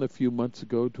son a few months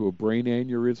ago to a brain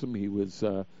aneurysm. He was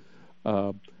a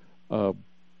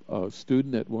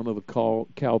student at one of the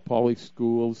Cal Poly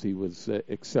schools. He was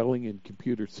excelling in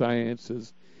computer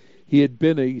sciences. He had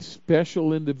been a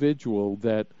special individual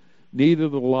that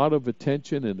needed a lot of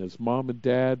attention, and his mom and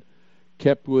dad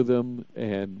kept with him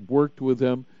and worked with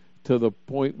him to the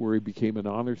point where he became an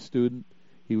honor student.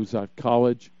 He was at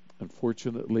college,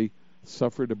 unfortunately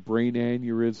suffered a brain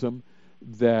aneurysm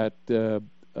that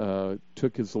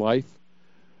took his life.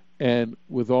 And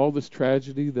with all this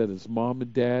tragedy that his mom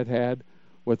and dad had,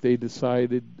 what they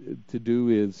decided to do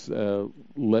is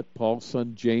let Paul's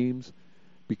son James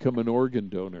become an organ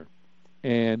donor.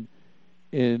 And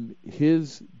in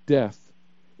his death,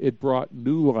 it brought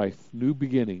new life, new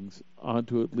beginnings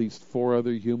onto at least 4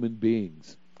 other human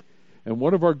beings. And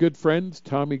one of our good friends,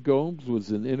 Tommy Gomes, was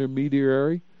an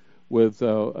intermediary with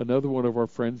another one of our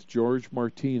friends, George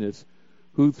Martinez,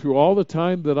 who through all the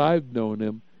time that I've known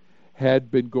him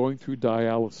had been going through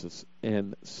dialysis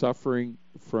and suffering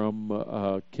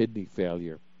from kidney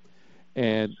failure.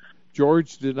 And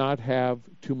George did not have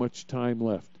too much time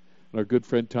left. And our good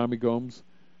friend Tommy Gomes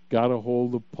got a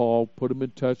hold of Paul, put him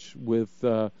in touch with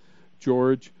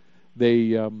George. They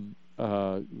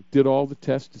did all the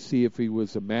tests to see if he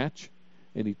was a match,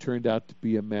 and he turned out to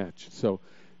be a match. So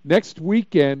next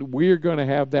weekend, we're going to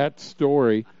have that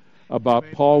story about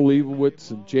Paul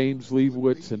Leibowitz and James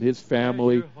Leibowitz and his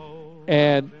family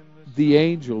and the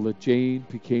angel that Jane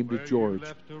became to George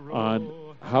on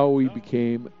how he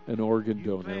became an organ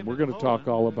donor. And we're going to talk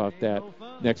all about that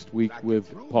next week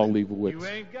with Paul Leibowitz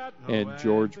and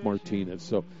George Martinez.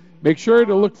 So make sure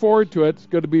to look forward to it. It's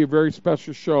going to be a very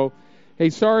special show. Hey,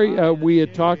 sorry, we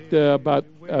had talked about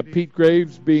Pete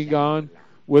Graves being on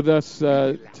with us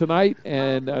tonight,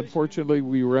 and unfortunately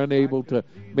we were unable to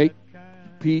make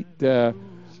Pete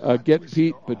get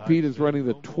Pete, but Pete is running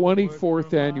the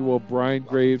 24th annual Brian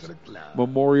Graves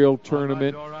Memorial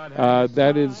Tournament.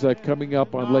 That is coming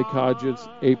up on Lake Hodges,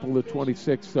 April the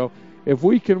 26th. So if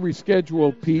we can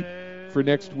reschedule Pete for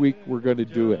next week, we're going to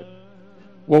do it.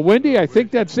 Well, Wendy, I think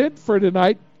that's it for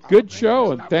tonight. Good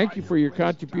show, and thank you for your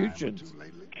contributions.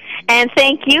 And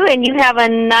thank you, and you have a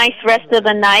nice rest of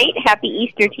the night. Happy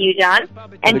Easter to you, John,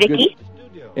 and Vicki.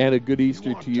 And a good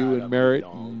Easter to you and Merritt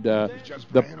and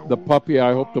the puppy.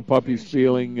 I hope the puppy's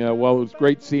feeling well. It was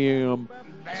great seeing him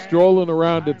strolling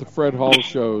around at the Fred Hall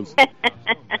shows.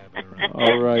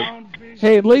 All right.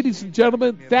 Hey, ladies and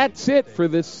gentlemen, that's it for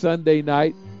this Sunday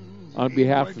night. On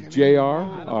behalf of JR,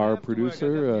 our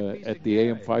producer at the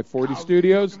AM 540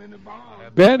 studios,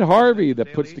 Ben Harvey,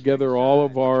 that puts together all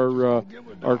of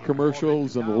our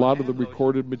commercials and a lot of the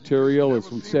recorded material.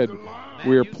 As we said,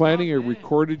 we are planning a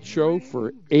recorded show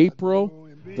for April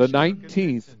the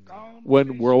 19th,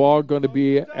 when we're all going to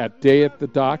be at Day at the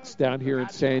Docks down here in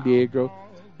San Diego.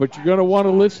 But you're going to want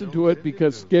to listen to it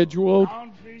because scheduled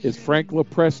is Frank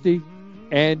Lopresti,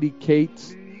 Andy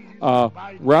Cates,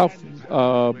 Ralph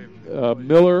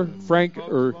Miller, Frank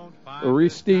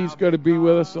Aristi is going to be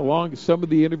with us, along with some of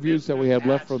the interviews that we had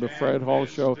left from the Fred Hall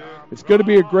show. It's going to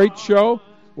be a great show.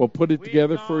 We'll put it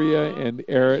together for you and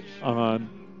air it on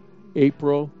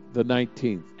April the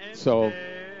 19th. So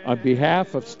on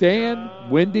behalf of Stan,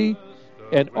 Wendy,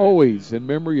 and always in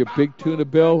memory of Big Tuna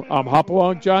Bill, I'm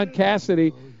Hopalong John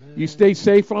Cassidy. You stay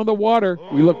safe on the water.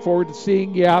 We look forward to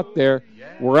seeing you out there.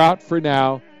 We're out for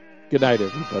now. Good night,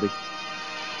 everybody.